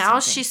terrified of now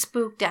something. She's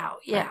spooked out.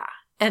 Yeah. Right.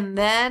 And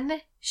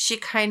then she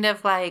kind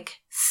of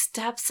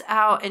steps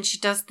out, and she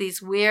does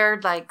these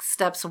weird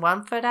steps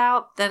 1 foot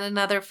out, then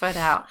another foot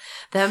out,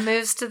 then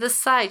moves to the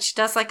side. She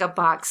does a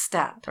box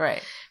step.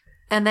 Right.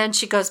 And then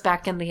she goes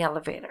back in the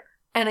elevator.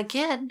 And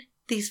again,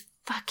 these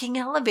fucking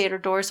elevator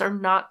doors are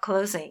not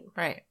closing.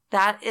 Right.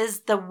 That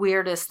is the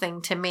weirdest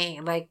thing to me.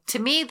 To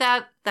me,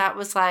 that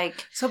was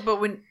So,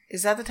 but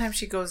is that the time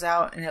she goes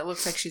out and it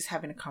looks like she's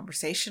having a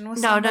conversation with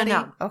somebody?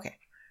 No. Okay.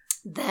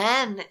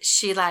 Then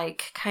she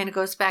kind of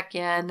goes back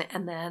in,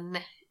 and then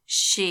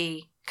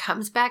she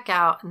comes back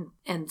out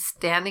and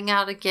standing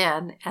out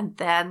again. And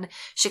then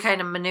she kind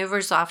of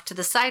maneuvers off to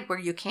the side where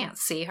you can't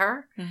see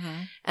her.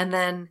 Mm-hmm. And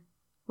then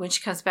when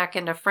she comes back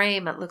into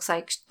frame, it looks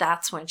like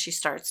that's when she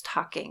starts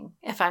talking,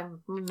 if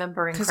I'm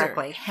remembering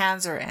correctly. Her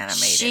hands are animated.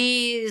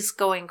 She's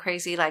going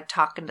crazy, like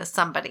talking to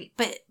somebody.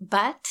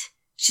 But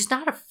she's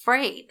not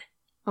afraid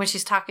when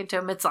she's talking to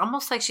him. It's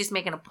almost like she's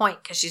making a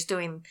point because she's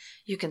doing,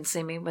 you can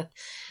see me with,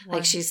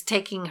 like she's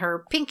taking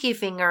her pinky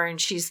finger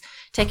and she's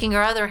taking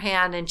her other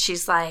hand and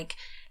she's like,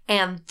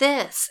 and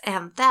this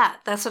and that.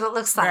 That's what it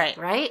looks like,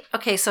 right?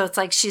 Okay, so it's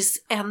like she's,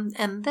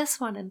 and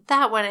this one and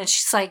that one. And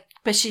she's like,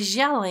 but she's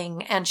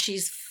yelling and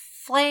she's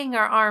flaying her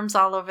arms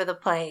all over the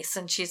place.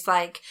 And she's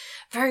like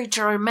very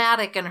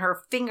dramatic and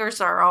her fingers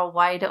are all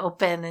wide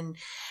open. And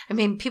I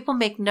mean, people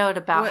make note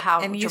about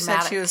how and you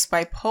dramatic. said she was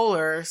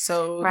bipolar,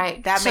 so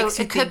that so makes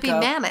you it could think be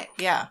of, manic.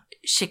 Yeah.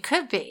 She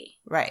could be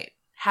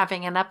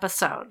having an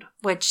episode,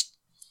 which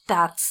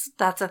that's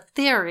a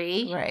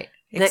theory. Right.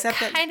 That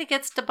kind of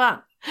gets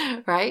debunked,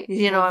 right?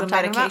 You know what I'm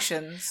talking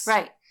medications. About?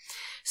 Right.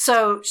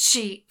 So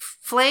she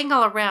flaying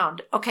all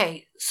around.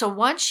 Okay, so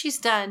once she's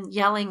done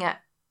yelling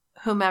at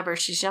whomever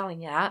she's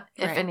yelling at,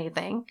 if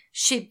anything,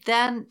 she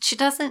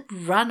doesn't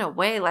run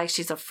away like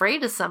she's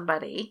afraid of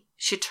somebody.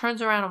 She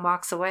turns around and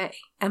walks away.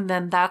 And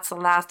then that's the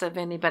last of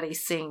anybody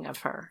seeing of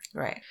her.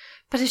 Right.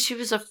 But if she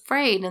was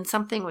afraid and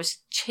something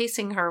was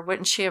chasing her,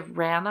 wouldn't she have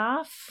ran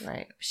off?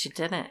 Right. She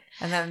didn't.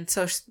 And then,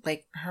 so,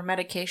 like, her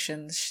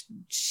medications,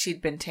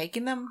 she'd been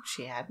taking them?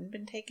 She hadn't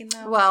been taking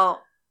them?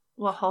 Well,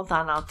 hold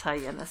on. I'll tell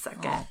you in a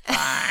second.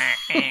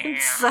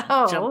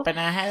 So, jumping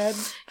ahead.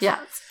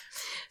 Yes.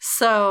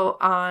 So,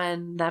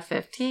 on the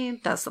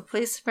 15th, that's the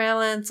police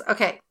surveillance.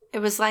 Okay. It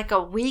was like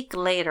a week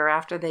later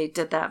after they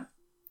did that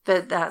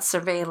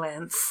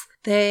surveillance.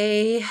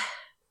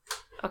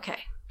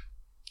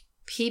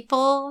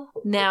 People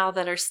now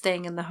that are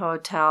staying in the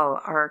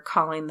hotel are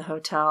calling the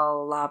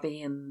hotel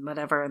lobby and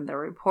whatever, and they're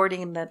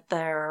reporting that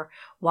their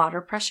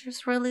water pressure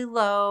is really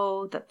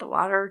low, that the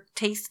water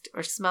tastes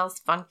or smells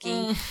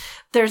funky.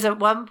 There's at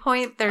one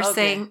point they're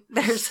saying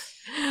there's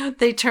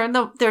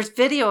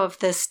video of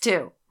this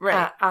too.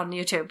 Right. On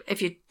YouTube.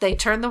 They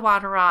turn the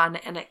water on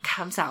and it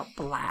comes out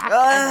black. I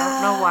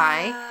don't know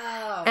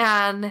why.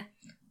 And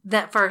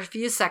that for a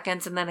few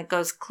seconds and then it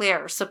goes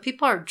clear. So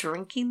people are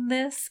drinking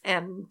this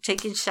and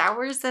taking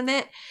showers in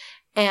it.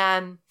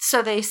 And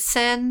so they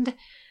send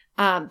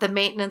the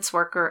maintenance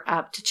worker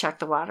up to check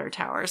the water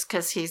towers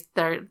because they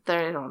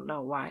don't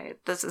know why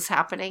this is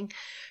happening.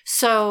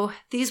 So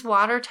these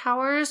water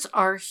towers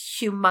are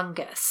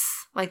humongous.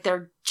 Like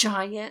they're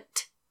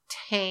giant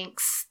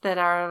tanks that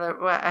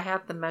are, I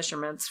have the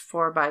measurements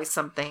 4 by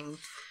something,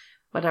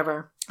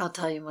 whatever. I'll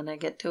tell you when I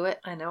get to it.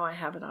 I know I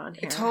have it on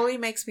here. It totally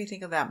makes me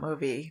think of that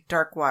movie,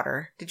 Dark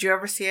Water. Did you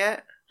ever see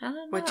it? I don't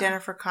know. With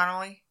Jennifer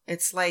Connelly?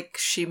 It's like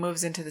she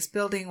moves into this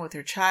building with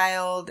her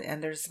child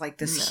and there's like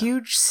this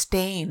huge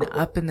stain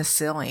up in the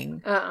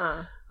ceiling.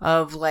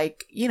 Of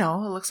like, it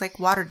looks like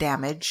water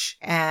damage,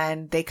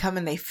 and they come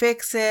and they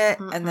fix it,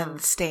 and then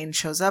the stain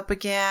shows up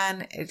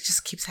again. It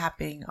just keeps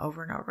happening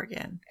over and over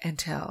again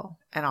and I'll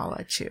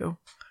let you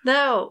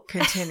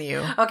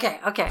continue.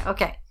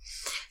 Okay.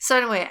 So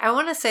anyway, I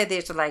want to say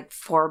these are like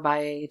 4 by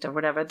 8 or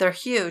whatever. They're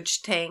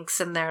huge tanks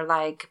and they're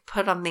like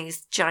put on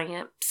these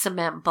giant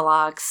cement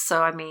blocks.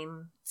 So, I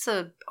mean, it's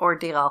an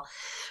ordeal.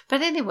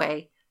 But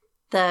anyway,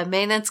 the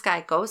maintenance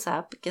guy goes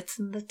up, gets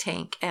in the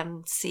tank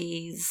and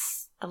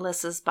sees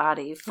Alyssa's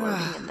body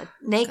floating in the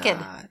naked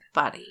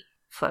body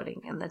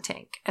floating in the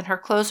tank. And her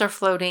clothes are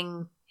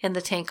floating in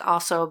the tank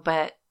also,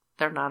 but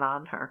they're not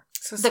on her.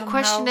 So the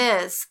question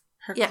is,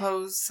 her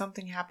clothes,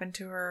 something happened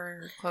to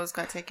her. Her clothes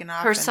got taken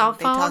off. Her cell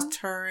phone. They tossed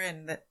her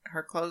and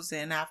her clothes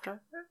in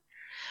after her.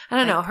 I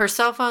don't know. Her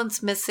cell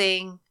phone's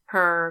missing.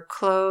 Her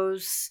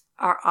clothes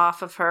are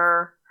off of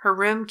her. Her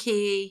room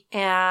key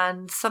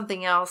and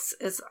something else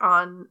is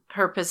on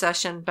her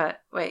possession,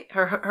 but wait,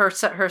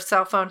 her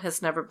cell phone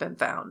has never been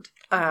found.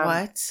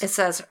 What? It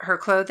says her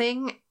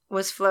clothing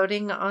was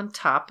floating on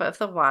top of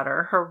the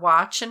water. Her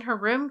watch and her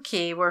room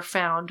key were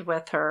found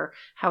with her.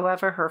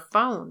 However, her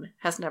phone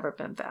has never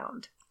been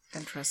found.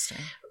 Interesting.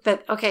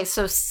 But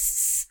so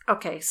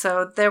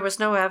there was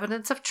no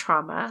evidence of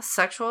trauma,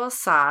 sexual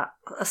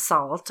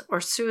assault,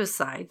 or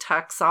suicide.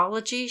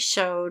 Toxology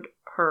showed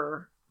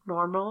her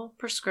normal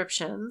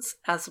prescriptions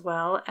as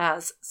well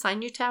as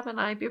Sinutab and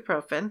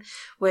ibuprofen,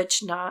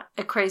 which not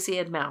a crazy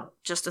amount,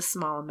 just a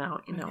small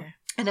amount,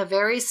 and a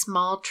very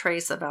small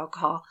trace of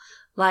alcohol,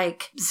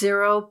 like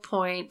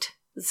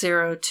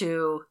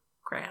 0.02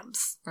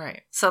 grams.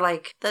 Right. So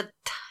like the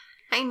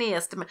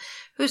tiniest amount.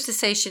 Who's to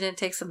say she didn't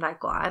take some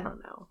NyQuil? I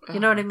don't know. You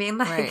know what I mean?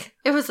 Like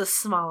it was a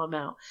small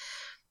amount,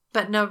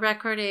 but no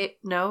recreational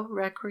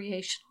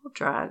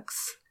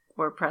drugs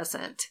were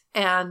present,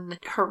 and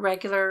her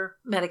regular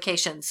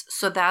medications.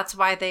 So that's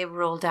why they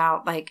ruled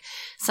out, like,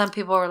 some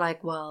people were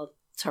like, well,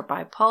 it's her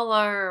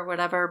bipolar or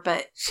whatever,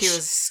 but she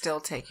was still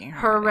taking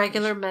her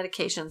regular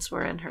medications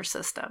were in her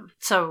system.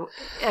 So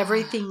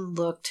everything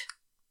looked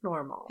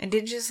normal. And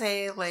did you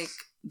say, like,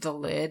 the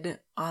lid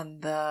on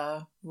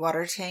the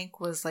water tank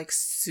was like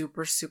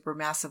super, super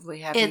massively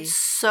heavy. It's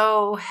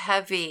so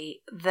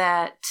heavy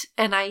that,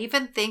 and I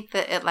even think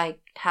that it like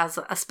has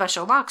a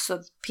special lock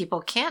so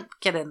people can't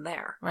get in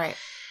there. Right.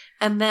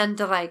 And then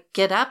to like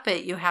get up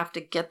it, you have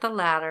to get the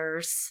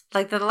ladders.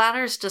 Like the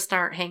ladders just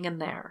aren't hanging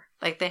there.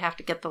 Like they have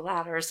to get the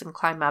ladders and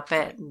climb up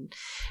it. And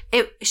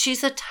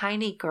she's a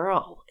tiny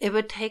girl. It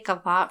would take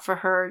a lot for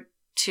her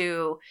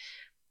to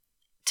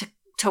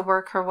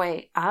work her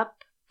way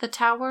up the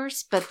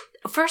towers. But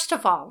first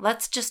of all,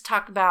 let's just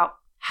talk about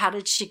how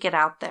did she get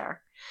out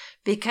there?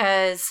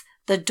 Because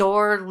the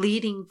door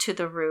leading to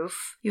the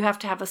roof, you have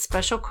to have a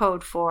special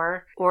code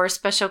for or a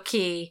special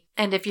key.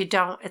 And if you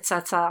don't, it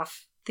sets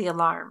off the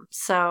alarm.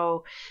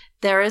 So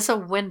there is a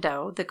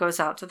window that goes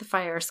out to the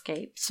fire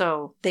escape.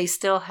 So they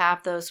still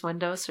have those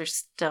windows are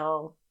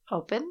still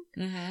open.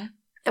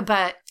 Mm-hmm.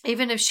 But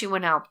even if she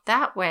went out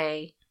that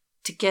way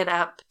to get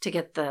up, to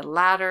get the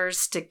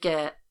ladders,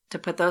 to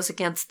put those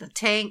against the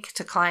tank,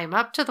 to climb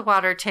up to the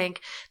water tank,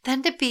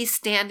 then to be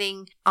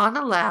standing on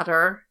a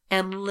ladder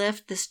and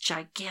lift this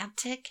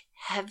gigantic,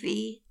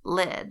 heavy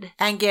lid.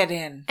 And get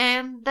in.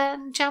 And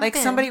then jump in. Like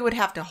somebody would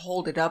have to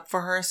hold it up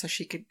for her so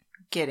she could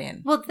get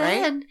in. Well,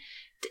 then,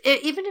 right?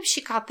 Even if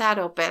she got that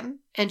open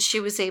and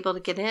she was able to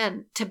get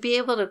in, to be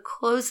able to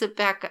close it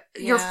back,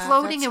 you're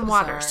floating in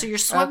water. So you're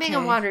swimming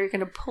in water. You're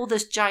going to pull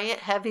this giant,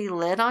 heavy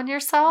lid on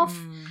yourself.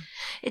 Mm.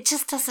 It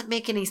just doesn't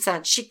make any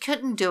sense. She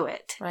couldn't do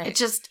it. Right. It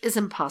just is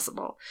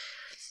impossible.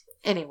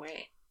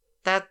 Anyway,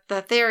 that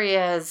theory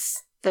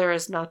is, there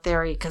is no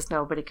theory because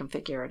nobody can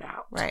figure it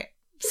out. Right.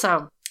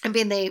 So, I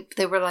mean,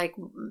 they were like,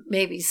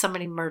 maybe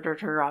somebody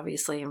murdered her,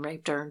 obviously, and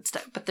raped her and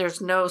stuff. But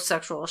there's no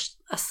sexual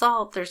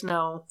assault. There's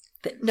no,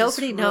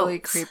 nobody knows.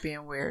 It's really creepy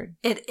and weird.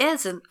 It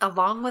is. And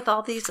along with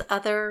all these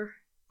other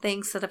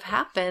things that have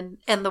happened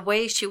and the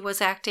way she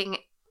was acting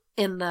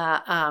in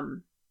the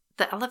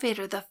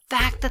elevator, the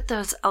fact that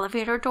those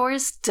elevator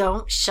doors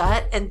don't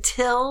shut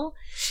until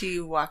she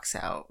walks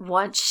out.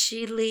 Once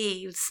she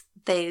leaves,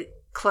 they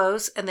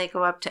close and they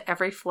go up to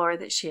every floor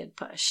that she had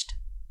pushed.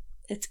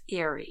 It's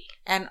eerie.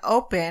 And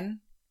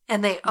open.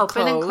 And they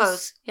open and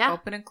close. Yeah.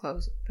 Open and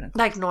close. Open and close.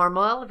 Like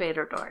normal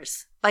elevator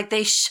doors. Like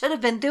they should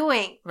have been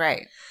doing.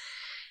 Right.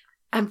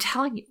 I'm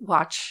telling you,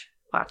 watch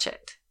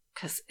it.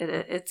 Because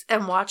it's,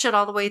 and watch it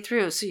all the way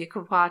through. So you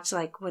could watch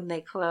like when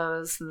they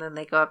close and then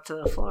they go up to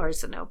the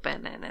floors and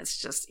open, and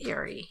it's just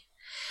eerie.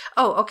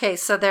 Oh, okay.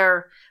 So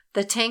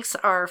the tanks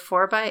are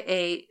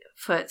 4x8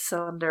 foot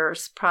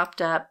cylinders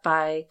propped up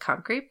by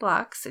concrete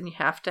blocks, and you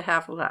have to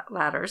have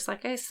ladders,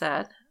 like I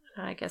said.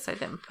 I guess I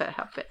didn't put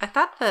how big. I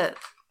thought I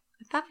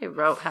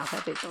wrote how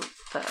heavy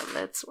the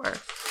lids were.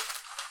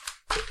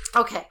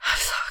 Okay. I'm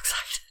so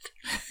excited.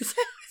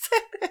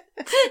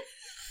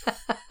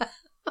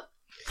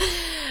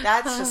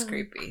 That's just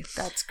creepy.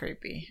 That's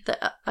creepy.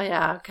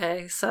 Yeah,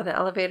 okay. So the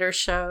elevator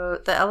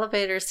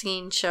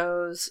scene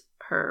shows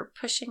her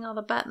pushing all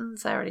the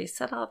buttons. I already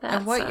said all that.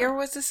 And what year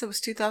was this? It was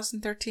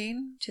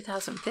 2013?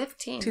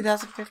 2015.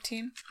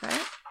 2015?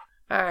 Right?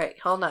 All right,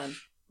 hold on.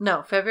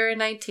 No, February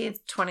 19th,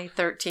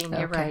 2013. Okay.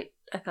 You're right.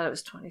 I thought it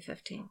was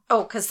 2015.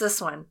 Oh, because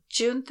this one,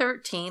 June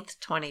 13th,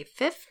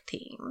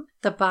 2015,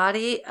 the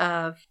body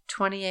of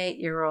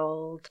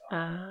 28-year-old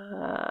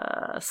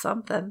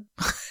something.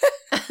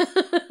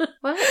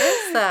 What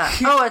is that?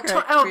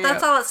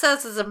 That's all it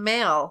says is a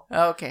male.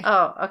 Oh, okay.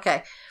 Oh,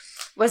 okay.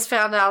 Was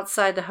found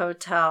outside the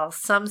hotel.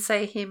 Some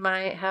say he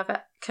might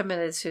have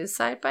committed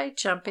suicide by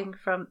jumping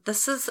from.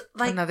 This is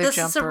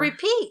a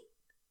repeat.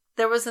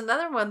 There was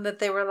another one that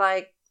they were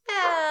like,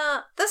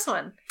 this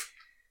one,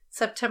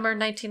 September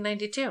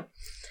 1992.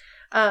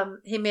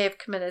 He may have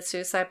committed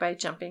suicide by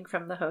jumping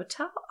from the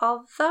hotel,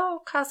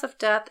 although cause of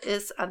death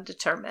is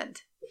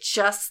undetermined.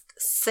 Just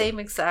same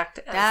exact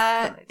as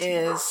that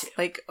is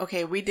like,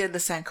 okay, we did the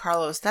San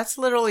Carlos. That's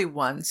literally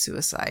one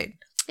suicide.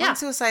 Yeah. One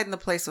suicide and the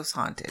place was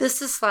haunted.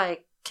 This is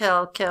like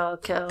kill.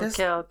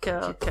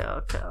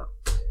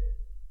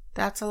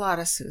 That's a lot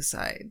of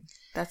suicide.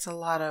 That's a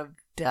lot of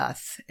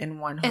death in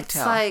one hotel. It's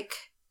like,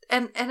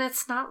 and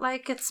it's not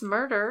like it's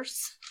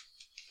murders.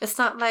 It's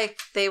not like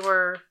they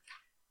were.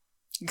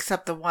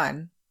 Except the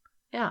one.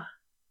 Yeah.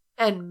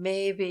 And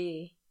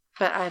maybe,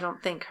 but I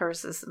don't think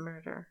hers is the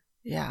murder.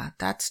 Yeah,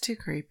 that's too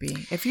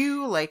creepy. If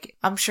you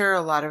I'm sure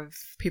a lot of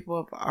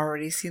people have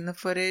already seen the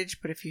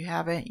footage, but if you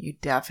haven't, you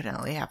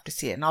definitely have to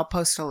see it. And I'll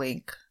post a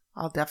link.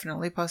 I'll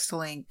definitely post a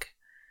link.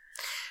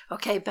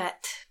 Okay,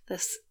 but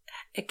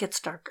it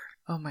gets darker.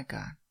 Oh my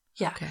God.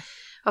 Yeah.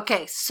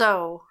 Okay,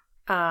 so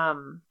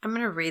I'm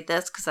going to read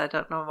this because I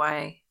don't know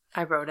why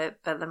I wrote it,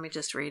 but let me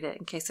just read it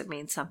in case it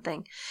means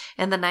something.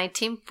 In the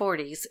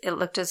 1940s, it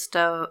looked as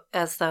though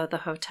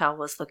the hotel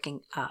was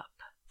looking up.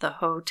 The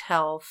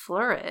hotel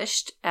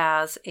flourished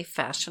as a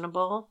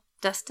fashionable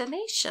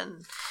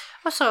destination.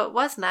 Oh, so it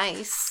was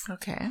nice.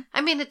 Okay.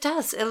 I mean, it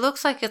does. It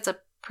looks like it's a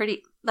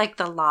pretty, like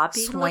the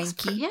lobby.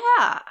 Swanky.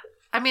 Yeah.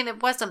 I mean,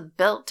 it wasn't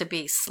built to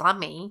be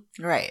slummy.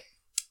 Right.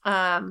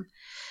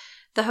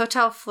 The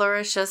hotel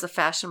flourished as a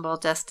fashionable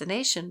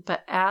destination,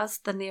 but as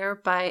the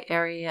nearby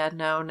area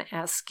known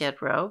as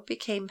Skid Row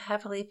became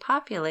heavily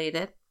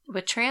populated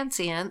with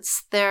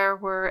transients, there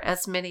were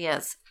as many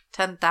as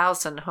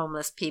 10,000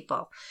 homeless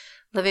people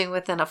living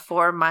within a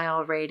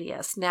 4-mile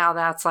radius. Now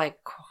that's like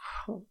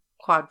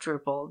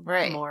quadrupled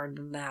more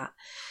than that.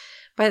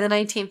 By the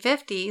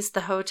 1950s,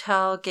 the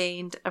hotel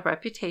gained a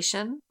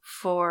reputation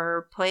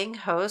for playing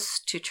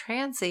host to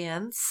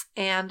transients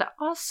and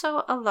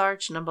also a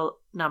large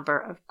number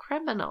of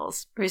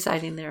criminals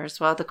residing there as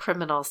well. The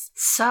criminals.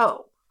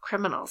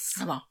 Criminals.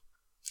 Come on.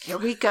 Here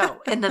we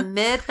go. In the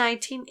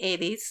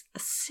mid-1980s, a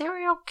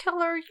serial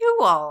killer you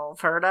all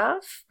have heard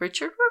of,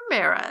 Richard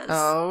Ramirez.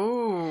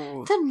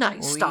 Oh. The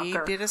Night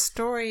Stalker. We did a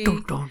story.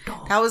 Dun, dun,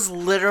 dun. That was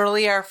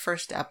literally our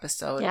first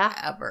episode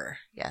ever.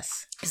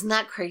 Yes. Isn't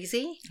that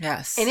crazy?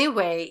 Yes.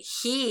 Anyway,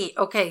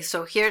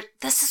 so here,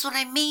 this is what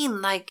I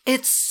mean. Like,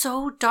 it's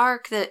so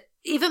dark that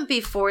even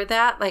before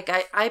that, like,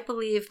 I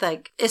believe,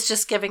 like, it's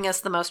just giving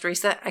us the most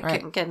recent. I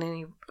couldn't get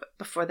any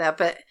before that,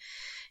 but...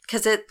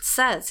 Because it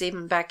says,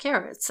 even back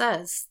here, it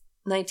says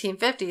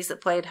 1950s,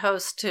 it played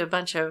host to a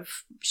bunch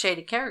of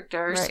shady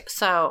characters. Right.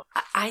 So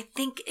I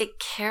think it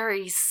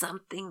carries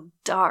something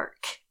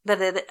dark that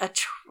it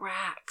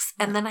attracts.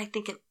 And then I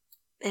think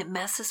it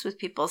messes with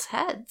people's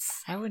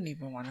heads. I wouldn't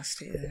even want to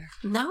stay there.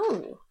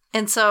 No.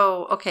 And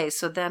so,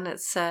 so then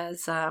it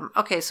says,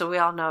 so we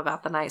all know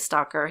about the Night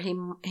Stalker.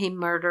 He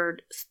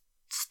murdered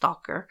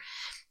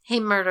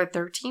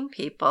 13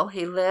 people.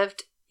 He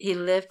lived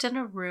in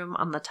a room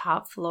on the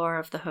top floor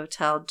of the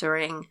hotel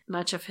during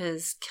much of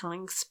his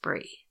killing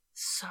spree.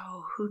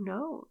 So who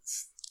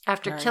knows?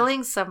 After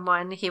killing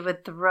someone, he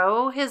would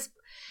throw his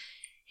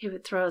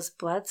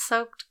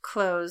blood-soaked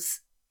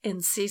clothes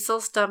in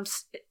Cecil's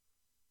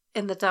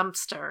in the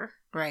dumpster.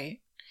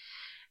 Right.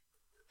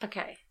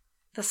 Okay.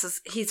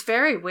 He's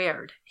very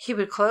weird. He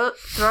would throw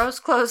his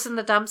clothes in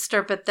the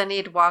dumpster, but then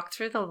he'd walk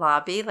through the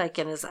lobby like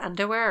in his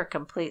underwear or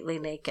completely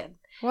naked.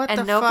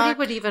 And nobody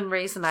would even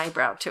raise an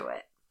eyebrow to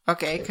it.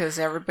 Okay, because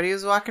everybody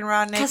was walking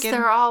around naked? Because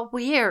they're all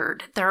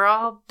weird.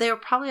 They're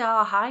probably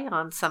all high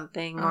on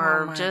something,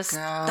 or just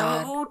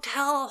the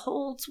hotel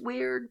holds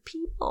weird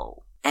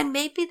people. And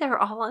maybe they're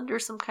all under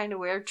some kind of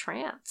weird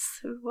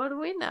trance. What do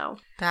we know?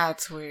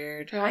 That's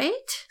weird.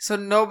 Right? So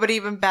nobody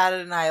even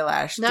batted an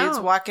eyelash. No. Dude's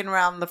walking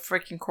around the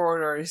freaking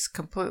corridors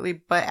completely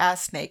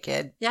butt-ass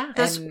naked. Yeah.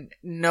 And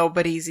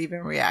nobody's even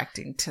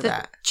reacting to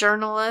that.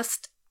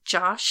 Journalist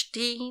Josh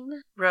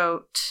Dean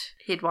wrote,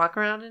 he'd walk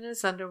around in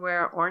his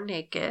underwear or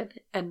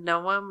naked, and no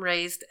one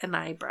raised an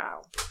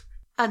eyebrow.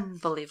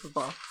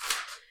 Unbelievable.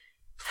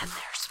 And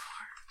there's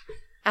more.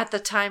 At the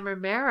time,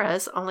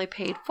 Ramirez only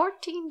paid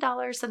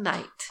 $14 a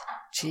night.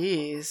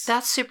 Jeez.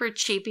 That's super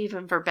cheap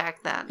even for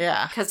back then.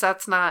 Yeah. Because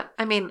that's not,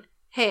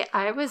 hey,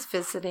 I was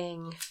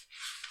visiting,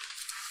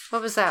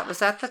 what was that? Was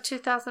that the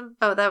 2000?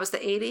 Oh, that was the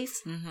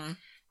 80s? Mm-hmm.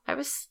 I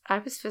was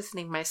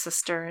visiting my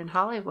sister in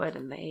Hollywood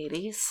in the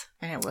 80s.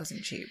 And it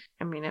wasn't cheap.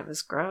 It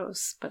was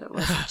gross, but it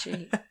wasn't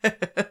cheap.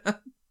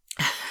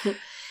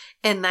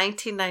 In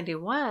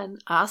 1991,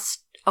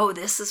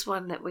 this is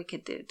one that we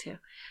could do too.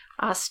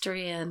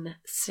 Austrian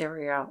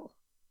serial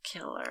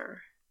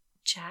killer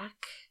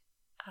Jack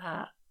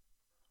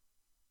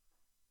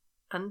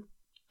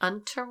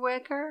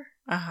Unterweger.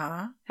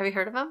 Uh-huh. Have you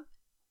heard of him?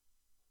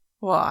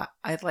 Well,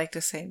 I'd like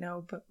to say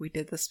no, but we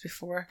did this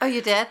before. Oh,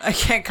 you did? I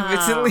can't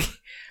convincingly.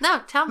 No,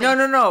 tell me.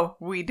 No.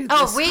 We did this.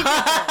 Oh, we did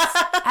this.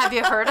 Have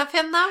you heard of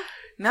him, though?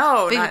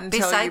 No, not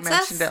until you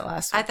mentioned it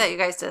last week. I thought you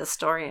guys did a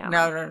story on him.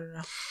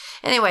 No.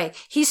 Anyway,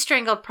 he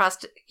strangled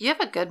prostitutes. You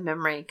have a good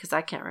memory because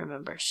I can't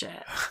remember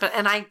shit.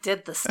 And I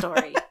did the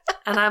story.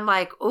 And I'm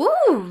like,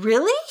 ooh,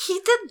 really?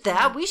 He did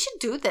that? We should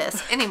do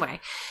this.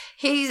 Anyway,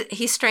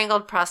 he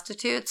strangled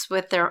prostitutes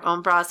with their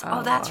own bras.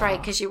 Oh, that's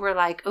right, because you were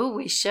like, ooh,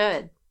 we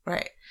should.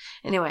 Right.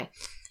 Anyway,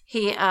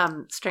 he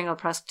strangled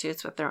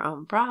prostitutes with their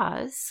own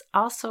bras.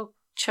 Also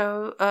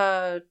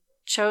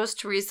chose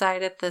to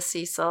reside at the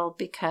Cecil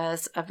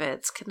because of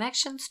its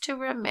connections to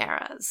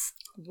Ramirez.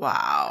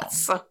 Wow.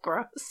 That's so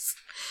gross.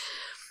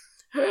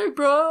 Hey,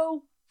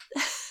 bro.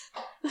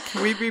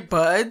 Can we be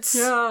buds?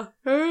 Yeah.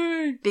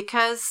 Hey.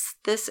 Because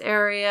this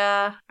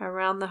area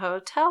around the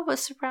hotel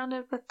was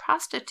surrounded with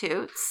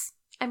prostitutes.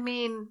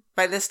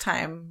 By this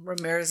time,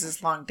 Ramirez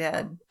is long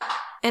dead.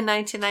 In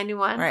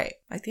 1991? Right.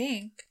 I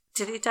think.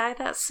 Did he die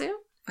that soon?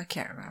 I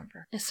can't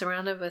remember. It's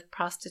surrounded with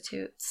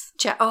prostitutes.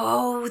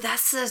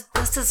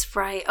 This is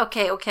right.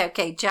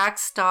 Okay. Jack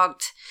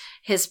stalked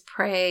his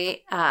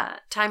prey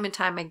time and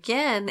time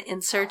again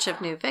in search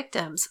of new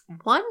victims.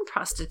 One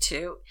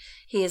prostitute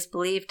he is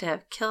believed to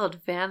have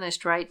killed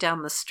vanished right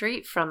down the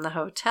street from the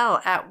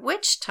hotel, at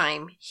which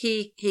time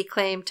he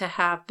claimed to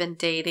have been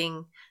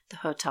dating the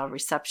hotel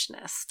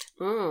receptionist.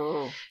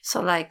 Ooh.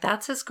 So,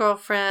 that's his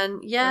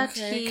girlfriend, yet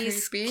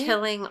he's creepy.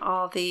 killing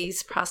all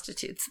these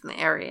prostitutes in the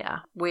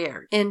area.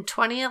 Weird. In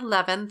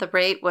 2011, the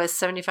rate was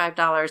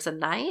 $75 a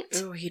night.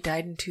 Ooh, he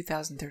died in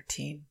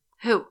 2013.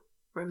 Who?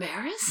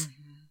 Ramirez?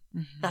 Mm-hmm.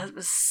 Mm-hmm. That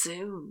was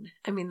soon.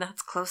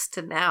 That's close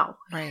to now.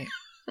 Right.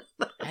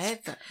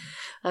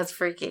 That's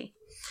freaky.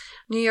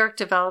 New York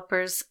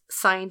developers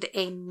signed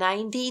a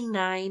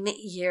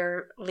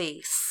 99-year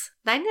lease.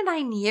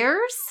 99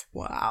 years?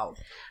 Wow.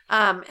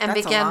 And That's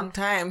began a long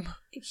time.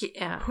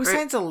 Yeah. Who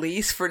signs a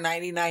lease for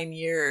 99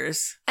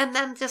 years? And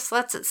then just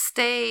lets it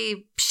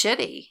stay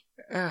shitty.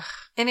 Ugh.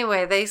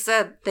 Anyway, they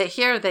said that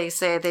here they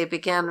say they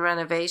began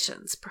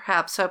renovations,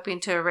 perhaps hoping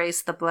to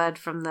erase the blood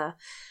from the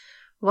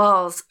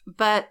walls.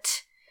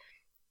 But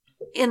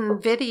in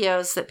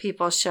videos that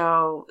people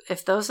show,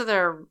 if those are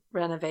their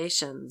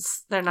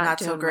renovations, they're not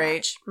doing so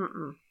great. Much.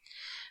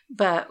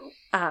 But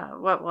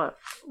what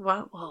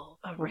will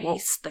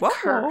erase the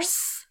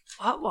curse?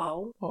 What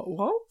will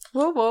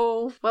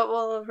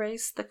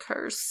erase the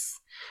curse?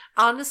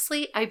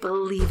 Honestly, I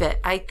believe it.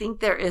 I think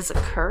there is a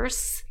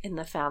curse in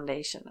the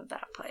foundation of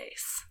that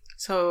place.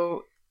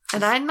 So,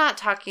 and I'm not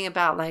talking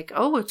about like,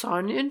 oh, it's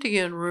on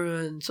Indian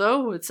ruins.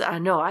 Oh,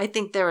 I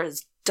think there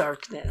is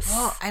darkness.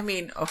 Well, I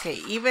mean, okay,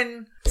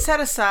 even set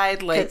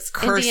aside like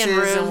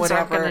curses and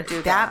whatever,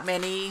 that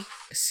many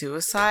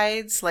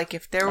suicides, like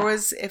if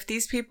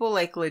these people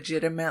like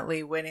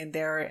legitimately went in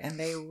there and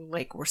they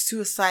like were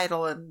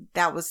suicidal and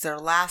that was their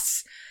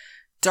last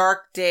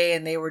dark day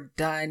and they were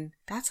done,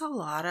 that's a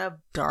lot of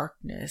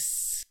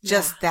darkness.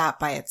 Just that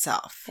by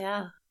itself.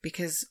 Yeah.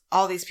 Because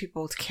all these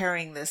people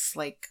carrying this,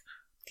 like,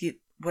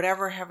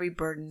 whatever heavy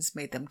burdens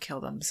made them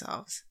kill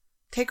themselves.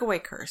 Take away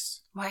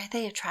curse. Why are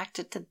they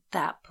attracted to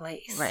that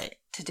place? Right.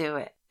 To do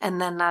it.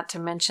 And then not to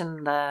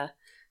mention the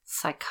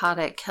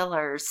psychotic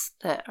killers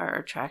that are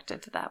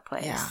attracted to that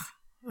place. Yeah.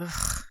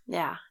 Ugh.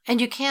 Yeah. And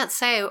you can't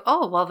say,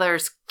 oh, well,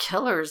 there's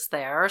killers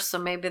there, so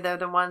maybe they're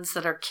the ones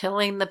that are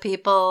killing the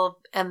people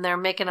and they're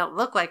making it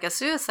look like a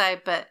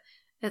suicide, but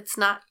it's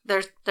not,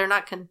 they're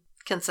not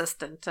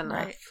consistent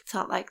enough. Right. It's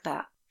not like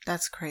that.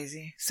 That's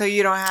crazy. So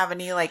you don't have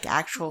any like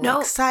actual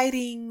like,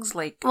 sightings,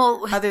 like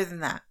other than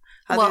that?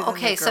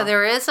 Okay, so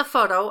there is a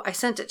photo. I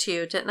sent it to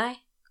you, didn't I?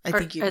 I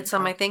think you did. It's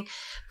on my thing.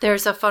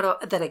 There's a photo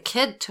that a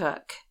kid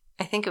took.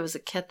 I think it was a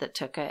kid that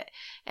took it.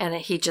 And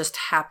he just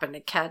happened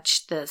to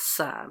catch this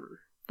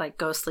like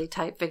ghostly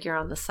type figure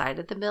on the side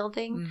of the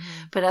building.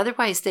 Mm-hmm. But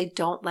otherwise, they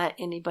don't let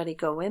anybody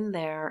go in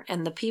there.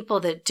 And the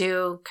people that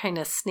do kind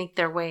of sneak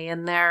their way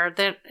in there,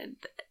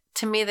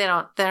 to me, they're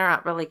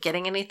not really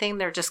getting anything.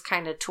 They're just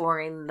kind of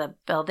touring the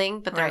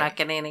building, but they're not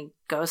getting any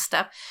ghost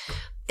stuff.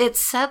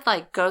 It's said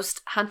like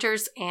Ghost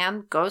Hunters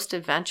and Ghost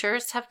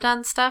Adventures have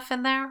done stuff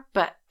in there,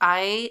 but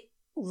I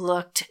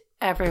looked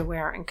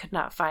everywhere and could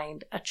not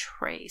find a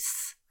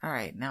trace. All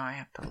right, now I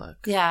have to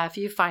look. Yeah, if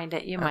you find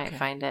it, you might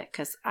find it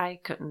because I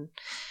couldn't.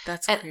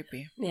 That's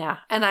creepy. Yeah,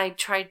 and I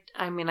tried,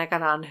 I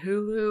got on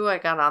Hulu, I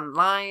got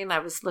online, I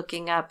was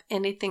looking up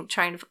anything,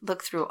 trying to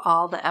look through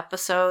all the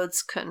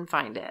episodes, couldn't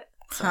find it.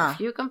 So if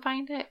you can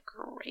find it,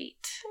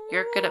 great.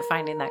 You're good at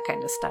finding that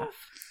kind of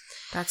stuff.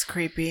 That's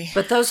creepy.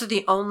 But those are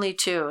the only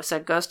two. I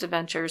said Ghost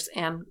Adventures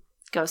and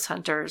Ghost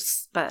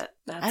Hunters, but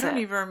that's I don't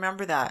even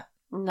remember that.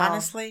 No.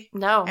 Honestly.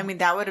 No. I mean,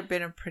 those would have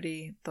been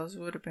pretty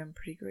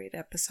great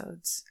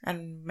episodes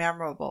and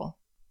memorable.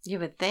 You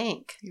would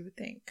think.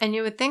 And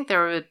you would think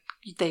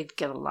they'd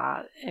get a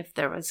lot if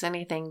there was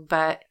anything.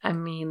 But, I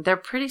mean, they're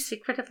pretty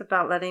secretive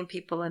about letting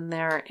people in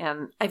there.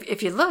 And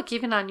if you look,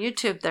 even on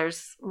YouTube,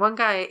 there's one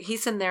guy,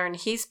 he's in there and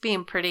he's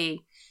being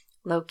pretty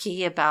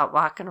low-key about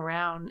walking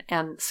around.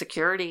 And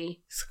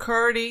security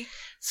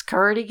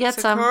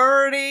gets him.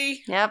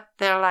 Yep.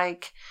 They're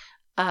like,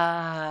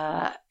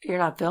 you're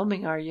not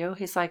filming, are you?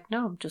 He's like,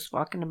 no, I'm just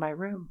walking to my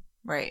room.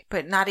 Right.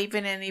 But not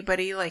even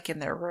anybody like in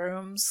their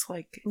rooms,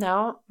 like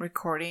no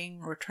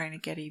recording or trying to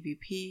get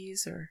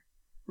EVPs or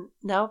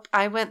nope.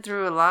 I went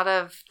through a lot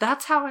of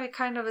that's how I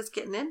kind of was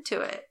getting into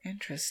it.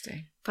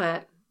 Interesting.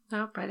 But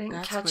nope, I didn't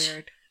That's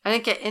weird. I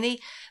didn't get any.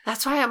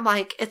 That's why I'm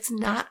like, it's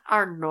not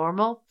our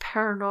normal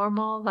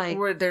paranormal, like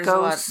where there's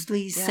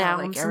ghostly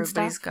sounds like everybody's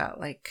and stuff. Got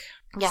like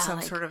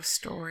some sort of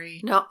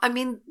story. No, I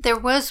mean, there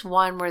was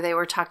one where they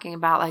were talking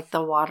about like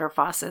the water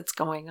faucets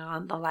going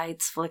on, the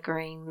lights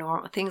flickering,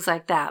 normal things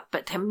like that.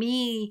 But to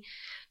me,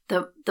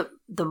 the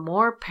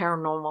more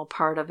paranormal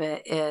part of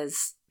it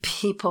is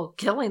people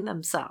killing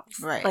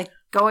themselves. Right. Like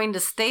going to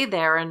stay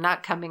there and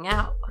not coming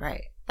out.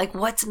 Right. Like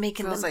what's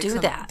making them do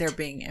that? They're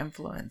being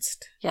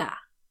influenced. Yeah.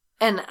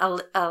 And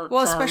especially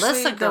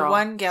Alyssa girl, the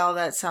one gal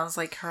that sounds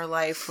like her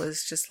life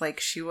was just like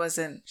she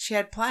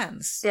had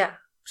plans. Yeah.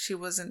 She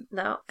wasn't.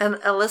 No. And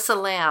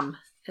Alyssa Lamb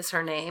is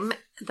her name,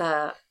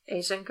 the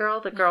Asian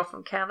girl, the girl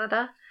from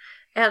Canada.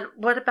 And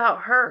what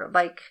about her?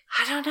 Like,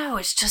 I don't know.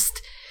 It's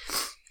just,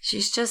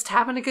 she's just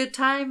having a good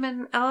time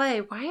in LA.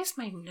 Why is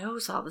my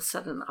nose all of a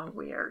sudden all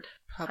weird?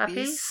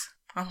 Puppies?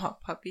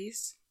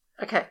 Puppies.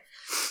 Okay.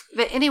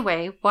 But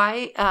anyway,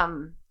 why,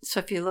 so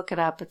if you look it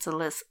up, it's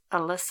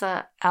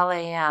Alyssa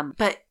Lam.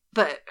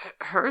 But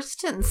hers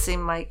didn't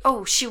seem like,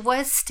 she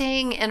was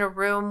staying in a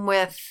room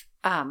with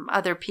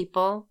other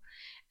people.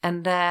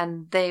 And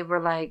then they were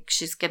like,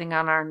 she's getting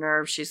on our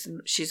nerves.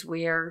 She's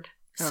weird.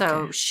 Okay.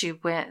 So she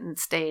went and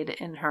stayed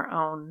in her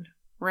own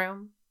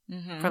room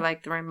for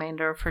like the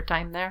remainder of her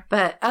time there.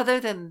 But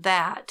other than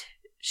that,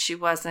 she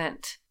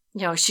wasn't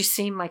she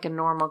seemed like a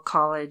normal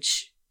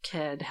college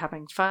kid,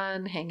 having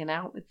fun, hanging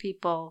out with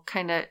people,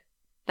 kind of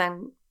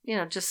then,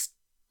 just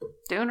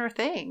doing her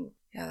thing.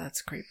 Yeah,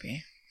 that's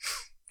creepy.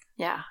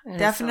 Yeah.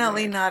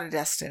 Definitely not a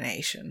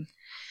destination.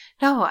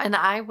 No, and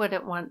I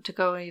wouldn't want to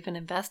go even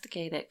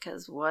investigate it,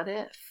 because what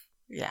if?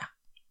 Yeah.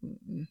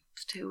 Mm-mm.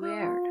 It's too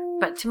weird.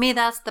 But to me,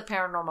 that's the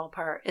paranormal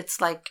part. It's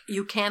like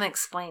you can't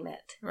explain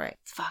it. Right.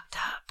 It's fucked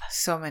up.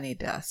 So many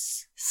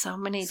deaths. So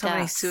many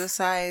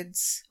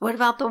suicides. What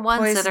about the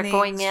ones that are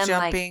going in,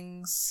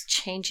 jumpings, like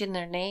changing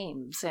their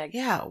names? Like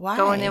yeah, why?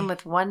 Going in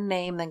with one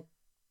name, then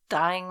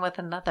dying with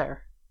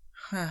another.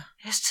 Huh.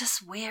 It's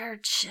just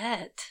weird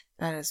shit.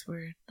 That is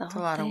weird. That's a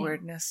whole lot of thing.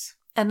 weirdness.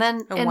 And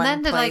then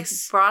to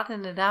place.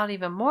 broaden it out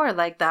even more,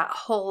 like that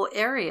whole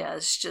area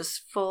is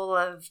just full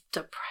of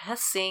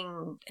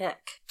depressing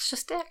ick. It's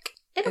just ick.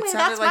 Anyway, it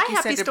that's like my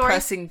happy story.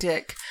 Depressing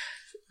dick.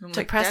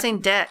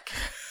 Depressing dick.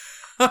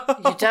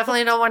 You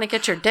definitely don't want to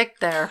get your dick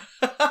there.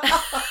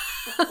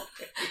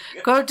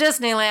 Go to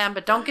Disneyland,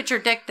 but don't get your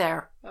dick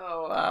there.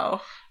 Oh,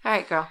 wow. All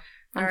right, girl.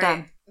 I'm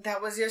done.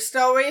 That was your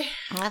story?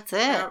 That's it.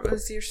 That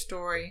was your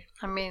story.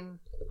 I mean,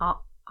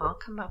 I'll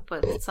come up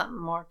with something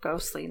more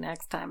ghostly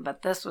next time,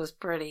 but this was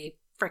pretty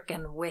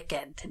freaking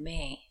wicked to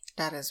me.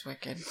 That is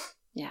wicked.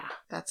 Yeah.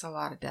 That's a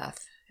lot of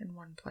death in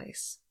one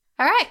place.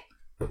 All right.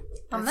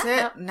 That's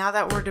it. Now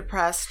that we're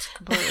depressed,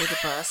 completely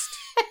depressed.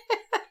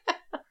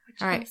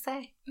 All right.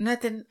 Say?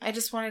 Nothing. I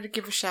just wanted to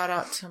give a shout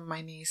out to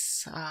my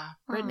niece,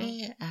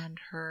 Brittany, and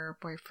her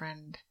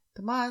boyfriend,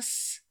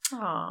 Tomas.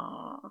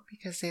 Aww.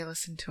 Because they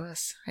listen to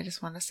us. I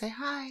just want to say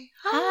hi.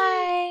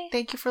 Hi.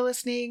 Thank you for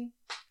listening.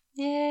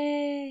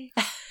 Yay.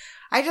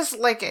 I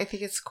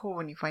think it's cool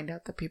when you find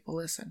out that people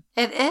listen.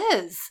 It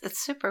is. It's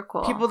super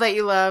cool. People that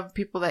you love,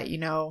 people that you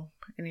know,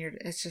 and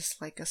it's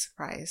just like a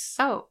surprise.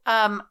 Oh,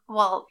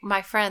 well,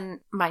 my friend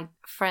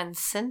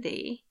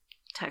Cindy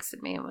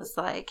texted me and was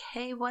like,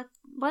 "Hey, what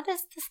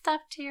is the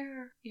stuff to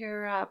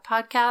your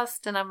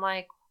podcast?" And I'm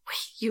like,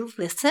 "Wait, you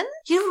listen?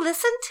 You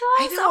listen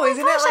to us? I know, oh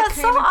isn't gosh, it like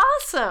that's so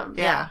awesome?"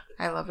 Yeah,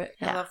 I love it.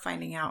 Yeah. I love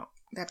finding out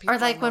that people. Or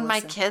like when listen.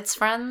 my kids'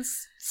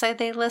 friends say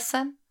they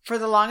listen. For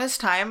the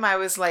longest time, I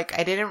was like,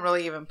 I didn't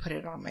really even put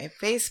it on my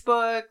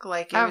Facebook.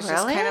 Like, it was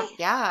just kind of,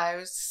 I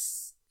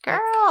was...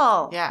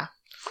 Girl! Like, yeah.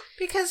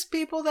 Because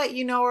people that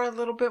you know are a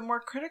little bit more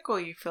critical,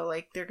 you feel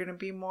like they're going to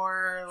be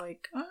more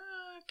like, oh,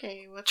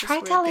 okay, what's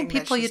Try telling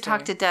people you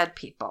talk to dead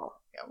people.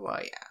 Yeah,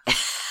 well, yeah.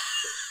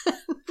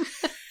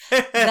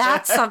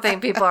 That's something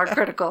people are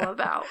critical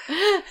about.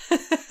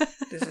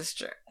 This is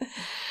true.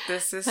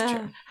 This is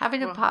true.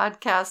 Having a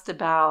podcast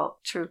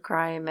about true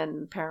crime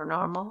and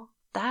paranormal,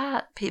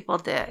 that people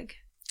dig.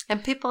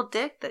 And people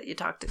dig that you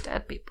talk to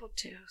dead people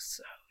too.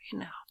 So,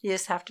 you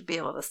just have to be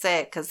able to say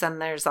it, because then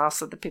there's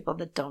also the people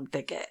that don't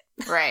dig it.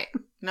 Right.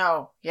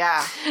 No.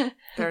 Yeah.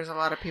 There's a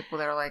lot of people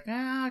that are like,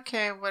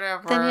 okay,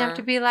 whatever. Then you have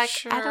to be like,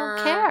 sure. I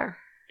don't care.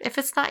 If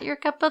it's not your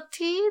cup of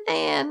tea,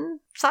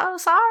 then so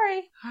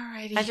sorry.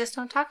 Alrighty. I just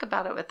don't talk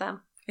about it with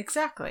them.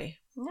 Exactly.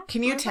 Yeah,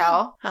 can you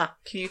tell? Huh.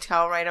 Can you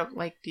tell right up,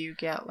 like, do you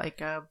get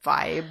like a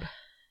vibe?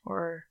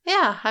 Or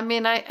yeah, I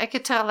mean, I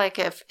could tell, like,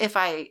 if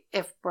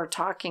we're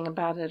talking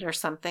about it or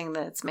something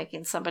that's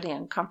making somebody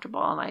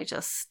uncomfortable, and I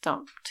just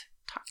don't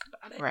talk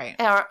about it, right?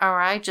 Or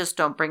I just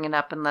don't bring it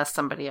up unless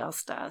somebody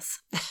else does.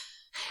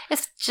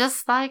 It's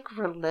just like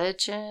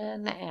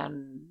religion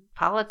and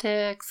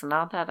politics and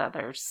all that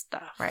other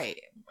stuff,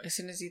 right? As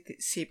soon as you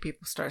see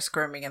people start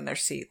squirming in their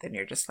seat, then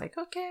you're just like,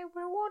 okay,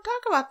 we won't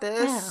talk about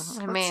this.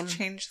 Yeah, Let's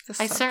change the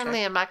subject. I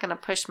certainly am not going to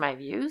push my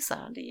views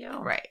onto you,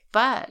 right?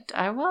 But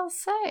I will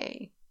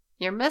say,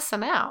 you're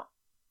missing out.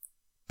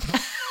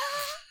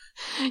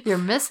 You're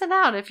missing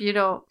out if you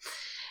don't.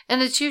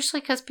 And it's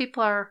usually because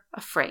people are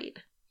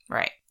afraid.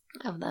 Right.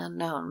 Of the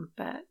unknown.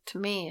 But to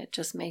me, it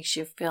just makes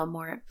you feel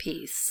more at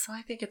peace. Well,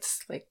 I think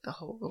it's like the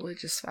whole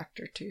religious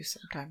factor too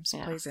sometimes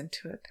plays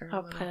into it.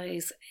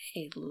 Plays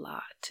a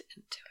lot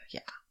into it.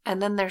 Yeah.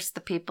 And then there's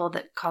the people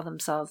that call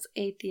themselves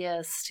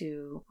atheists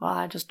who, well,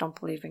 I just don't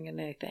believe in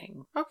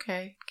anything.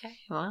 Okay. Okay.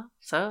 Well,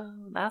 so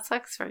that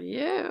sucks for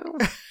you.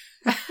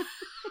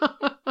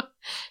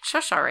 So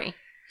sorry.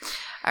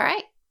 All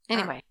right.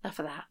 Anyway, enough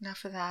of that.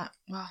 Enough of that.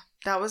 Well,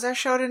 that was our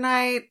show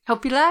tonight.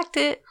 Hope you liked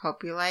it.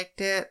 Hope you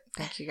liked it.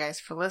 Thank you guys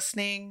for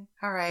listening.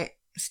 All right.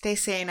 Stay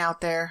sane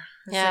out there.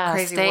 It's a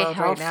crazy world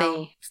healthy. Right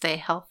now. Stay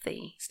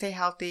healthy. Stay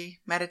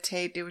healthy.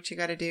 Meditate. Do what you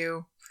got to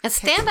do. And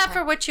stand up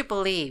for what you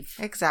believe.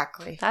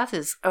 Exactly. That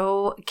is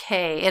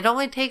okay. It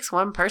only takes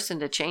one person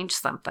to change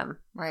something.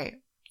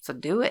 Right. So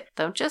do it.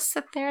 Don't just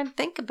sit there and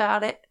think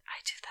about it. I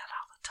do that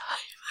all the time.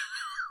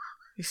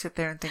 You sit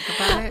there and think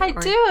about it? I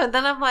do. And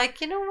then I'm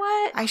like, you know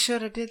what? I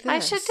should have did this. I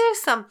should do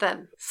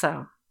something.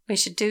 So we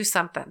should do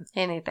something.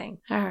 Anything.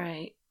 All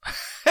right.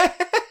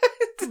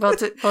 We'll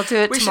do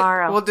it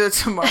tomorrow. We'll do it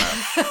tomorrow.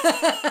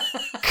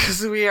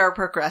 Because we are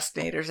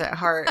procrastinators at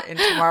heart. And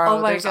tomorrow,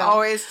 there's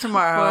always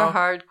tomorrow. We're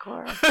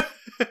hardcore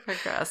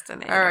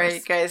procrastinators. All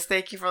right, guys.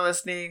 Thank you for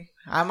listening.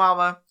 I'm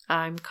Alma.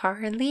 I'm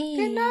Carly.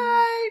 Good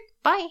night.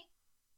 Bye.